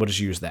 and we'll just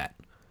use that.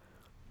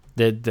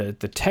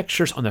 The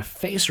textures on the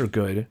face are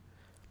good,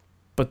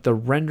 but the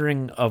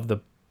rendering of the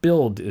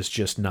build is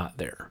just not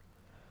there.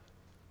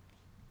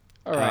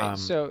 All right,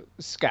 so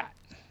Scott,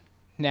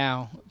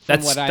 now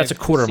that's a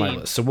quarter of my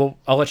list. So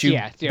I'll let you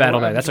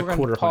battle that. That's a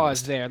quarter of my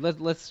list. Pause there.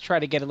 Let's try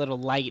to get a little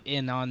light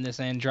in on this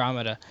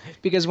Andromeda,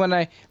 because for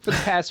the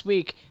past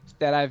week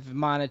that I've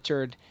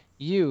monitored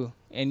you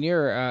and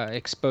your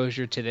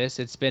exposure to this,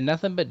 it's been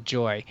nothing but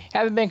joy.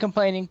 Haven't been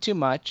complaining too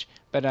much,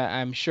 but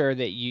I'm sure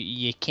that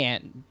you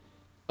can't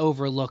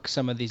overlook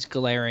some of these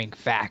glaring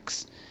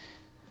facts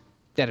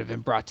that have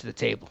been brought to the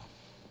table.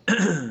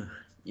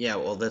 Yeah,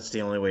 well, that's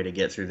the only way to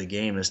get through the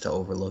game is to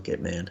overlook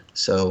it, man.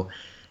 So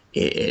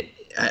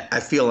I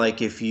feel like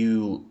if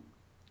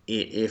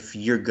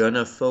you're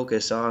gonna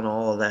focus on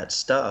all of that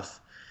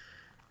stuff,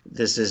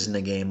 this isn't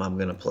a game I'm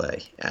gonna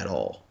play at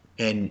all.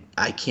 And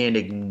I can't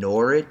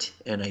ignore it,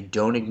 and I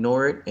don't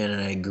ignore it, and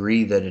I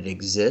agree that it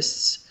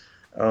exists.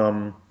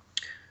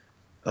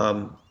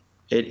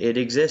 It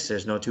exists.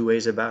 There's no two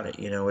ways about it.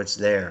 It's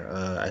there.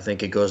 I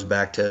think it goes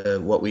back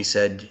to what we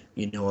said,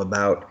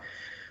 about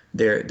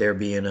there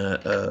being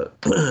a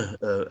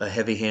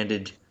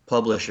heavy-handed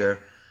publisher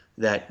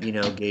that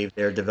gave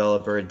their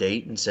developer a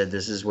date and said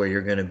this is where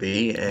you're going to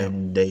be,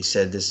 and they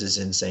said this is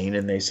insane,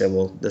 and they said,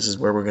 well, this is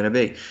where we're going to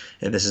be,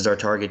 and this is our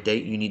target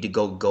date. You need to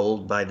go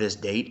gold by this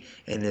date,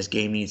 and this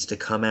game needs to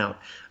come out.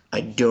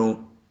 I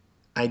don't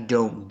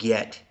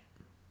get,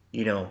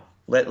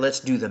 let's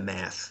do the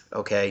math,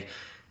 okay?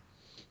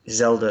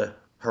 Zelda,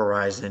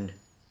 Horizon,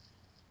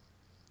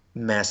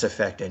 Mass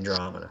Effect,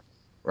 Andromeda,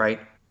 right?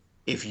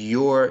 If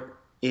you're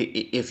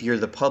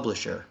the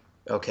publisher,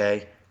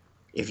 okay,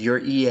 if you're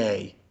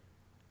EA,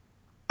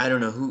 I don't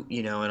know who,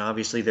 and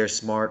obviously they're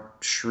smart,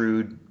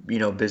 shrewd,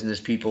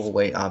 business people,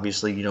 way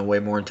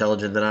more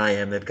intelligent than I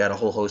am. They've got a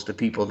whole host of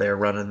people there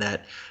running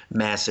that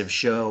massive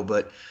show.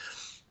 But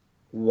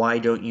why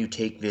don't you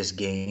take this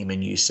game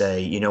and you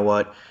say, you know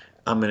what,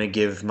 I'm going to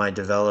give my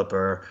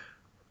developer,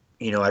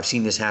 I've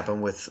seen this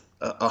happen with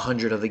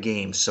 100 of the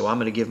games, so I'm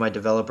going to give my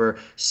developer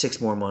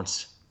 6 more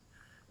months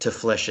to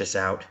flesh this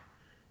out,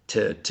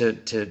 to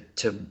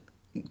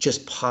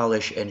just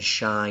polish and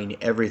shine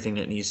everything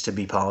that needs to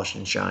be polished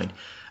and shined.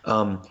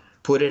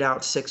 Put it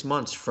out 6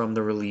 months from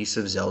the release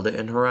of Zelda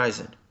and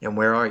Horizon. And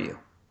where are you?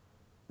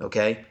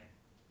 Okay?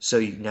 So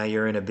now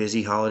you're in a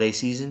busy holiday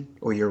season,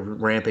 or you're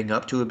ramping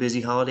up to a busy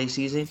holiday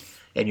season,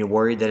 and you're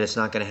worried that it's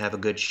not going to have a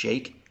good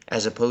shake,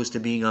 as opposed to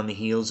being on the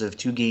heels of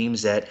 2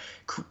 games that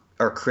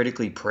are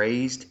critically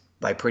praised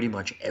by pretty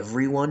much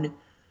everyone.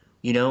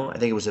 I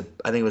think it was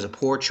a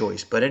poor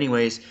choice. But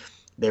anyways,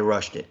 they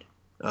rushed it.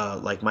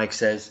 Like Mike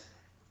says,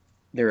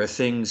 there are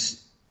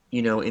things,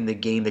 in the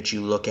game that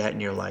you look at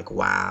and you're like,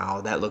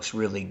 wow, that looks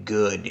really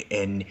good.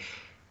 And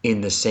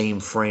in the same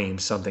frame,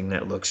 something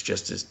that looks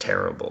just as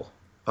terrible.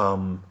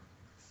 But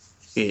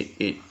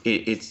here's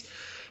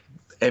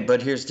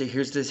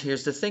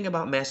the thing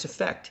about Mass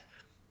Effect.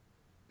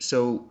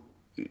 So,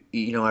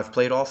 I've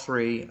played all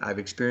 3. I've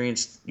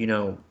experienced,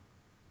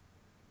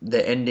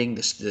 the ending,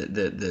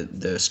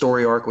 the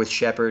story arc with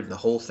Shepard, the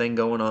whole thing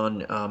going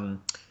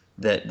on,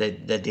 that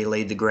they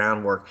laid the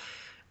groundwork.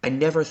 I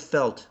never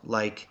felt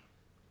like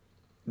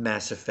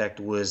Mass Effect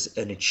was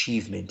an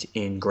achievement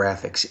in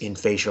graphics, in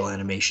facial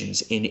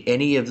animations, in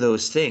any of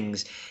those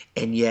things,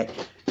 and yet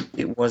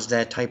it was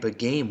that type of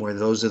game where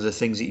those are the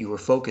things that you were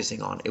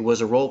focusing on. It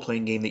was a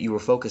role-playing game that you were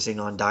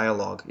focusing on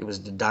dialogue. It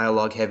was the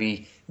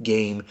dialogue-heavy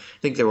game. I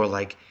think there were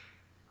like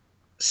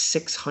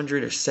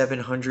 600 or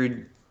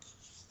 700,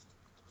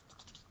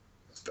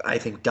 I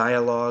think,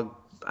 dialogue.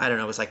 I don't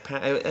know. It was like,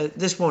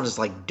 this one is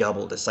like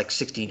doubled. It's like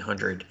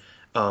 1,600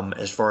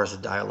 as far as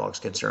the dialogue's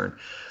concerned.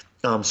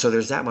 So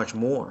there's that much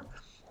more.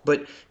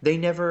 But they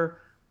never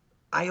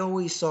I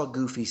always saw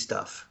goofy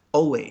stuff.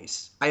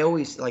 Always. I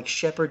always like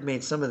Shepard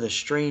made some of the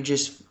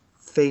strangest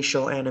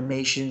facial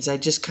animations. I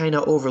just kind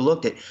of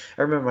overlooked it.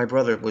 I remember my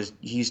brother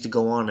he used to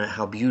go on at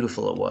how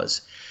beautiful it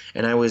was,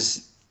 and I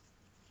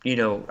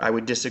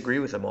would disagree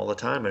with him all the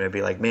time, and I'd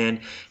be like,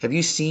 man, have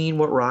you seen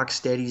what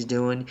Rocksteady's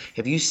doing?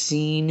 Have you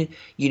seen,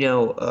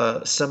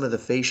 some of the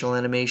facial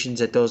animations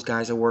that those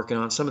guys are working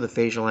on? Some of the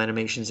facial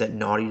animations that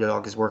Naughty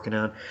Dog is working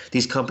on?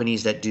 These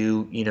companies that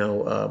do,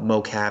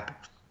 mocap.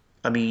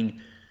 I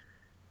mean,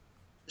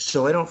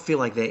 so I don't feel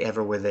like they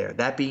ever were there.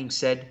 That being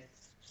said,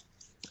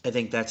 I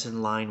think that's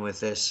in line with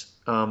this,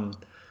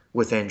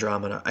 with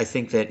Andromeda. I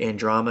think that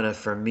Andromeda,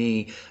 for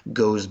me,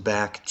 goes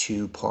back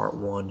to part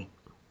one.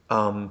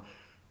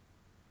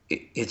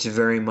 It's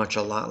very much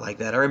a lot like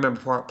that. I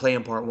remember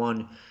playing part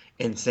one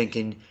and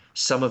thinking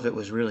some of it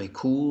was really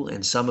cool,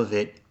 and some of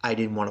it I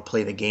didn't want to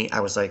play the game. I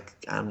was like,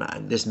 I'm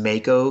not, this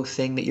Mako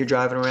thing that you're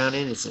driving around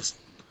in, it's just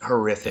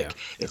horrific. Yeah.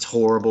 It's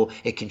horrible.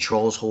 It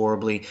controls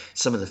horribly.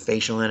 Some of the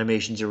facial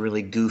animations are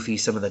really goofy.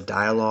 Some of the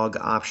dialogue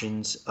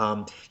options,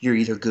 you're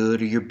either good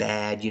or you're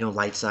bad,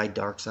 light side,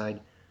 dark side.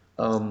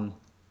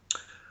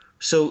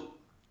 So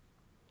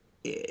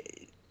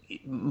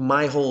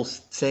my whole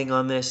thing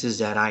on this is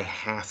that I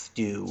have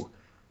to,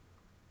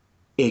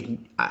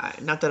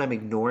 not that I'm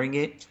ignoring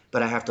it,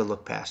 but I have to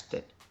look past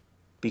it,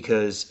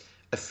 because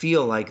I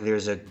feel like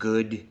there's a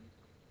good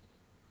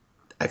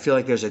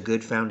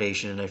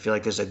foundation, and I feel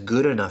like there's a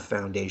good enough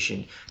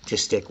foundation to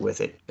stick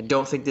with it. I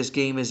don't think this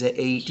game is an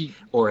 8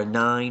 or a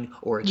 9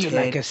 or a 10. You're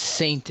like a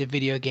saint of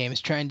video games,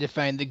 trying to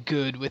find the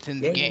good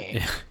within the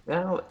game.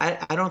 No,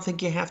 I don't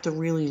think you have to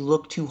really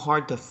look too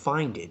hard to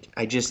find it.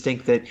 I just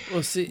think that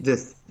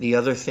the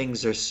other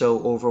things are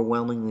so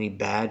overwhelmingly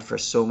bad for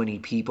so many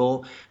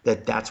people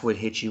that's what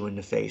hits you in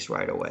the face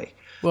right away.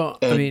 Well,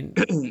 I mean,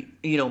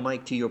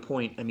 Mike, to your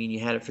point, I mean, you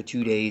had it for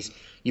 2 days.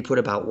 You put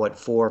about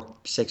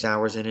 4-6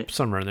 hours in it.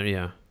 Somewhere in there,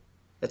 yeah.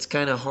 It's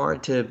kind of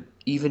hard to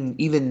even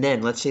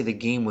then. Let's say the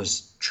game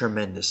was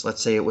tremendous.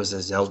 Let's say it was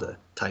a Zelda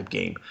type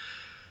game.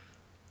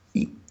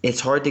 It's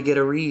hard to get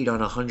a read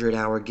on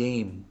 100-hour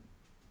game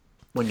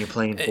when you're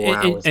playing 4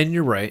 hours. And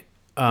you're right.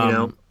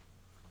 And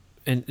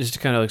just to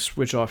kind of like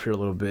switch off here a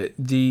little bit,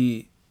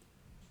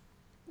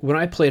 when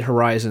I played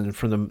Horizon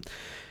from the.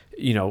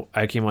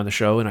 I came on the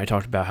show and I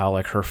talked about how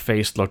like her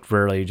face looked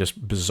really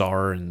just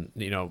bizarre, and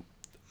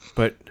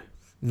but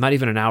not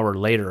even an hour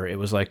later, it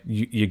was like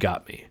you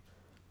got me.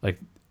 Like,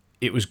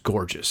 it was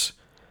gorgeous.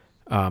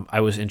 I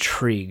was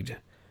intrigued.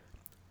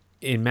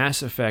 In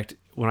Mass Effect,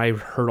 when I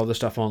heard all this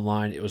stuff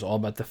online, it was all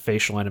about the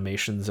facial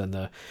animations and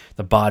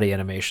the body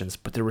animations,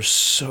 but there was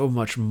so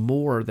much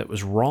more that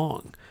was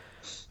wrong.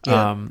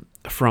 Yeah.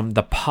 From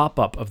the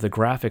pop-up of the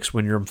graphics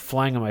when you're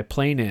flying on my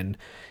plane in,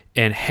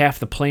 and half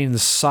the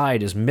plane's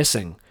side is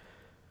missing.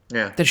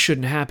 Yeah, that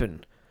shouldn't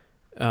happen.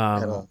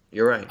 At all.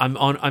 You're right.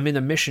 I'm in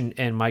a mission,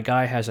 and my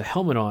guy has a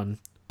helmet on,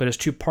 but his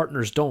two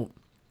partners don't,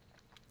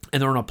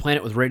 and they're on a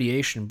planet with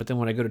radiation. But then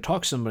when I go to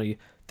talk to somebody,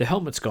 the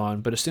helmet's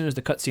gone. But as soon as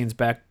the cutscene's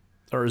back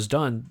or is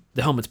done,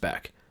 the helmet's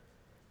back.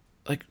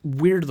 Like,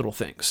 weird little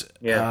things.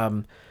 Yeah.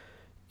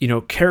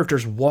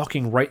 Characters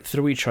walking right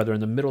through each other in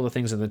the middle of the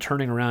things, and then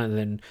turning around. And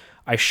then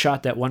I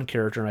shot that one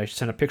character, and I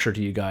sent a picture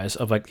to you guys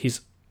of like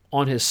he's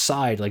on his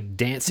side, like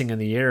dancing in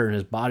the air, and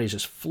his body's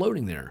just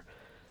floating there.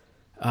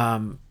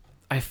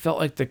 I felt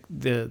like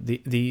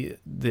the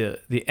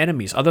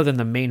enemies, other than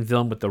the main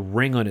villain with the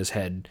ring on his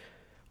head,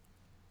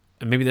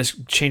 and maybe this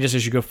changes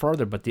as you go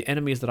farther, but the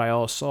enemies that I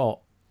all saw,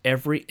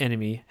 every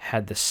enemy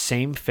had the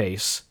same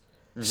face,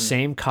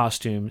 same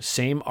costume,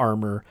 same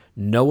armor,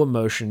 no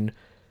emotion.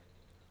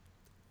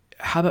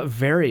 How about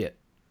vary it?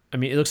 I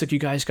mean, it looks like you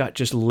guys got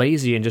just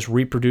lazy and just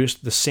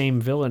reproduced the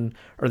same villain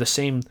or the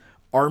same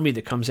army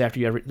that comes after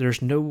you.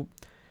 There's no.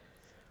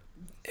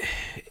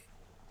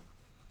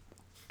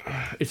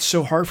 It's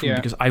so hard for me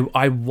because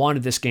I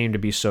wanted this game to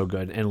be so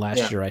good, and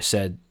last year I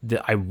said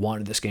that I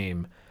wanted this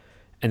game,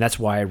 and that's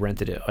why I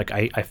rented it. Like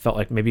I felt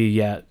like maybe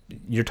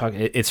you're talking.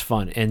 It's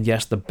fun, and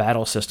yes, the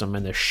battle system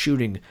and the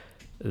shooting,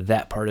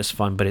 that part is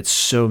fun, but it's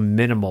so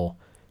minimal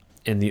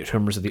in the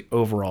terms of the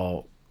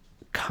overall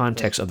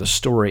context of the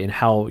story and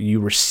how you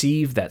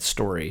receive that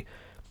story.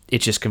 It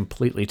just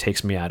completely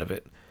takes me out of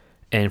it.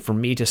 And for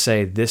me to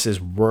say this is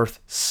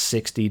worth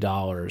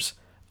 $60,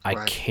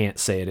 I can't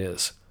say it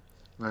is.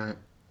 Right.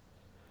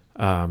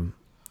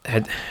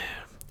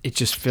 It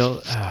just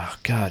feels, oh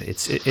God,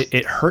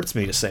 it hurts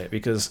me to say it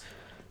because,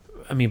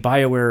 I mean,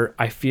 BioWare,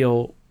 I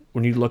feel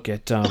when you look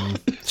at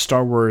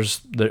Star Wars,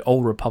 the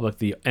Old Republic,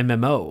 the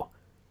MMO,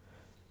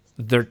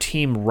 their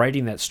team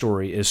writing that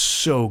story is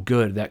so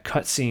good. That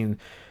cutscene,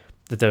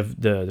 that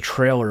the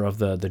trailer of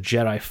the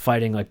Jedi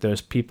fighting like those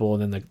people,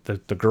 and then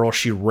the girl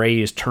she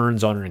raised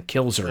turns on her and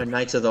kills her. The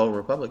Knights of the Old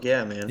Republic,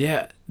 yeah, man.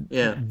 Yeah.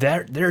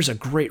 There's a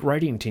great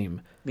writing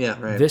team. Yeah,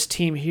 right. This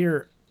team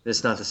here,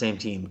 it's not the same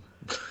team.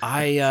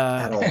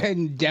 At all.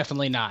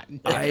 Definitely not.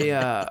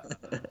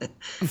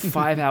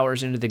 5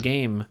 hours into the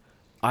game,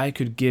 I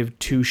could give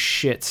two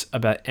shits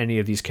about any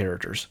of these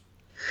characters.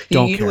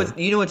 You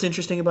know what's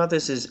interesting about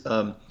this is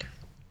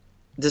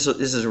this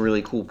is a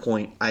really cool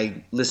point.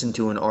 I listened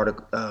to an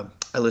article.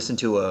 I listened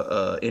to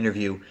a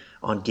interview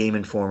on Game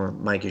Informer.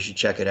 Mike, you should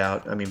check it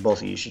out. I mean,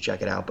 both of you should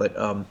check it out. But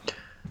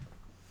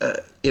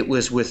it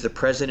was with the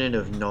president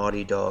of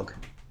Naughty Dog,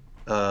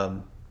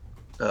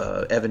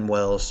 Evan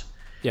Wells.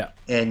 Yeah.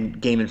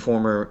 And Game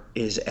Informer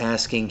is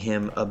asking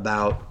him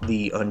about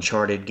the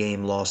Uncharted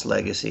game Lost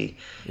Legacy.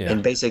 Yeah.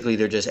 And basically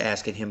they're just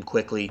asking him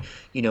quickly,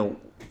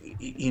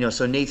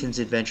 so Nathan's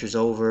adventure's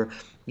over,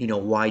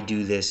 why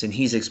do this? And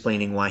he's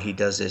explaining why he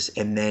does this.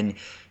 And then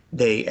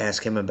they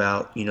ask him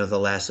about, The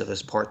Last of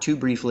Us Part 2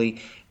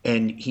 briefly,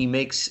 and he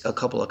makes a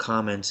couple of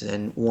comments,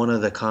 and one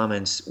of the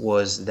comments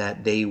was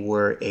that they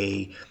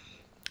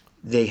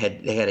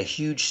had a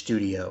huge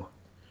studio,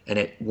 and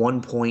at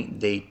one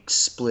point they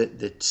split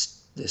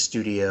the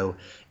studio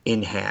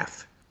in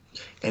half,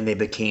 and they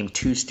became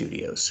two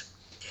studios.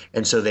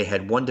 And so they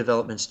had one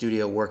development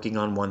studio working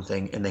on one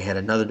thing, and they had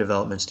another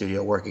development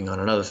studio working on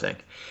another thing.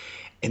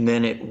 And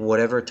then at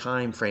whatever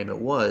time frame it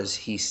was,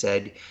 he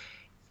said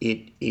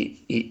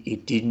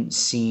it didn't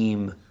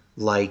seem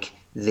like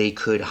they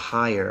could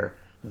hire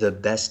the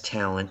best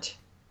talent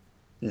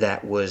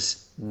that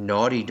was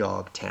Naughty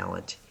Dog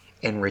talent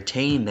and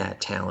retain that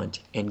talent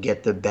and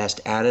get the best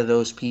out of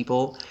those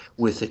people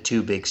with the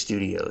two big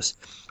studios.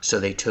 So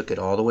they took it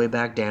all the way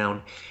back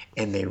down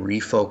and they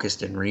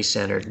refocused and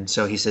recentered. And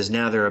so he says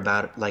now they're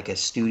about like a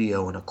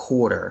studio and a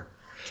quarter,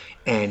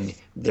 and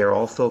they're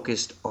all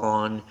focused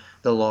on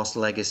the Lost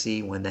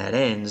Legacy. When that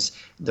ends,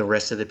 the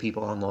rest of the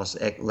people on Lost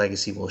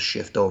Legacy will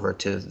shift over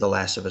to The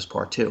Last of Us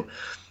Part 2.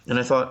 And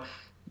I thought,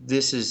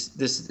 this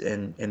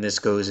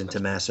goes into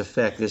Mass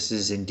Effect. This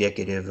is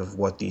indicative of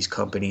what these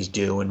companies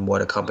do and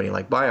what a company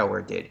like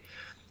BioWare did.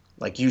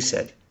 Like you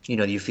said,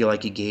 you feel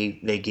like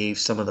they gave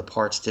some of the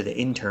parts to the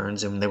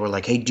interns, and they were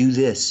like, "Hey, do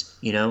this,"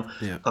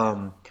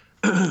 Yeah.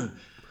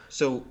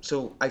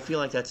 So I feel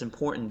like that's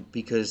important,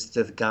 because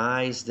the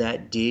guys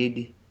that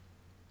did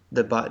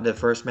the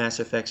first Mass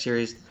Effect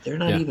series, they're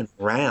not even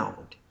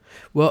around.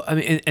 Well, I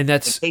mean, and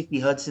that's Casey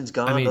Hudson's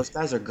gone. I mean, those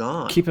guys are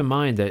gone. Keep in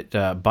mind that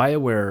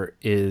BioWare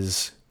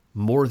is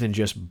more than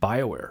just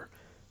BioWare.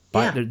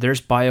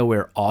 There's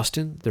BioWare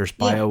Austin. There's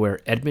BioWare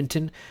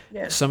Edmonton.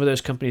 Yeah. Some of those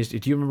companies.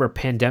 Do you remember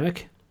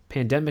Pandemic?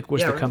 Pandemic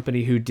was the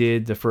company who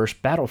did the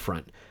first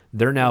Battlefront.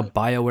 They're now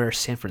BioWare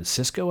San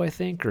Francisco, I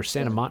think, or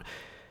Santa Monica.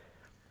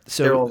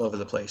 So they're all over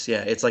the place.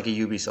 Yeah, it's like a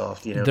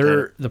Ubisoft.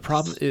 The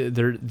problem.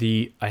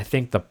 I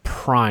think the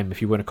Prime,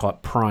 if you want to call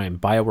it Prime,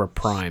 BioWare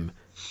Prime,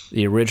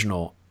 the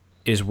original,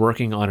 is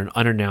working on an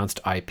unannounced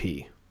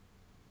IP.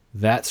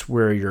 That's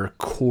where your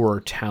core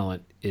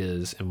talent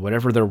is, and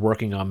whatever they're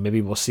working on,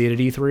 maybe we'll see it at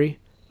E3.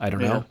 I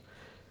don't know,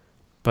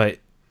 but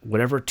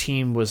whatever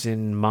team was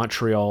in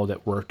Montreal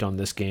that worked on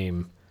this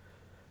game,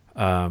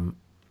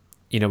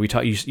 we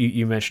talked.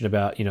 You mentioned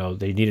about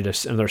they needed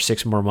another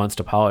 6 more months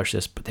to polish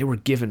this, but they were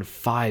given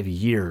 5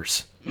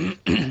 years.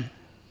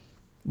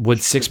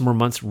 Would 6 more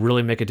months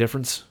really make a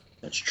difference?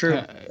 That's true.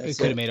 It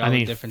could have made all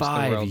the difference in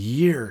the world. 5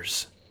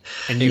 years.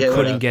 And you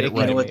couldn't get it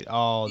right. Made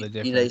all the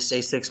difference. They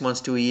say 6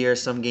 months to a year.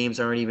 Some games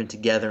aren't even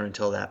together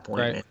until that point.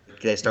 Right. Man.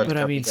 They start. But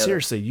to I mean, together.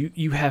 seriously,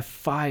 you have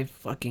 5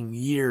 fucking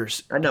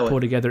years I know to pull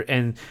it. together,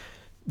 and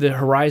the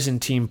Horizon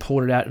team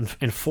pulled it out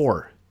in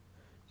 4.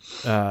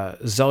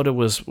 Zelda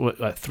was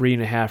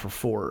 3.5 or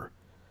 4.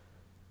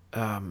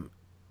 I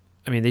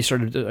mean, they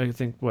started. I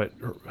think what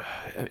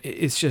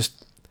it's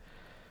just.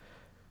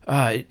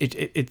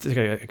 It's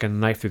like a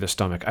knife through the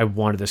stomach. I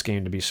wanted this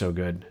game to be so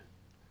good.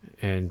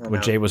 And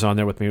when Jay was on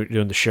there with me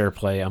doing the share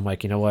play, I'm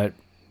like, you know what?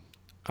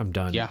 I'm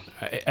done. Yeah.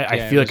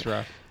 I feel like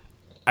rough.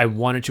 I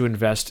wanted to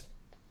invest,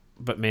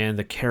 but man,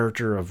 the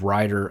character of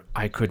Ryder,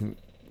 I couldn't.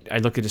 I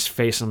looked at his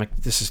face and I'm like,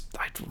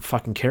 I don't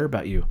fucking care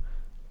about you.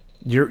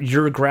 Your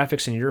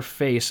graphics and your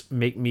face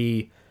make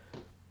me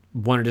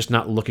want to just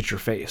not look at your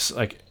face.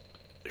 Like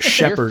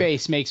Shepard. Your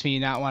face makes me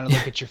not want to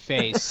look at your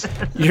face.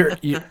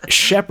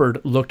 Shepard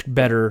looked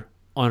better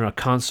on a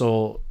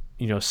console,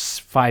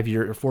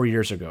 4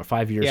 years ago,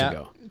 5 years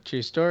ago.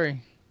 True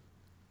story.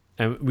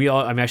 And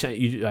I sent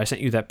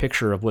you that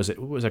picture of what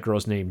was that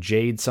girl's name?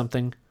 Jade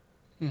something?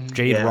 Mm-hmm.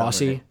 Jade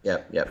Rossi?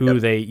 Yep. Who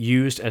they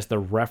used as the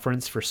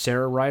reference for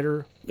Sarah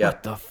Ryder? Yep.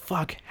 What the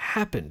fuck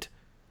happened?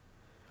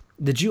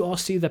 Did you all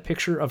see the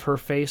picture of her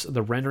face,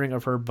 the rendering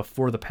of her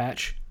before the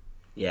patch?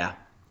 Yeah.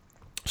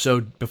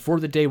 So before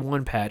the day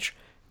 1 patch,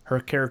 her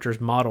character's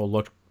model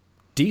looked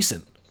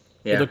decent.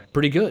 Yeah. It looked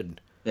pretty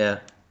good. Yeah.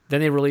 Then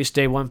they released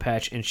day 1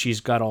 patch, and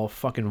she's got all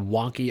fucking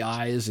wonky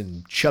eyes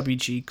and chubby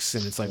cheeks,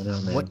 and it's like,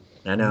 what?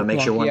 I know. It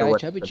makes you wonder what.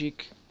 Chubby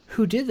cheek.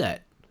 Who did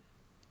that?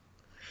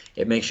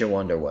 It makes you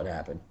wonder what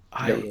happened.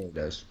 It really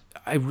does.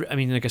 I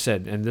mean, like I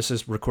said, and this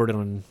is recorded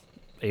on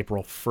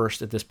April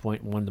 1st at this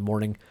point, 1 in the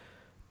morning.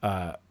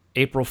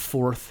 April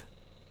 4th,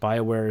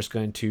 BioWare is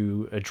going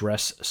to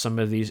address some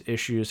of these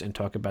issues and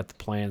talk about the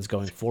plans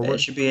going forward. It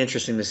should be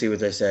interesting to see what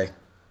they say.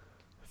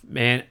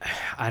 Man,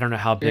 I don't know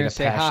how big You're a gonna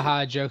say, patch.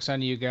 haha, joke's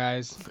on you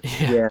guys.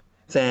 Yeah.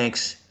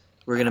 Thanks.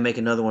 We're gonna make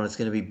another one. It's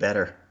gonna be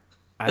better.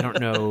 I don't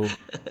know.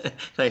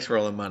 Thanks for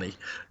all the money.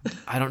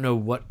 I don't know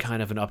what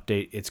kind of an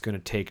update it's going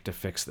to take to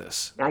fix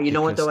this. Now, you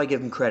know what, though? I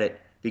give them credit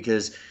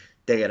because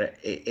they got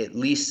at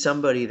least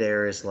somebody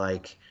there is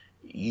like,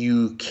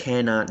 you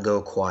cannot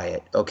go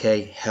quiet,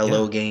 okay?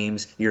 Hello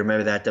Games. You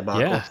remember that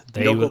debacle? Yeah,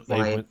 you don't go they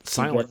quiet. went You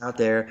silent. get out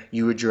there,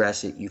 you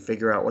address it, you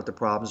figure out what the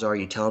problems are,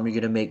 you tell them you're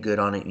going to make good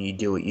on it, and you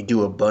do it. You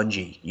do a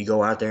Bungie. You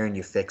go out there and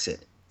you fix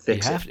it.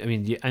 Fix You it. have to, I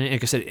mean,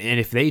 like I said, and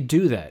if they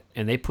do that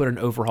and they put an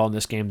overhaul in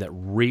this game that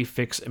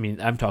I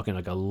mean, I'm talking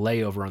like a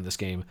layover on this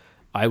game,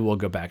 I will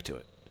go back to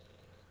it.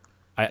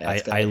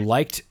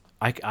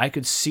 I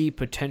could see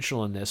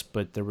potential in this,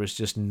 but there was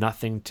just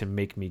nothing to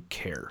make me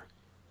care.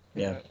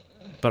 Yeah.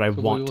 But I we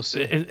will want,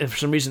 see. and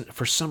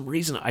for some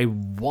reason, I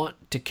want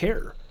to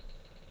care.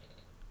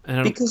 And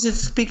I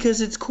don't,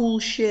 Because it's cool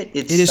shit.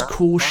 It is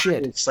cool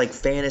shit. It's like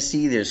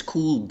fantasy. There's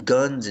cool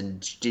guns and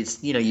it's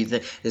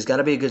there's got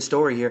to be a good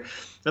story here.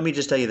 Let me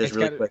just tell you this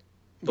really quick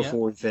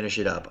before we finish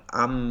it up.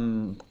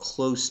 I'm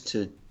close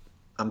to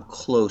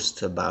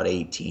about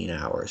 18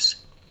 hours,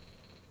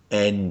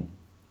 and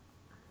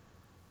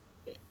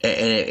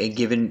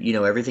given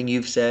everything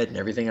you've said and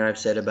everything I've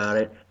said about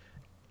it,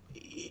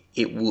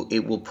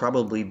 it will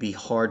probably be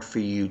hard for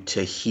you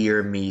to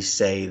hear me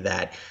say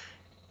that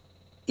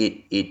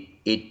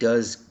it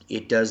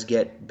does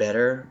get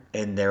better,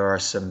 and there are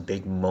some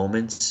big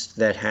moments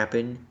that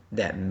happen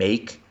that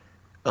make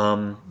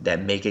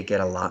it get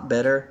a lot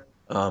better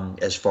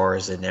as far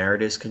as the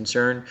narrative is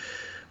concerned.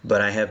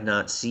 But I have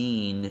not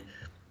seen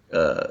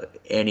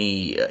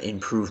any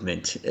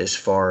improvement as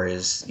far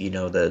as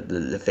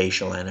the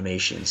facial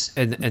animations.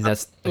 and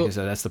that's, like I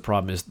said, that's the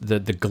problem, is the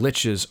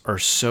glitches are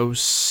so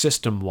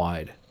system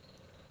wide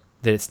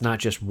that it's not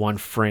just one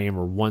frame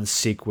or one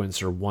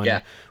sequence or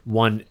one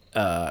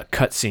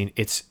cutscene.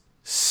 It's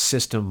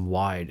system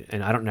wide,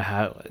 and I don't know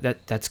how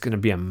that's going to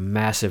be a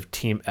massive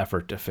team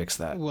effort to fix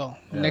that. Well,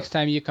 next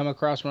time you come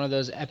across one of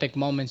those epic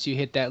moments, you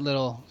hit that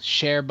little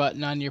share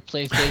button on your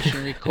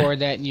PlayStation, record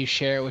that, and you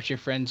share it with your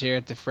friends here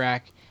at the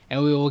Frack,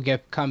 and we will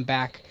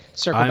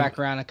circle back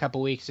around a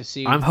couple weeks to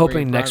see. I'm hoping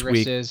where your next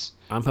progress week. is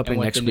I'm hoping and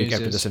what next the week news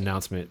after is. this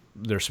announcement,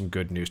 there's some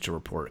good news to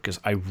report, because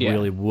I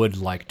really would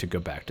like to go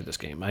back to this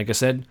game. Like I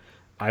said,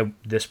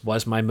 this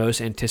was my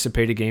most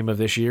anticipated game of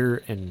this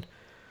year, and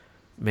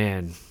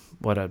man,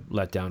 what a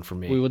letdown for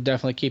me. We will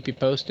definitely keep you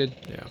posted.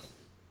 Yeah.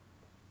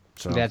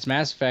 So That's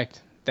Mass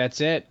Effect.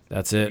 That's it.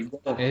 that's it.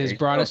 It has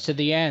brought us to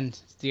the end.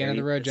 It's the end of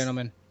the road,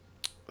 gentlemen.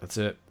 That's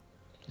it.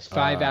 It's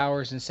 5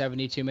 hours and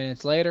 72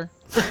 minutes later.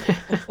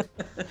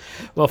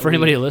 Well, for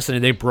anybody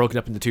listening, they broke it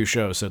up into 2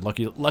 shows, so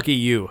lucky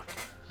you.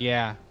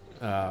 Yeah.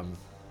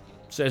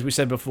 So as we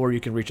said before, you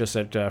can reach us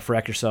at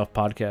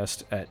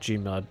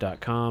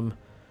frackyourselfpodcast@gmail.com.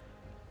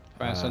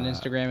 Find us on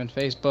Instagram and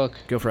Facebook.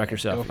 Go frack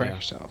yourself. Go frack yeah.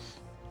 yourself.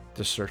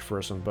 Just search for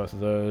us on both of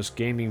those.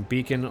 Gaming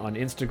Beacon on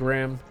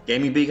Instagram.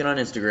 Gaming Beacon on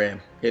Instagram.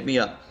 Hit me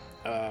up.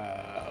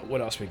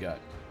 What else we got?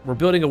 We're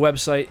building a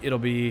website. It'll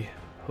be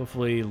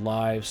hopefully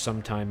live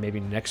sometime, maybe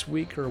next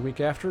week or a week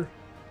after,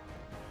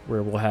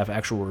 where we'll have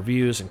actual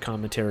reviews and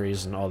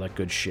commentaries and all that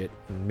good shit,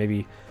 and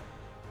maybe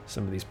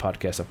some of these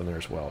podcasts up in there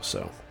as well.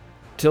 So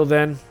till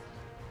then,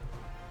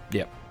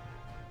 yep,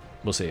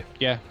 we'll see you.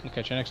 Yeah, we'll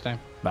catch you next time.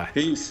 Bye.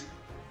 Peace.